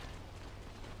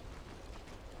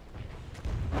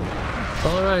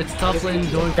 Alright, top lane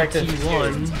going for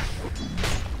T1.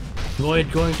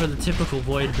 Void going for the typical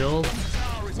Void build.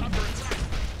 Tower is under attack.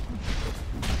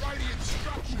 Radiant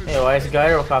structures. Hey, why is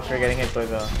Gyrocopter getting hit by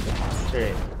the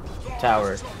tower? Top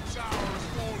tower has fallen.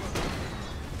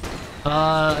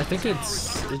 I think it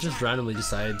just randomly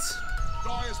decides.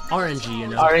 Dire's RNG, you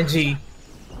know. RNG.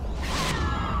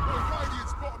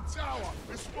 Radiant's bottom tower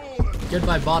is fallen.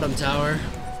 Goodbye bottom tower.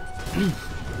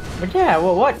 But yeah,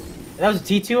 well, what? That was a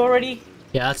T2 already?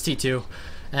 Yeah, that's T2.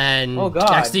 And Oh, God.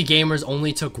 XDgamerss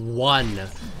only took one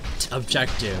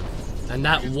objective. And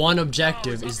that one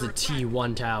objective is the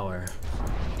T1 tower.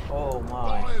 Oh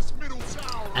my. Dire's middle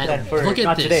tower And Then for look at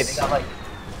not today, this. they got like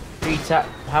 3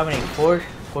 how many? 4?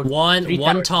 One three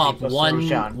one towers top, plus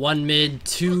Roshan. one mid,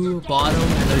 2 bottom,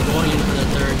 and they're going in for the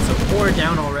third. So 4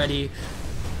 down already.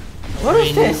 What I is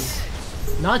mean,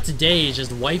 this? Not today, he's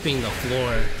just wiping the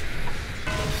floor.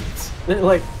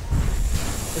 Like,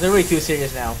 they're way too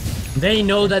serious now. They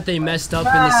know that they messed up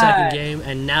in the second game,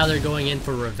 and now they're going in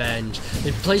for revenge.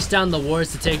 They've placed down the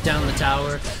wards to take down the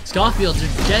tower. Scofield, you're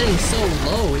getting so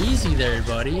low. Easy there,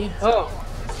 buddy. Oh.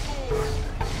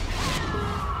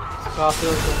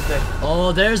 Scofield is sick.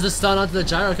 Oh, there's the stun onto the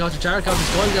Gyrocopter.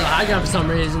 Gyrocopter's going to the high ground for some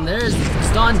reason. There's the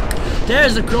stun.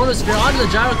 There's the Chronosphere onto the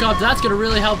Gyrocopter. That's going to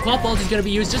really help. Quap ult is going to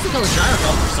be used just to kill the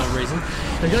Gyrocopter for some reason.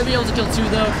 They're going to be able to kill 2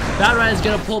 though. Batrian is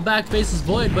going to pull back, faces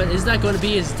Void, but is that going to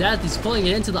be his death? He's pulling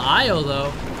it into the IO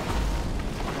though.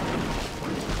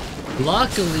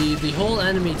 Luckily, the whole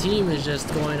enemy team is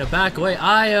just going to back away.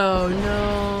 IO,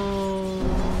 no.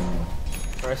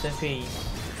 Rest in peace.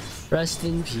 Rest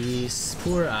in peace.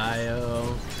 Poor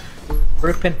IO.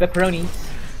 Rip and pepperoni.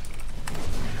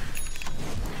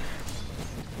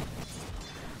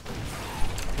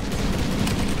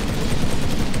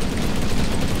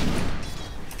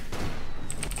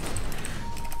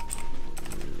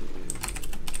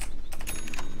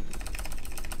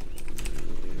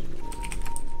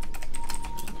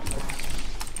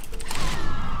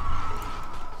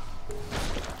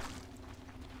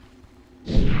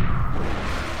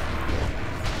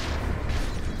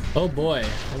 Oh boy,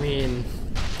 I mean,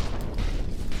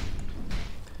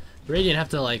 Radiant have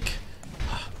to like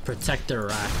protect their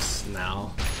racks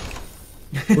now,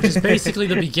 which is basically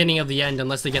the beginning of the end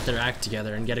unless they get their act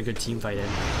together and get a good team fight in.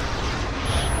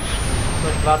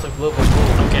 Like lots of global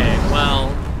gold. Okay,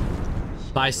 well,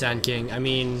 bye Sand King. I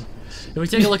mean, if we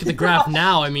take a look at the graph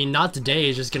now, I mean, not today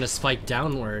is just gonna spike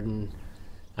downward, and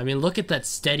I mean, look at that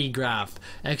steady graph.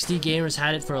 XDgamerss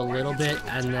had it for a little bit,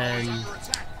 and then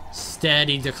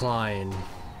steady decline.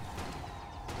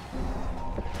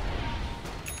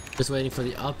 Just waiting for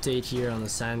the update here on the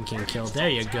Sand King kill. There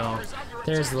you go.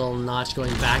 There's a little notch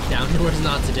going back down towards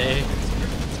not today.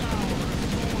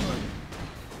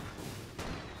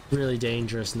 Really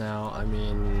dangerous now. I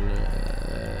mean,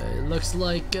 it looks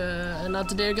like not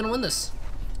today are gonna win this.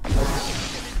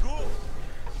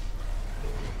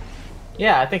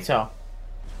 Yeah, I think so.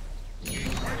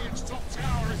 Radiant's top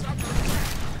tower is under attack.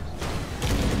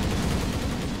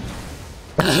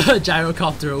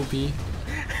 Gyrocopter OP.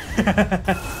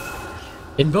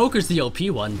 Invoker's the OP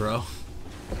one, bro.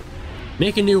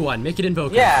 Make a new one. Make it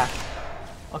Invoker. Yeah.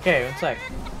 Okay, one sec.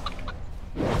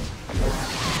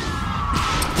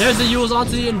 There's the Yules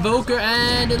onto the Invoker,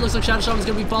 and it looks like Shadow Shaman's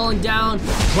gonna be falling down.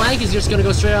 Blank is just gonna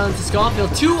go straight on to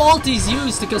Scofield. 2 ultis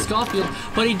used to kill Scofield,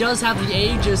 but he does have the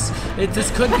Aegis. This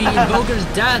could be Invoker's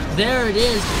death. There it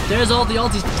is. There's all the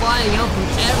ultis flying out from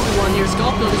everyone here.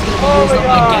 Scofield is gonna be used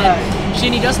up again.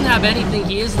 Shinny doesn't have anything.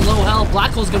 He is low health.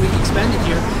 Black Hole's gonna be expended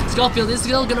here. Scofield is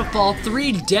still gonna fall.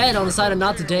 3 dead on the side of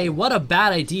Not Today. What a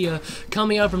bad idea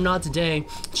coming out from Not Today.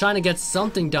 Trying to get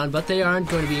something done, but they aren't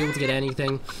going to be able to get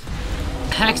anything.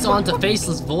 Hex onto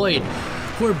Faceless Void.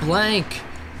 Poor Blank.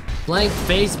 Blank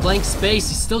face, blank space.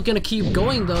 He's still gonna keep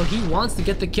going though. He wants to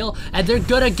get the kill, and they're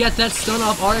gonna get that stun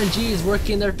off. RNG is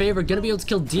working in their favor. Gonna be able to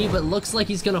kill D, but looks like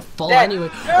he's gonna fall anyway.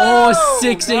 No! Oh,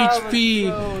 6 That was HP.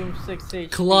 so 6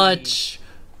 HP.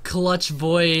 Clutch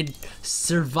Void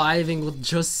surviving with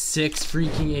just 6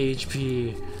 freaking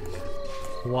HP.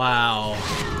 Wow.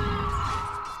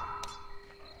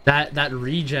 That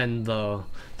regen though.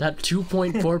 That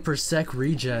 2.4 per sec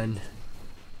regen.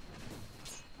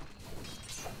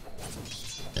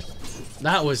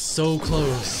 That was so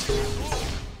close.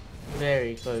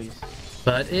 Very close.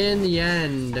 But in the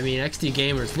end, I mean,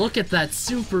 XDgamerss, look at that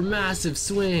super massive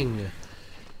swing.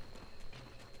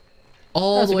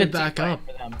 All the way back up.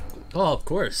 Oh, of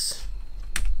course.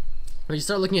 When you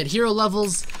start looking at hero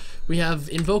levels, we have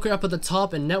Invoker up at the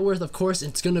top, and net worth, of course,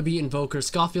 it's gonna be Invoker.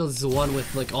 Scofield is the one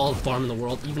with like all the farm in the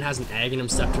world, even has an Aghanim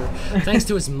Scepter. Thanks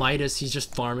to his Midas, he's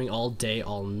just farming all day,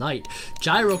 all night.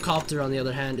 Gyrocopter, on the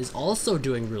other hand, is also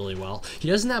doing really well. He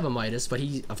doesn't have a Midas, but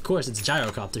he, of course, it's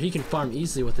Gyrocopter. He can farm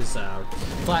easily with his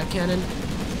flat cannon.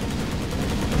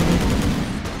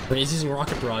 But he's using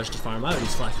Rocket Barrage to farm. I would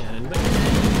use flat cannon, but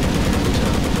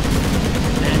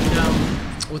and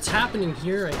what's happening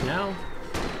here right now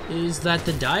is that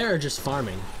the Dire are just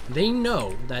farming. They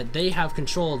know that they have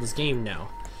control of this game now.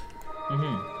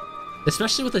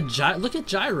 Especially with the Gyro. Look at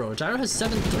Gyro. Gyro has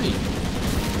 7-3.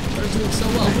 Gyro's doing so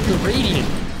well. But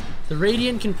the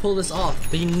Radiant can pull this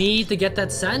off. They need to get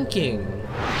that Sand King.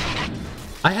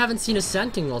 I haven't seen a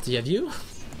Sand King ulti, have you?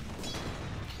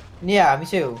 Yeah, me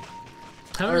too.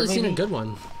 Haven't really seen a good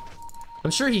one.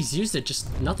 I'm sure he's used it,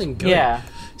 just nothing good. Yeah.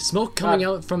 Smoke coming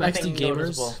out from XDgamerss.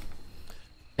 Noticeable.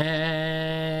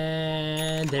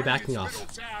 And they're backing off.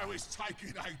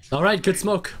 Alright, good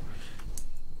smoke.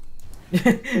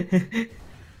 I'm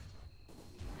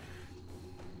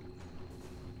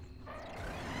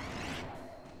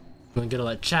gonna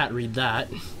let chat read that.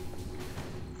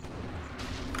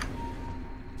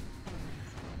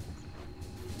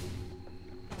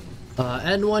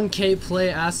 N1K Play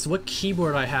asks what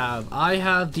keyboard I have. I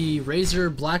have the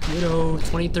Razer Black Widow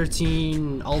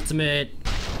 2013 Ultimate,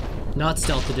 not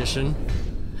Stealth Edition.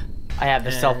 I have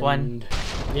the stealth one.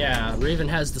 Yeah, Raven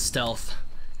has the Stealth.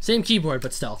 Same keyboard,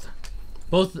 but Stealth.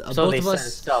 Both of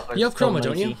us. Stealth, you have Chroma,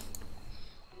 don't you?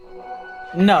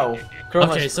 No.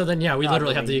 Chroma's okay, so then yeah, we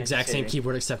literally have the really exact same necessary.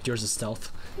 keyboard except yours is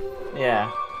Stealth.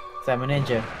 Yeah. So I'm a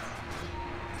ninja.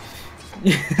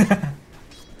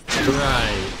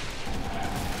 Right.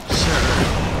 Sure.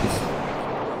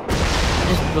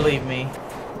 Just believe me.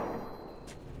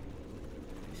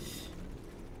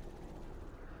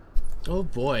 Oh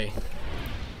boy.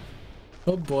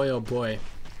 Oh boy, oh boy.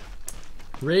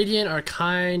 Radiant are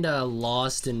kinda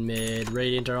lost in mid.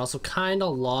 Radiant are also kinda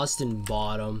lost in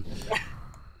bottom.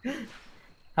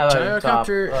 How about top?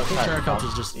 Gyrocopter, I think Not Gyrocopter's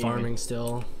top, just even. farming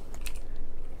still.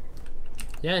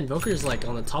 Yeah, Invoker's like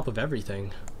on the top of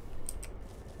everything.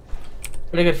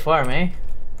 Pretty good farm, eh?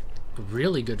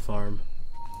 Really good farm.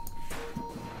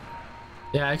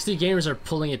 Yeah, XDgamerss are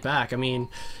pulling it back. I mean,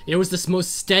 it was this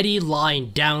most steady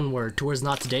line downward towards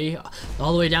Not Today,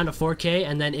 all the way down to 4K,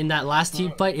 and then in that last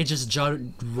team fight, it just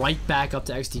jumped right back up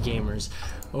to XDgamerss,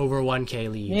 over 1K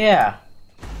lead. Yeah.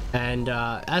 And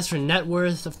as for net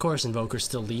worth, of course, Invoker's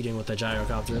still leading with the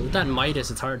Gyrocopter. With that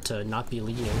Midas, it's hard to not be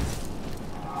leading.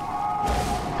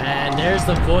 And there's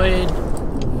the Void.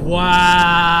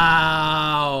 Wow!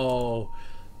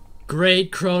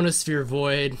 Great Chronosphere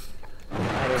Void.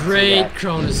 Great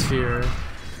Chronosphere.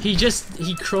 He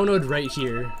chronoed right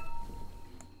here.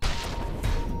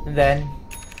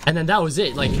 And then that was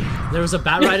it. Like, there was a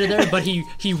Bat Rider there, but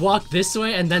he walked this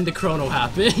way and then the chrono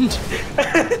happened.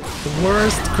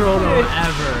 Worst chrono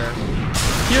ever.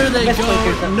 Here they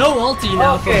go. No ulti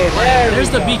now from Blank. There's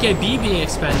the BKB being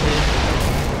expended.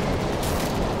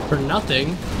 For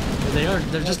nothing.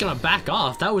 They're just gonna back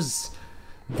off. That was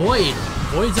Void.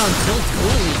 Void's on tilt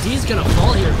clearly. D's gonna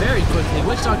fall here very quickly.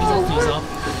 Witch Doctor's ulti's up.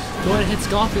 Going to hit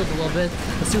Scofield a little bit.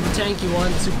 The super tanky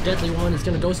one, the super deadly one is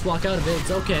gonna ghost walk out of it. It's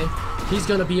okay. He's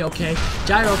gonna be okay.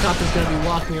 Gyrocopter's gonna be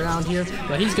walking around here,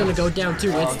 but he's gonna go down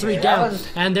too. It's 3 down,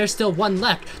 and there's still 1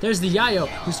 left. There's the Yayo,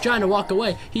 who's trying to walk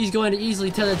away. He's going to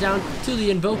easily tether down to the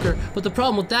Invoker, but the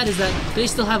problem with that is that they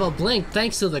still have a blink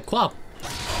thanks to the Quap.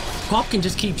 Quap can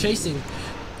just keep chasing.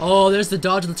 Oh, there's the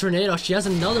dodge of the tornado. She has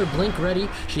another blink ready.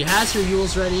 She has her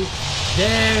Yules ready.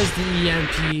 There's the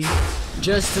EMP,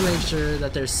 just to make sure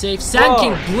that they're safe. Sand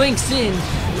King blinks in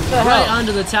right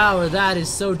under the tower. That is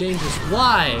so dangerous.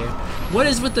 Why? What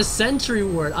is with the sentry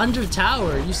ward under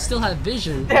tower? You still have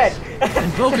vision.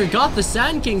 Invoker got the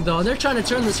Sand King though, and they're trying to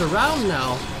turn this around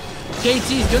now.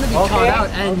 KT's gonna be caught out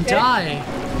and die.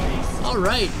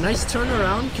 Alright, nice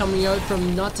turnaround coming out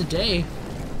from Not Today.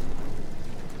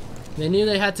 They knew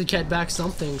they had to get back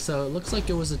something, so it looks like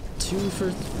it was a 2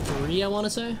 for 3, I want to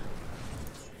say.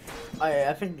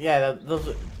 I think, yeah, those.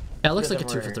 Yeah, it looks like a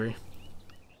 2 for 3.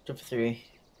 2 for 3.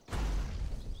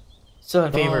 Still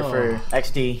in favor for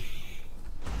XD.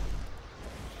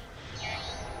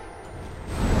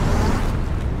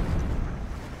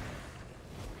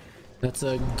 That's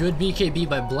a good BKB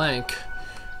by Blank.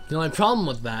 The only problem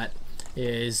with that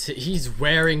is he's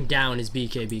wearing down his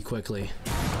BKB quickly.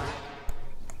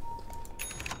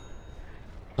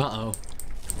 Uh-oh.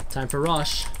 Time for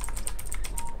rush.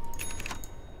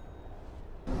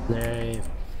 They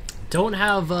don't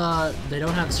have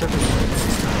serpent points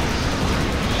this time.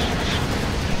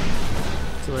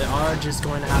 So they are just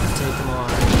going to have to take him on.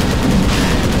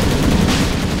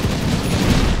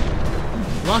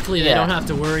 Luckily they don't have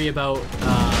to worry about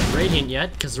Radiant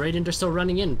yet, because Radiant are still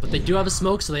running in, but they do have a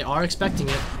smoke, so they are expecting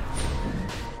it.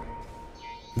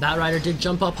 That Rider did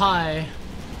jump up high.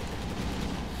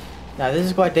 Now this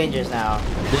is quite dangerous now.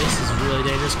 This is really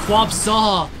dangerous. Quap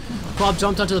saw! Quap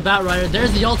jumped onto the Bat Rider.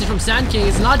 There's the ulti from Sand King.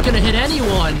 It's not gonna hit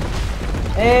anyone.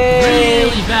 Hey!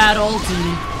 Really bad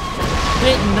ulti.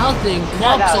 Hit nothing.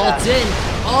 Quap's ult in.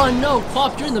 Oh no,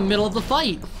 Quap, you're in the middle of the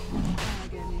fight.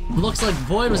 Looks like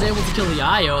Void was able to kill the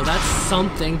Io. That's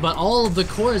something, but all of the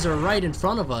cores are right in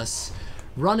front of us.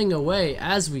 Running away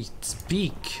as we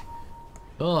speak.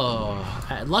 Oh,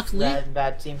 luckily...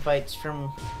 Bad team fights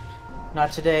from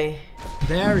Not Today.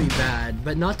 Very bad,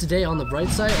 but Not Today on the bright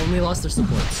side only lost their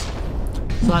supports.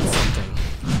 So that's something.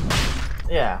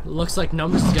 Yeah. Looks like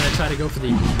Numbers is gonna try to go for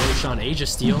the Roshan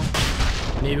Aegis steal.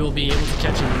 Maybe we'll be able to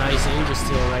catch a nice Aegis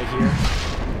steal right here.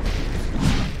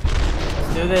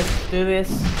 Let's do this, do this.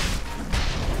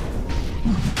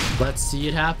 Let's see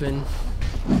it happen.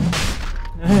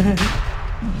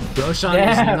 Roshan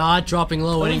is not dropping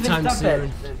low anytime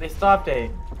soon. They stopped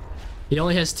it. He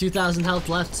only has 2,000 health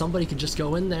left. Somebody could just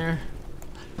go in there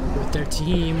with their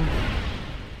team.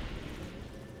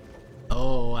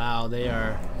 Oh wow, they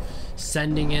are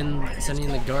sending in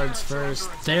the guards first.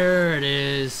 There it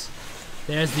is.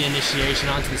 There's the initiation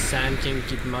onto the Sand King to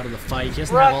keep him out of the fight. He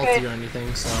doesn't have ulti or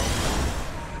anything, so.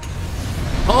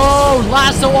 Oh,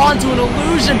 lasso onto an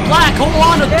illusion. Black hole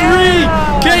on a 3.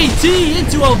 KT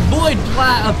into a void.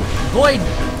 Void.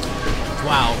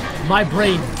 Wow, my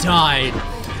brain died.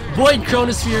 Void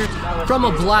Chronosphere from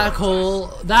a black hole.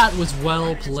 That was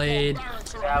well played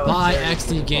by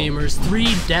XDgamerss.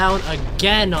 3 down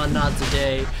again on Not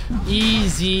Today.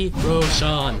 Easy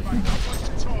Roshan.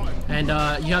 And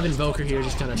you have Invoker here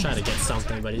just kind of trying to get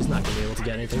something, but he's not going to be able to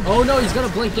get anything. Oh no, he's going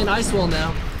to blink in Ice Wall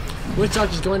now.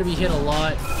 Witchdog is going to be hit a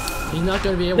lot. He's not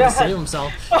going to be able to save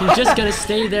himself. He's just going to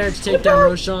stay there to take down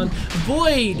Roshan.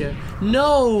 Void!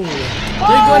 No!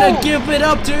 They're going to give it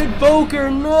up to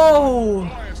Invoker! No!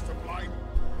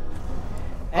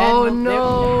 Oh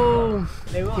no!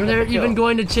 They're even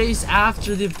going to chase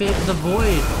after the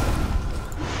Void.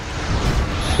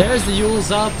 There's the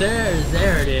Yule's up.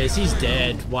 There it is. He's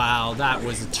dead. Wow, that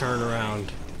was a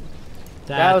turnaround.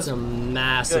 That's a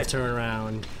massive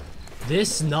turnaround.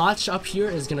 This notch up here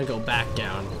is gonna go back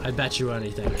down. I bet you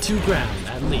anything. 2 grand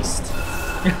at least.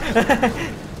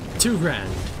 2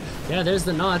 grand. Yeah, there's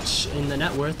the notch in the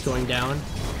net worth going down.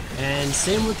 And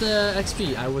same with the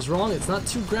XP. I was wrong. It's not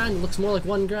 2 grand. It looks more like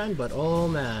 1 grand. But oh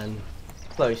man.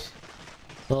 Close.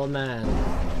 Oh man.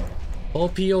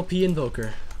 OP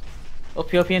Invoker.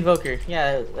 OP Invoker.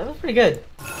 Yeah, that was pretty good.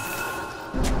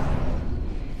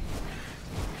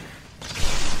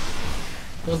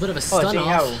 A little bit of a stun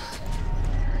off.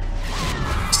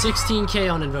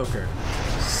 16k on Invoker.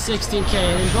 16k,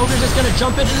 and Invoker's just gonna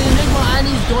jump into the Enigma, and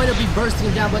he's going to be bursting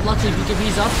him down, but luckily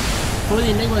BKB's up. For the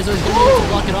Enigma is always going to be able to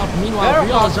block it off. Meanwhile,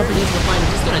 Real is jumping into the fight. He's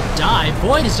just going to die.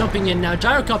 Void is jumping in now.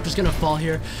 Gyrocopter's going to fall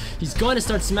here. He's going to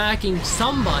start smacking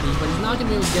somebody, but he's not going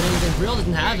to be able to get anything. Real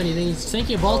doesn't have anything. He's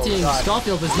thinking of ulting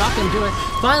Scofield, but he's not going to do it.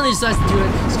 Finally decides to do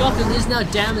it. Scofield is now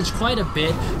damaged quite a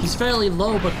bit. He's fairly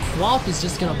low, but Quap is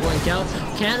just going to blink out.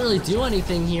 Can't really do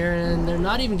anything here, and they're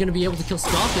not even going to be able to kill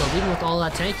Scofield, even with all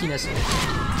that tankiness.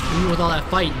 Even with all that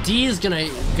fight. D is gonna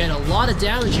get a lot of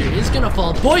damage here. He's gonna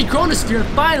fall. Void Chronosphere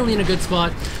finally in a good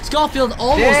spot. Scofield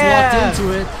almost walked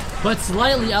into it, but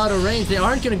slightly out of range. They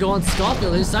aren't gonna go on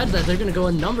Scofield. They decided that they're gonna go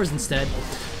on numbers instead.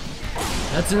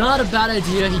 That's not a bad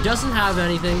idea. He doesn't have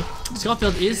anything.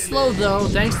 Scofield is slow though,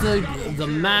 thanks to the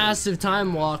massive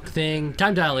time walk thing,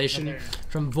 time dilation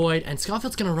from Void, and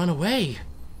Scofield's gonna run away.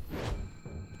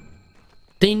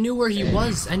 They knew where he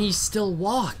was, and he still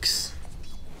walks.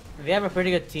 They have a pretty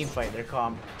good team fight, they're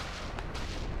calm.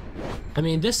 I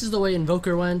mean, this is the way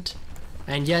Invoker went,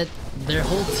 and yet their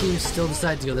whole team still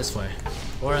decided to go this way.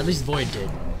 Or at least Void did.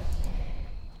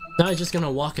 Now he's just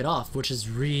gonna walk it off, which is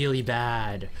really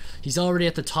bad. He's already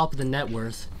at the top of the net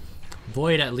worth.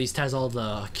 Void at least has all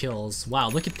the kills. Wow,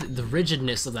 look at the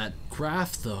rigidness of that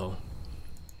graph though.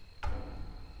 I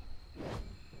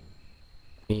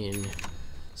mean,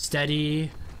 steady,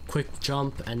 quick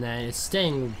jump, and then it's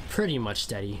staying pretty much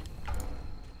steady.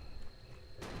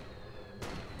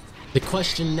 The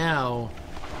question now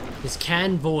is,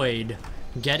 can Void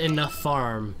get enough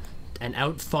farm and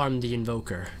out-farm the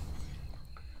Invoker?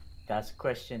 That's a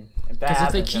question. Because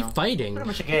if they keep fighting... Pretty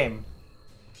much a game.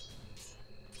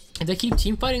 If they keep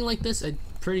team fighting like this, I'm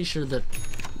pretty sure that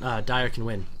Dire can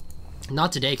win.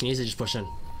 Not today, can easily just push in.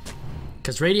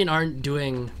 Because Radiant aren't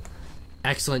doing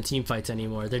excellent team fights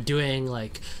anymore. They're doing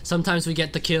like, sometimes we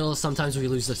get the kills, sometimes we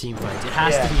lose the team fights. It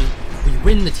has to be, we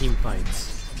win the team fights.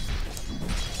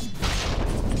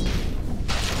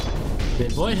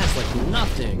 And Void has like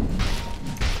nothing.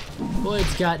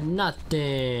 Void's got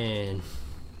nothing.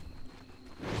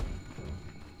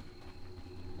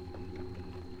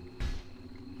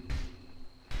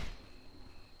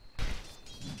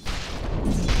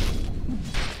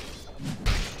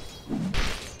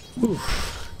 Oof.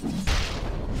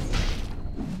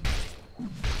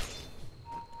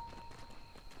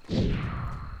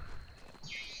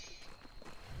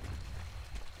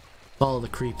 Follow the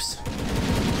creeps.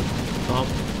 Oh.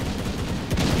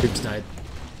 Creeps died.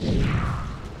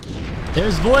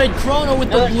 There's Void Chrono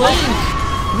with the blink!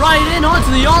 Right in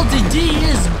onto the ulti. D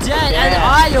is dead, and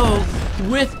Io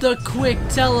with the quick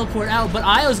teleport out. But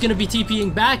Io's gonna be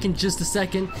TPing back in just a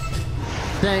second.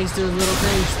 Thanks to the little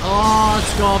things. Oh,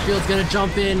 Scofield's gonna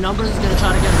jump in. Numbers is gonna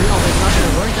try to get Real, but it's not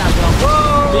gonna work that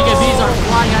well. BKBs are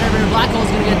flying out everywhere. Black Hole's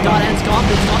gonna get dot and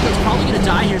Scofield. Scofield's probably gonna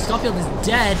die here. Scofield is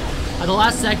dead at the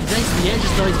last second. Thanks to the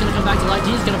Aegis though, he's gonna come back to life.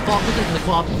 He's gonna fall quickly to the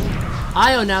Quap.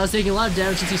 Io now is taking a lot of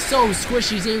damage since he's so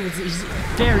squishy. He's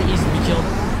very easy to be killed.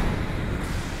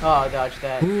 Oh, dodge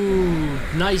that. Ooh,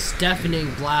 nice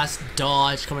deafening blast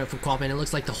dodge coming up from Quap, and it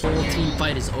looks like the whole team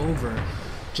fight is over.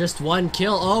 Just one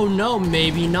kill. Oh no,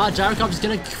 maybe not. Gyrocopter's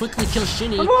gonna quickly kill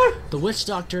Shinny. The Witch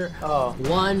Doctor. Oh.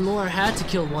 One more. Had to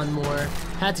kill one more.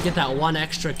 Had to get that one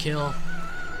extra kill.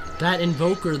 That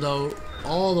Invoker though,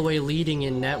 all the way leading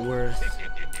in net worth.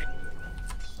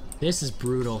 This is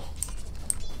brutal.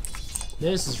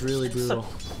 This is really brutal.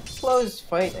 Close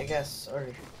fight, I guess, or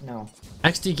no.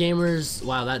 XDgamerss,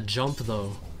 wow, that jump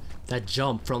though. That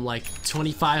jump from like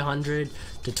 2,500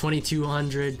 to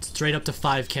 2,200 straight up to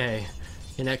 5K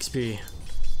in XP.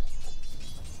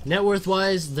 Net worth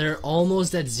wise, they're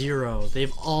almost at 0.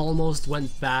 They've almost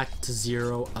went back to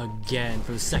 0 again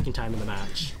for the second time in the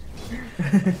match.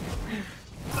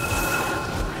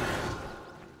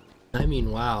 I mean,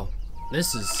 wow.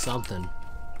 This is something.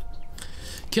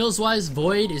 Kills wise,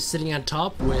 Void is sitting on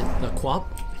top with the Quap.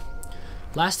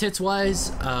 Last hits wise,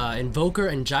 Invoker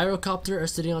and Gyrocopter are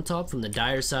sitting on top from the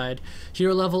Dire side.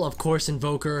 Hero level, of course,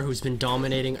 Invoker, who's been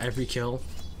dominating every kill.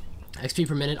 XP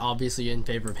per minute, obviously in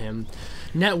favor of him.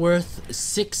 Net worth,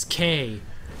 6K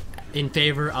in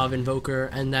favor of Invoker.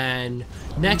 And then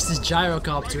next is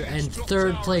Gyrocopter, and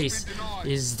third place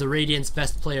is the Radiant's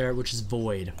best player, which is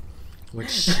Void.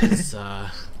 Which is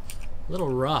a little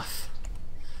rough.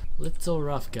 Little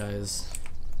rough, guys.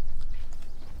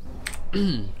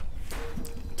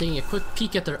 Taking a quick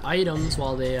peek at their items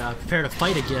while they prepare to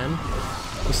fight again.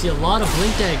 We see a lot of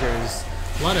blink daggers,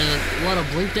 a lot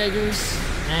of blink daggers,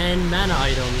 and mana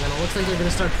items. And it looks like they're going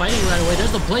to start fighting right away.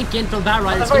 There's the blink in from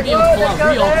Batrider. It's going to be able to pull out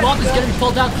Rio. Quap is going to be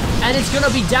pulled out, and it's going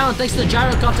to be down thanks to the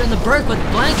gyrocopter and the bird. But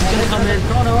Blank is going to come in,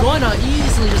 going to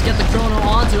easily just get the chrono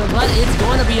onto it, but it's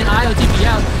going to be an IOTP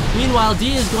out. Meanwhile,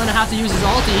 D is going to have to use his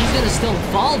ulti. He's going to still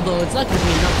fall though. It's not going to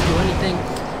be enough to do anything.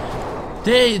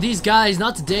 These guys,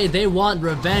 not today, they want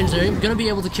revenge. They're gonna be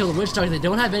able to kill the Witch Doctor. They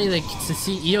don't have anything to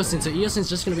see Eosin, so Eosin's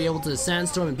just gonna be able to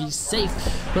Sandstorm and be safe.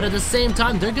 But at the same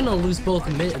time, they're gonna lose both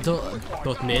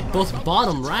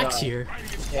bottom racks here.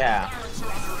 Yeah.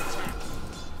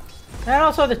 And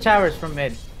also the towers from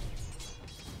mid.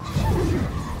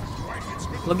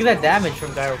 Look at that damage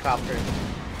from Gyrocopter.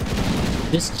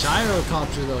 This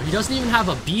Gyrocopter though, he doesn't even have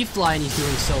a B-Fly and he's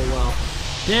doing so well.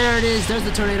 There it is, there's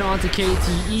the tornado onto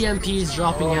KT, EMP is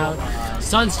dropping out,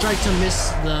 Sunstrike to miss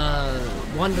the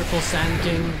wonderful Sand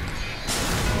King.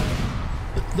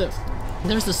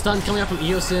 There's the stun coming up from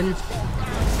Eosin,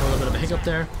 a little bit of a hiccup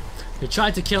there. They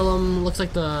tried to kill him, looks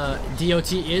like the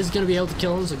DOT is going to be able to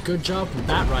kill him, so good job from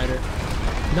Batrider.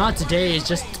 Not today, is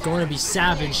just going to be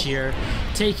savage here,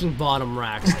 taking bottom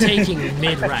racks, taking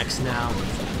mid racks now.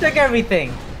 Take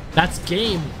everything! That's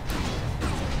game.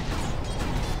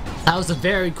 That was a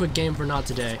very quick game for Not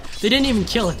Today. They didn't even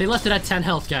kill it. They left it at 10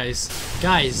 health, guys.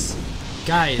 Guys.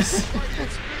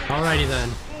 Alrighty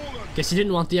then. Guess you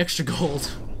didn't want the extra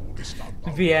gold.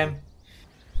 VM.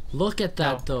 Look at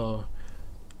that though.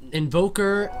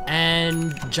 Invoker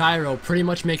and Gyro pretty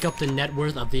much make up the net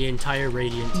worth of the entire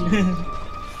Radiant team.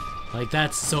 Like,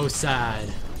 that's so sad.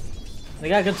 They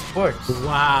got good supports.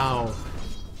 Wow.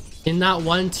 In that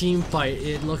one team fight,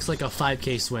 it looks like a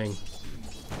 5k swing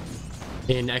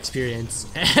in experience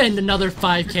and another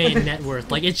 5k in net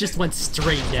worth. Like, it just went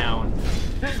straight down.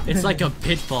 It's like a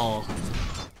pitfall.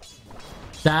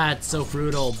 That's so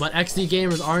brutal. But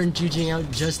XDgamerss aren't GGing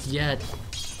out just yet.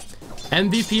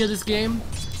 MVP of this game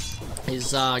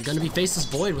is gonna be Faceless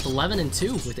Void with 11 and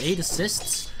 2 with 8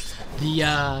 assists. The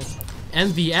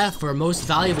MVF, or most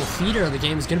valuable feeder of the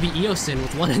game, is gonna be Eosin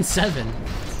with 1 and 7.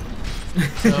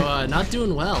 So not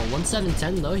doing well.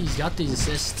 1-7-10 though. He's got these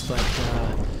assists, but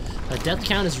death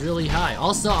count is really high.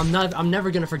 Also, I'm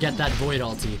never gonna forget that Void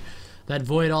ulti. That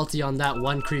Void ulti on that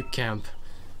one creep camp.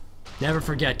 Never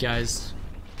forget, guys.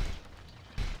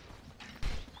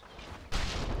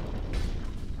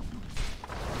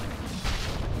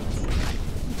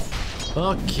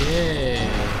 Okay.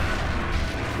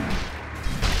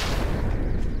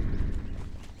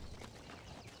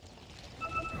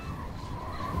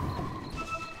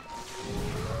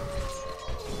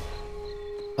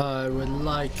 I would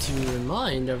like to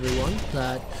remind everyone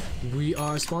that we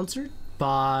are sponsored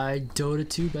by Dota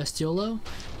 2 Best YOLO,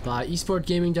 by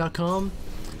esportgaming.com,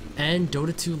 and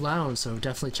Dota 2 Lounge, so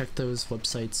definitely check those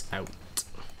websites out.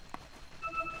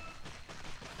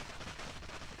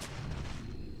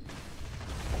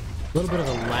 A little bit of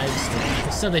a lag stick.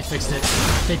 They said they fixed it.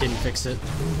 They didn't fix it.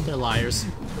 They're liars.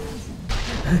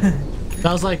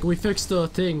 That was like, we fixed the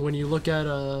thing when you look at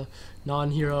a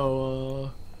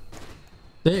non-hero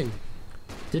thing.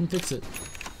 Didn't fix it.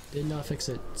 Did not fix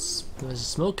it. There's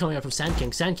smoke coming up from Sand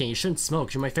King. Sand King, you shouldn't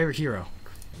smoke. You're my favorite hero.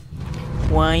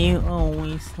 Why you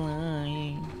always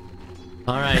lying?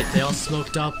 Alright, they all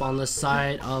smoked up on the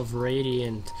side of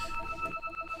Radiant.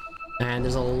 And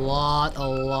there's a lot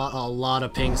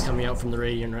of pings coming out from the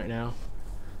Radiant right now.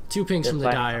 2 pings from the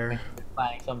Dire.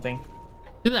 Planning something.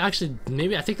 Actually,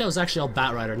 maybe, I think that was actually all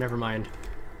Batrider, never mind.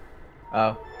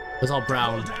 Oh. It was all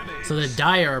brown. So the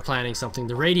Dire are planning something.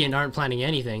 The Radiant aren't planning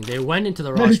anything. They went into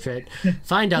the Rosh pit,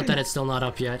 find out that it's still not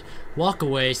up yet, walk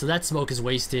away, so that smoke is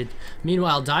wasted.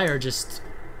 Meanwhile, Dire just,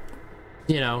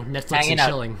 you know, Netflix and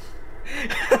chilling.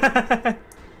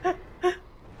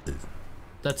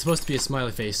 That's supposed to be a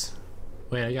smiley face.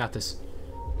 Wait, I got this.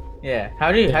 Yeah,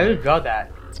 how do you draw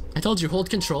that? I told you, hold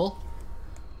control,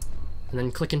 and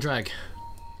then click and drag.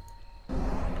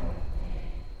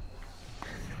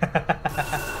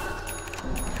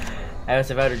 I was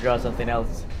about to draw something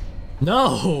else.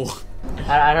 No!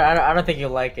 I don't think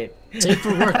you'll like it. Safe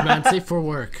for work, man. Safe for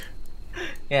work.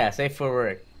 Yeah, safe for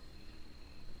work.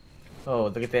 Oh,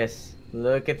 look at this.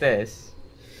 Look at this.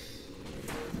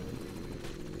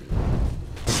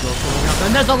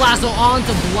 And there's the lasso on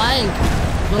to Blank.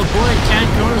 Little boy can't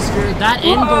chronosphere. That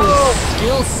inverse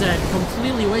skill set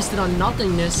completely wasted on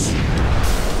nothingness.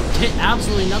 Hit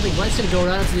absolutely nothing. Blank's gonna go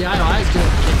right up to the IO.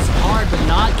 It's hard, but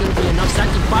not gonna be enough.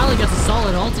 Second finally gets a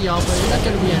solid ulti off, but it's not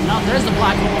gonna be enough. There's the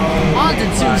black hole. On to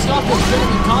 2. Stopwatch gonna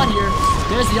be caught here.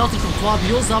 There's the ulti from Claw.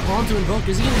 Heals up onto Invoker.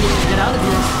 Is he gonna be able to get out of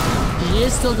here? He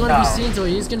is still going to be seen, so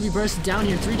he is going to be bursted down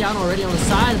here. 3 down already on the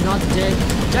side, not today.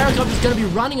 Gyrocup is going to be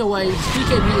running away.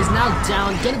 BKB is now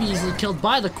down, going to be easily killed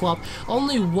by the Quap.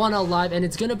 Only 1 alive, and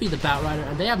it's going to be the Batrider,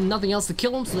 and they have nothing else to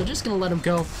kill him, so they're just going to let him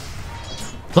go.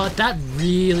 But that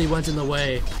really went in the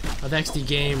way of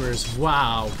XDgamerss.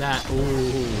 Wow, that,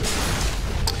 ooh.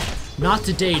 Not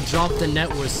today, dropped the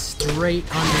net was straight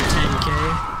under 10k.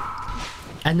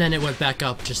 And then it went back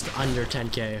up just under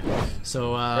 10k.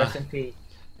 So, Rest in peace.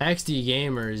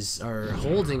 XDgamerss are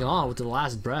holding on with the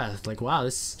last breath. Like, wow,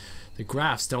 the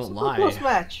graphs don't lie. Close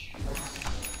match.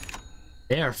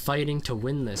 They are fighting to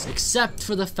win this, except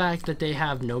for the fact that they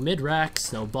have no mid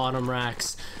racks, no bottom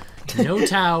racks, no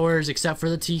towers, except for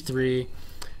the T3.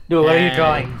 Dude, where are you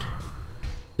going?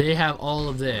 They have all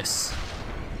of this.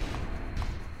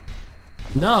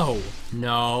 No,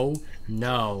 no,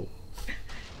 no,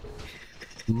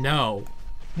 no,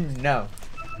 No.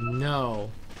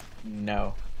 no.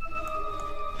 No.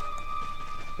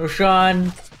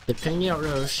 Roshan. They're pinging out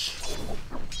Roche.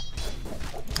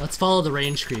 Let's follow the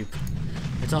range creep.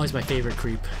 It's always my favorite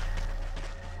creep.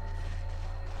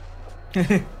 Look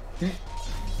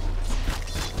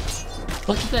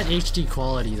at that HD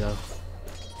quality though.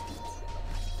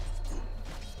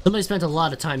 Somebody spent a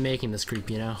lot of time making this creep,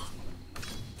 you know?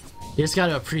 You just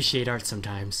gotta appreciate art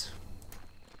sometimes.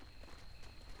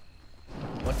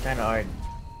 What kind of art?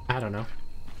 I don't know.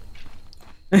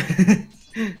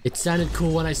 It sounded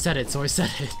cool when I said it, so I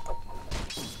said it.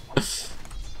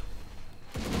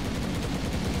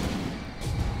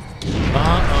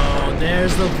 Uh-oh,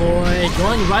 there's the boy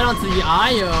going right onto the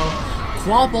IO.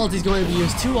 Quap ult is going to be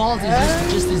used. 2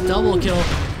 ultis, just his double kill.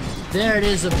 There it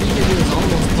is, the BKB was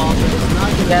almost popped, but it's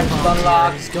not going to be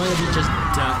popped. He's going to be just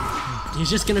died. He's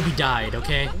just going to be died,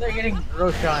 okay? They're getting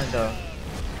Roshan though.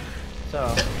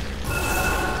 So.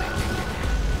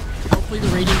 Hopefully the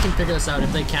Radiant can figure this out.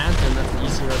 If they can't, then that's an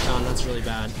easy Roshan. That's really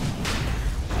bad.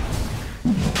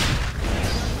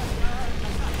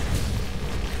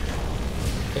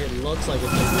 It looks like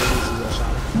it's gonna be an easy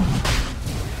Roshan.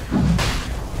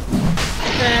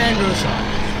 And Roshan.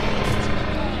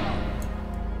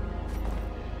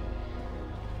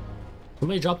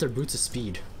 Somebody dropped their boots of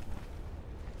speed.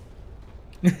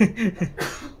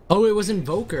 Oh, it was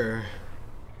Invoker.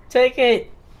 Take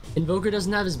it. Invoker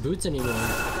doesn't have his boots anymore.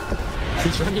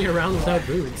 He's running around without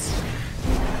boots.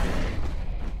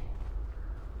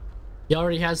 He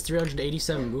already has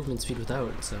 387 movement speed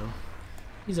without, so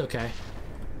he's okay.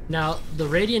 Now, the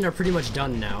Radiant are pretty much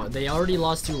done now. They already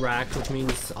lost 2 racks, which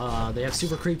means they have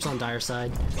super creeps on Dire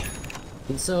side.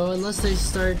 And so, unless they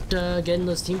start getting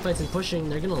those team fights and pushing,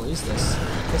 they're gonna lose this.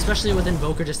 Especially with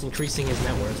Invoker just increasing his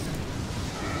net worth.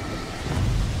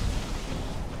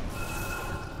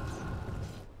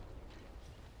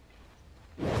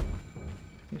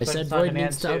 I said Void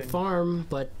needs to outfarm,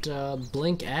 but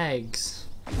Blink eggs.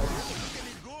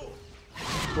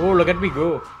 Oh, look at me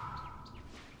go.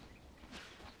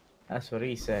 That's what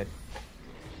he said.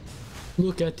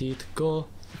 Look at it go,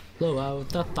 blow out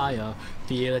the fire,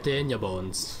 feel it in your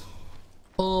bones.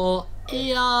 Oh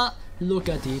yeah, look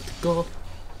at it go.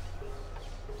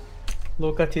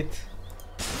 Look at it.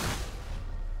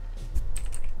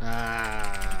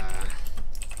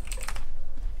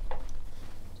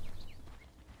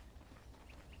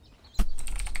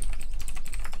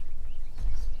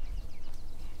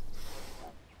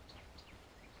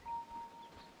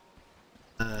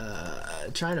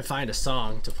 Trying to find a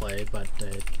song to play, but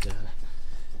it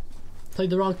played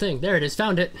the wrong thing. There it is,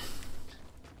 found it.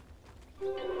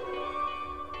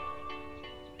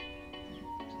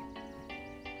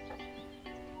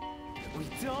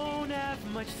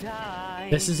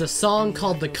 This is a song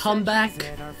called The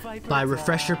Comeback by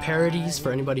Refresher Parodies,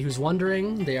 for anybody who's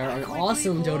wondering. They are an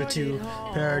awesome Dota 2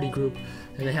 parody group,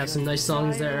 and they have some nice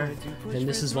songs there, and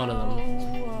this is one of them.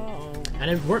 And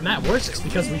it works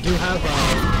because we do have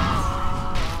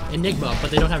Enigma, but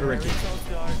they don't have a Ricky.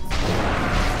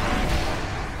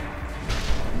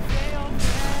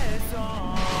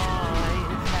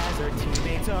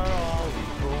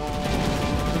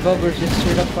 The Bogger's just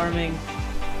straight up farming.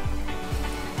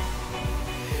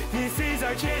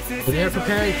 They're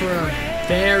preparing for a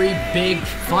very big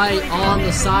fight on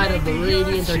the side of the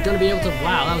Radiant. They're going to be able to...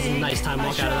 Wow, that was a nice time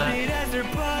walk out of that.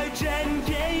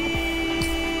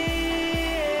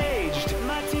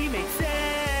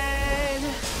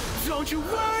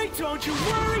 Don't you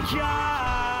worry,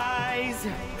 guys.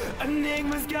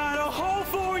 Enigma's got a hole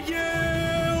for you.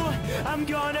 I'm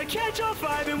gonna catch all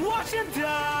 5 and watch him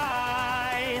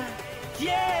die.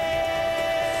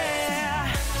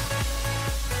 Yeah.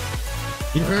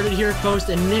 You heard it here first,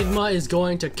 Enigma is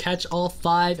going to catch all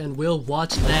 5 and we'll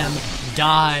watch them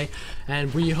die.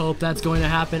 And we hope that's going to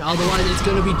happen. Otherwise, it's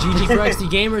going to be GG for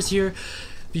XDgamerss here.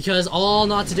 Because all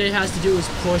Not Today has to do is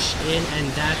push in,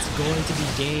 and that's going to be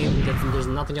game. There's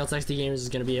nothing else XDgamerss is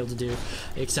going to be able to do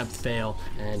except fail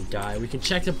and die. We can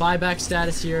check the buyback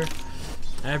status here.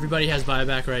 Everybody has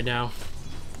buyback right now.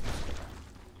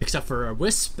 Except for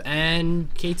Wisp and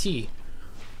KT.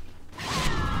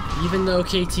 Even though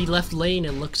KT left lane,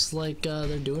 it looks like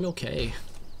they're doing okay.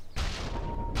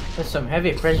 There's some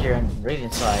heavy pressure on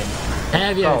Radiant side.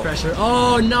 Heavy pressure.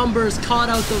 Oh, numbers caught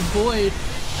out the Void.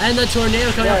 And the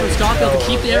tornado coming out from Scofield to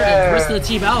keep the rest of the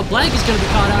team out. Blank is going to be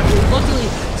caught out here. Luckily,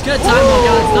 it's going to time walk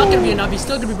out. It's not going to be enough. He's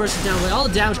still going to be bursted down with all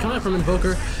the damage coming out from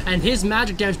Invoker. And his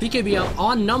magic damage, BKB out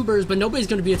on numbers, but nobody's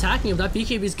going to be attacking him. That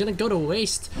BKB is going to go to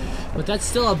waste. But that's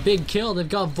still a big kill. They've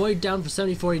got Void down for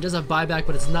 74. He does have buyback,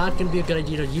 but it's not going to be a good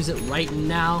idea to use it right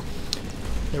now.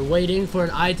 They're waiting for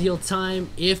an ideal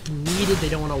time if needed. They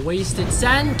don't want to waste it.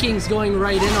 Sand King's going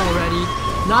right in already.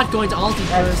 Not going to ulti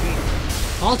first.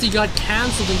 Ulti got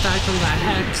cancelled, in fact, from the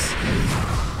Hex.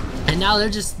 And now they're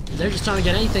just trying to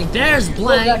get anything. There's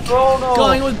Blank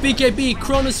going with BKB.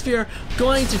 Chronosphere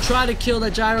going to try to kill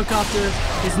that gyrocopter.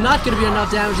 It's not going to be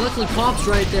enough damage. Luckily, Pop's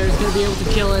right there. He's going to be able to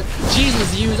kill it. Cheese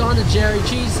was used onto Jerry.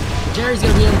 Jerry's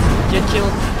going to be able to get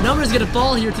killed. Number's going to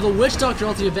fall here to the Witch Doctor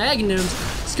ulti of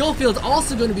Aghanims. Schofield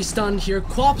also going to be stunned here.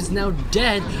 Quap is now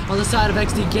dead on the side of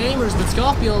XDgamerss, but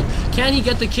Schofield, can he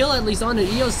get the kill at least onto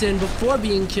Eosin before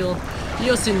being killed?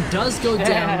 Eosin does go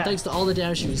down thanks to all the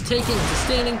damage he was taking and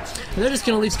sustaining, and they're just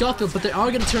going to leave Schofield, but they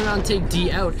are going to turn around and take D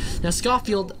out. Now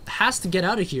Schofield has to get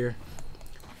out of here.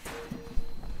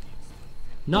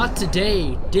 Not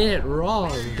Today did it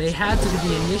wrong. They had to be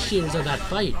the initiators of that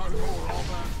fight.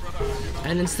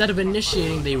 And instead of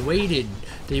initiating, they waited.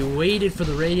 They waited for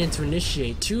the Radiant to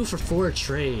initiate. 2 for 4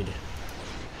 trade.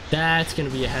 That's going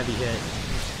to be a heavy hit.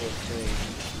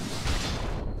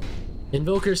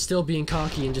 Invoker's still being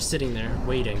cocky and just sitting there,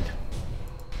 waiting.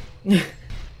 The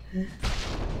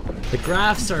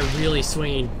graphs are really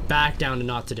swinging back down to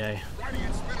Not Today.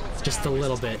 Just a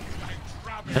little bit.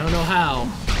 I don't know how.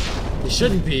 They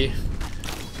shouldn't be.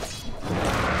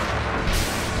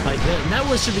 Like, that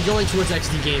one should be going towards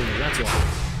XDgamerss, that's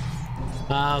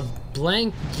why.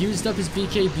 Blank used up his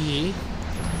BKB.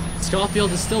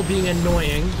 Schofield is still being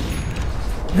annoying.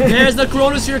 There's the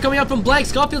Chronosphere coming out from Blank.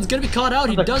 Schofield's gonna be caught out.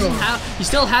 He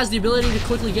still has the ability to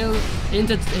quickly go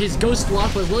into his Ghost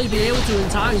Block, but will he be able to in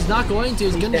time? He's not going to.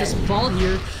 He's gonna just fall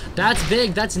here. That's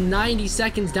big. That's 90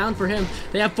 seconds down for him.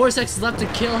 They have 4 seconds left to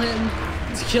kill him,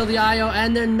 to kill the IO,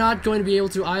 and they're not going to be able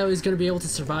to. IO is going to be able to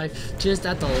survive just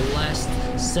at the last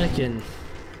second.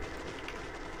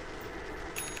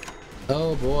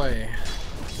 Oh boy.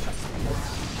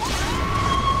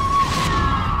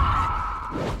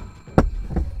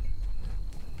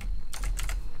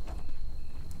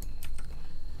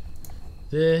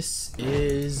 This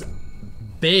is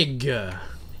big.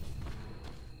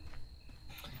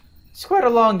 It's quite a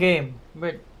long game,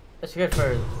 but it's good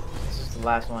for this is the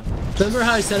last one. Remember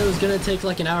how I said it was gonna take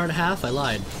like an hour and a half? I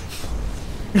lied.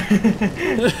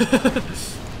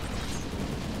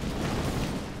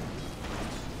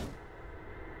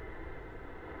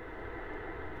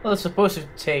 Well, it's supposed to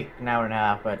take an hour and a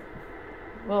half, but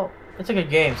well, it's a good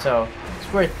game, so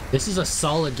it's worth. This is a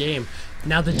solid game.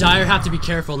 Now the Dire have to be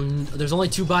careful. There's only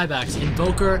 2 buybacks,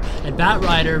 Invoker and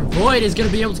Batrider. Void is going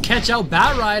to be able to catch out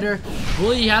Batrider.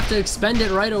 Will he have to expend it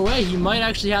right away? He might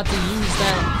actually have to use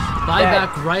that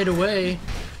buyback right away.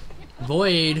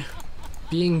 Void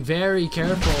being very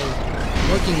careful,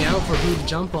 looking out for who to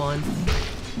jump on.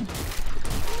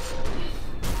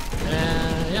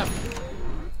 Yeah.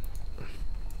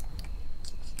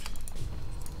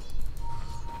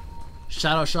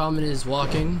 Shadow Shaman is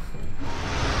walking.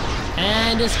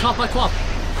 And it's caught by Quap.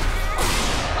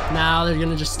 Now they're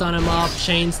gonna just stun him up,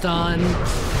 chain stun.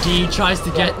 D tries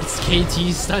to get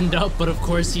KT stunned up, but of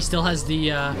course he still has the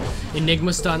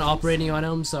Enigma stun operating on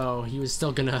him, so he was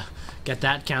still gonna get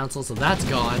that cancel, so that's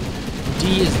gone.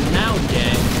 D is now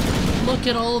dead. Look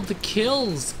at all of the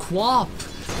kills. Quap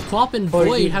and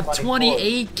Void have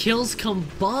 28 kills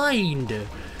combined.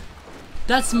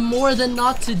 That's more than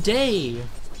Not Today.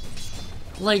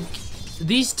 Like,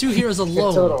 these 2 heroes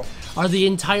alone are the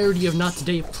entirety of Not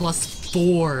Today plus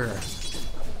 4.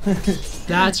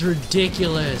 That's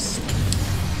ridiculous.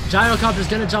 Gyrocopter's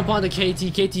gonna jump onto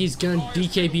KT. KT is gonna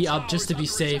BKB up just to be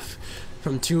safe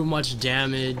from too much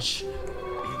damage.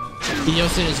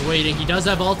 Eosin is waiting. He does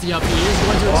have ulti up. He is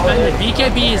going to expend it.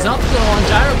 BKB is up though on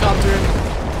Gyrocopter.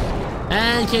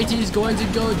 And KT is going to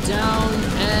go down.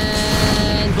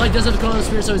 And Blank does have the Chrono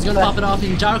Spear, so he's gonna pop it off,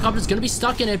 and Gyrocopter's gonna be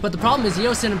stuck in it, but the problem is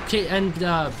Eosin and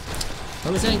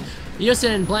what was I saying? Eosin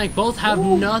and Blank both have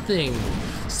nothing.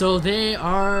 So they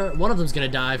are, one of them's gonna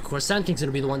die, of course. Sand King's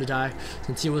gonna be the one to die,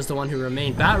 since he was the one who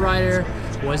remained. Bat Rider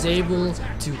was able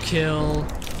to kill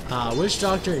Witch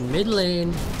Doctor in mid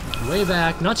lane, way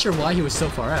back. Not sure why he was so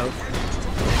far out.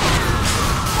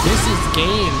 This is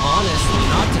game, honestly.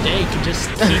 Not today, can just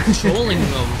keep trolling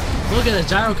them. Look at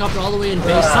the Gyrocopter all the way in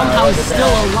base, somehow he's still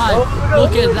alive.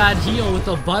 Look at that heal with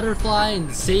the butterfly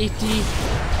and safety.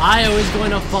 Io is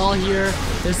going to fall here.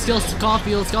 There's still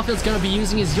Scofield. Scofield's going to be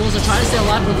using his heals to try to stay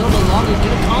alive for a little bit longer. He's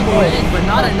going to combo in, but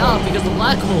not enough because the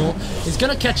Black Hole is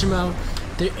going to catch him out.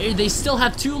 They still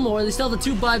have two more. They still have the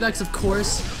two buybacks, of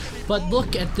course. But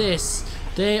look at this.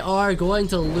 They are going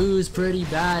to lose pretty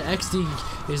bad.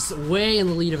 XD is way in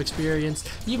the lead of experience.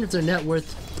 Even if their net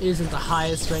worth isn't the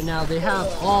highest right now, they have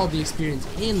all the experience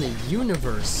in the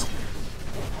universe.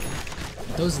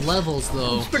 Those levels,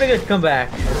 though. It's pretty good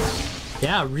comeback.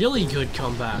 Yeah, really good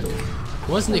comeback.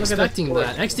 Wasn't expecting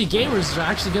that. XDgamerss are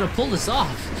actually going to pull this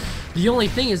off. The only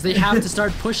thing is they have to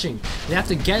start pushing. They have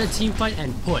to get a team fight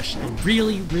and push. And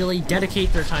really, really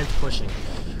dedicate their time to pushing.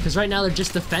 Because right now they're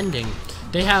just defending.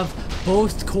 They have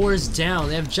both cores down.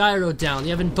 They have Gyro down.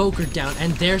 They have Invoker down.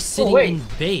 And they're sitting in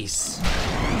base.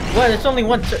 What? There's only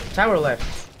one tower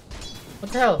left.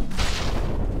 What the hell?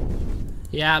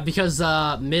 Yeah, because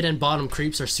mid and bottom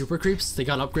creeps are super creeps. They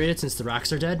got upgraded since the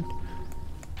racks are dead.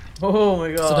 Oh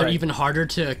my god. So they're even harder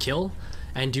to kill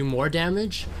and do more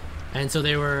damage. And so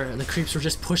the creeps were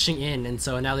just pushing in, and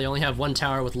so now they only have one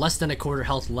tower with less than a quarter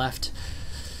health left.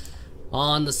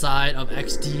 On the side of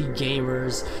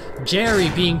XDgamerss, Jerry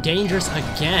being dangerous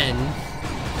again.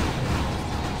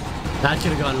 That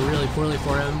could have gone really poorly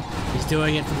for him. He's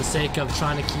doing it for the sake of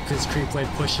trying to keep his creep wave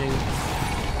pushing.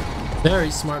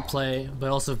 Very smart play, but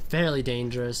also fairly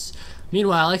dangerous.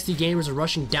 Meanwhile, XDgamerss are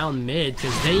rushing down mid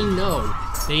because they know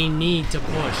they need to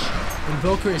push.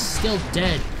 Invoker is still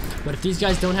dead, but if these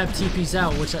guys don't have TPs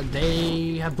out, which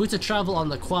they have Boots of Travel on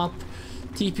the Quap,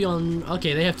 TP on...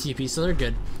 Okay, they have TP, so they're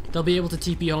good. They'll be able to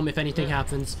TP home if anything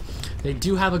happens. They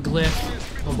do have a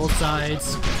glyph on both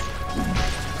sides.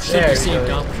 Should be saved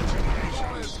up.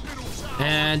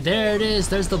 And there it is.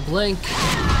 There's the blink.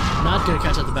 Not gonna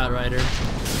catch out the Bat Rider.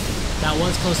 That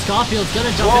one's close. Scofield's gonna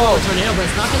jump into the tornado, but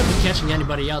it's not gonna be catching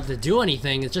anybody out to do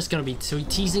anything. It's just gonna be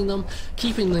teasing them,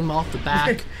 keeping them off the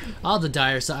back of the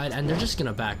dire side, and they're just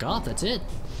gonna back off. That's it.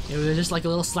 It was just like a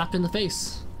little slap in the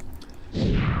face.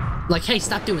 Like, hey,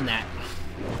 stop doing that.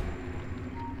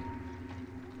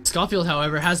 Scofield,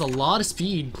 however, has a lot of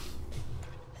speed.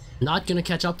 Not gonna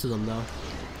catch up to them, though.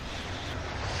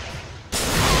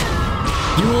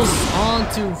 Yule's on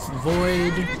to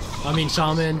Void. I mean,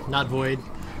 Shaman, not Void.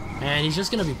 And he's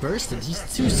just gonna be bursted. He's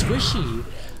too squishy.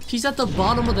 He's at the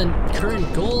bottom of the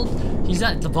current gold. He's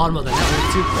at the bottom of the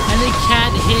network, too. And they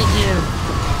can't hit him.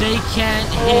 They can't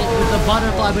hit with the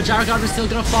butterfly, but Gyrocopter's still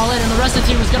gonna fall in, and the rest of the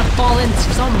team is gonna fall in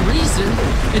for some reason.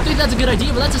 They think that's a good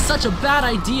idea, but that's such a bad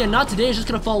idea. Not today. It's just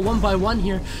gonna fall one by one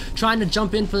here, trying to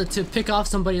jump in to pick off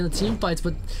somebody in the team fights,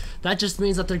 but that just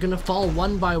means that they're gonna fall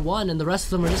one by one, and the rest of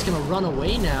them are just gonna run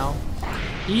away now.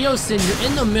 Eosin, you're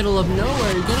in the middle of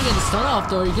nowhere. You're gonna get the stun off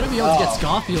though. You're gonna be able to get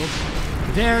Scofield.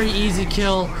 Very easy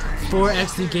kill for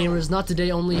XDgamerss. Not today.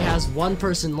 Only has one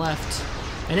person left.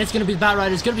 And it's gonna be the Bat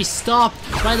Rider. It's gonna be stopped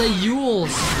by the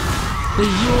Yules. The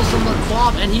Yules from the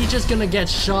Quap, and he's just gonna get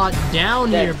shot down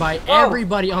here by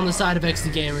everybody on the side of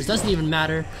XDgamerss. Doesn't even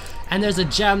matter. And there's a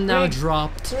gem now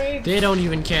dropped. They don't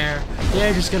even care.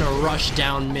 They're just gonna rush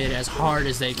down mid as hard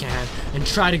as they can and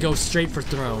try to go straight for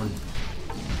throne.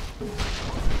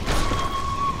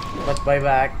 What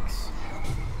buybacks?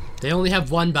 They only have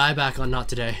one buyback on Not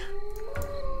Today.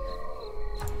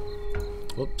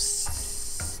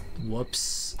 Whoops.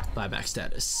 Whoops. Buyback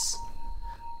status.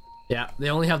 Yeah, they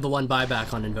only have the one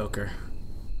buyback on Invoker.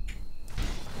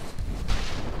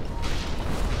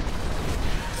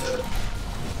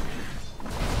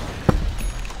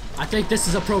 I think this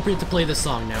is appropriate to play this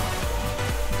song now.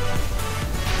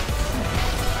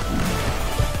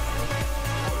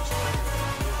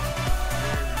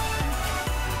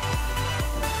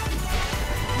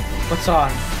 What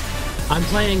song? I'm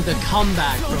playing the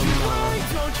comeback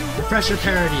from Refresher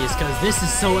Parodies because this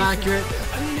is so accurate.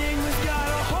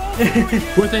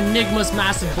 With Enigma's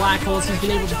massive black holes, he's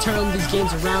been able to turn these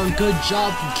games around. Good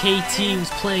job from KT, who's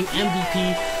playing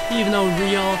MVP. Even though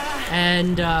Rio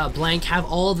and Blank have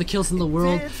all the kills in the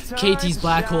world, KT's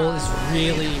black hole is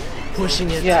really pushing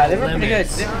it to they the were limits. pretty good.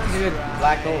 They were pretty good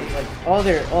black holes. Like all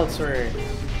their ults were in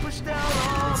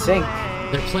sync.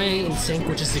 They're playing in sync,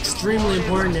 which is extremely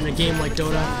important in a game like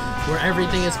Dota, where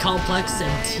everything is complex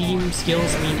and team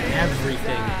skills mean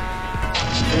everything.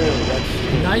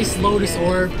 Nice Lotus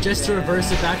Orb, just to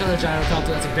reverse it back on the Gyrocopter.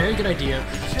 That's a very good idea.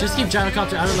 Just keep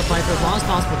Gyrocopter out of the fight for as long as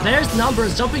possible. There's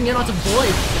Numbers jumping in onto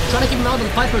Void, trying to keep him out of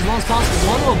the fight for as long as possible.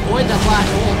 Want to avoid that black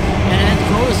hole and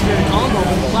Chronosphere combo,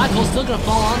 but the black hole's still gonna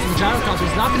fall onto the Gyrocopter.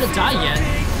 He's not gonna die yet.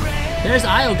 There's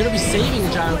Io gonna be saving the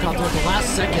Gyrocopter at the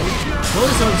last second.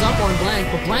 Lotus Orb's up on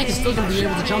Blank, but Blank is still gonna be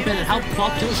able to jump in and help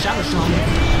Quap kill Shadow Shaman.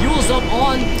 Yule's up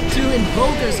on to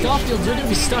Invoker. Scofield, you're gonna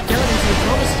be stuck out into the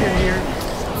Chronosphere here.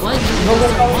 Blank is gonna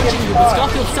start punching you, but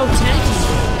Scofield's so tanky.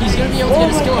 He's gonna be able to get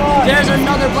a skill up. There's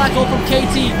another black hole from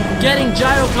KT, getting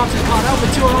Gyrocopter caught out,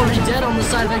 but two are already dead on the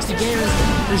side of XDgamerss.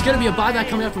 There's gonna be a buyback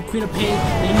coming up from Queen of Pain.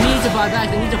 They need to buy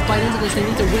back, they need to fight into this, they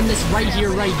need to win this right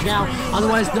here, right now.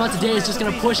 Otherwise, Not Today is just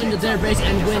gonna push into their base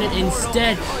and win it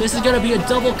instead. This is gonna be a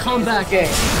double comeback.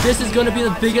 This is gonna be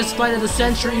the biggest fight of the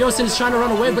century. Yosin is trying to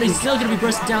run away, but he's still gonna be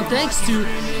bursted down thanks to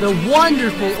the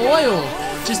wonderful oil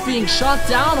just being shot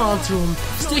down onto him.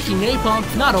 Sticky napalm,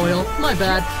 not oil, my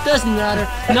bad, doesn't matter.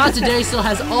 Not Today still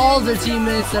has all their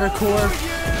teammates that are core.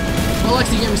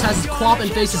 XDgamerss has his Quap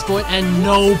and faces Void and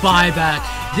no buyback.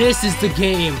 This is the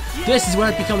game. This is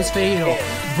where it becomes fatal.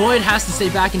 Void has to stay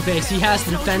back in base. He has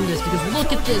to defend this because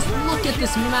look at this. Look at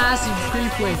this massive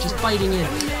creep wave just fighting in.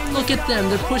 Look at them.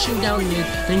 They're pushing down mid.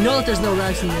 They know that there's no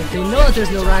racks in mid. They know that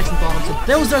there's no racks in bottom. So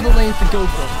those are the lanes to go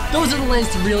for. Those are the lanes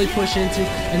to really push into.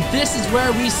 And this is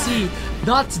where we see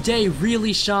Not Today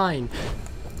really shine.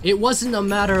 It wasn't a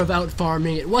matter of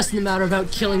out-farming, it wasn't a matter of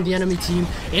out-killing the enemy team,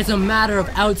 it's a matter of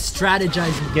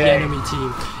out-strategizing the enemy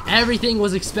team. Everything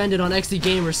was expended on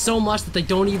XDgamerss so much that they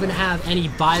don't even have any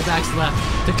buybacks left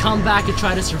to come back and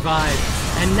try to survive.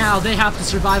 And now they have to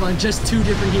survive on just two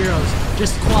different heroes,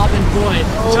 just Quap and Void,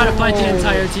 try to fight the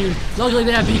entire team. Luckily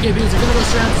they have BKBs, they're gonna go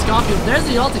straight on Scofield. There's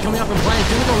the ulti coming up from Blank,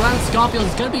 they're gonna go around Scofield,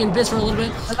 he's gonna be in Vis for a little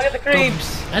bit. Look at the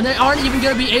creeps! And they aren't even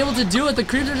gonna be able to do it, the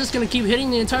creeps are just gonna keep hitting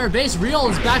the entire base. Real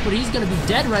is back, but he's gonna be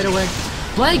dead right away.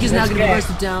 Blank is now gonna be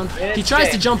bursted down. He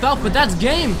tries to jump out, but that's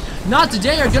game. Not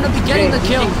Today are gonna be getting the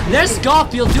kill. There's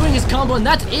Scofield doing his combo, and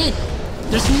that's it.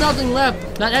 There's nothing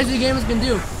left that XDgamerss can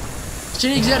do.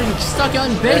 Shinig's getting stuck out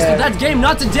in base, but that's game.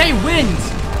 Not Today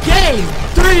wins. Game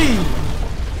 3.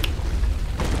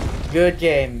 Good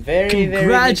game. Very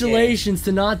Congratulations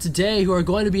to Not Today, who are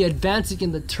going to be advancing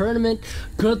in the tournament.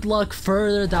 Good luck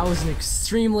further. That was an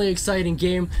extremely exciting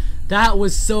game. That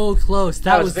was so close.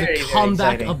 That was the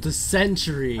comeback of the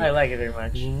century. I like it very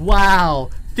much.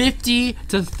 Wow. 50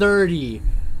 to 30.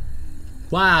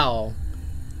 Wow.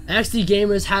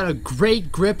 XDgamerss had a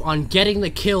great grip on getting the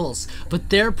kills, but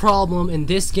their problem in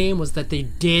this game was that they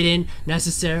didn't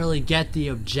necessarily get the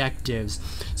objectives.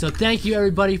 So thank you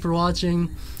everybody for watching.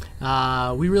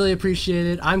 We really appreciate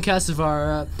it. I'm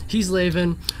Casavara. He's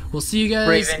Laven. We'll see you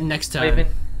guys next time.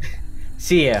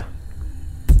 See ya.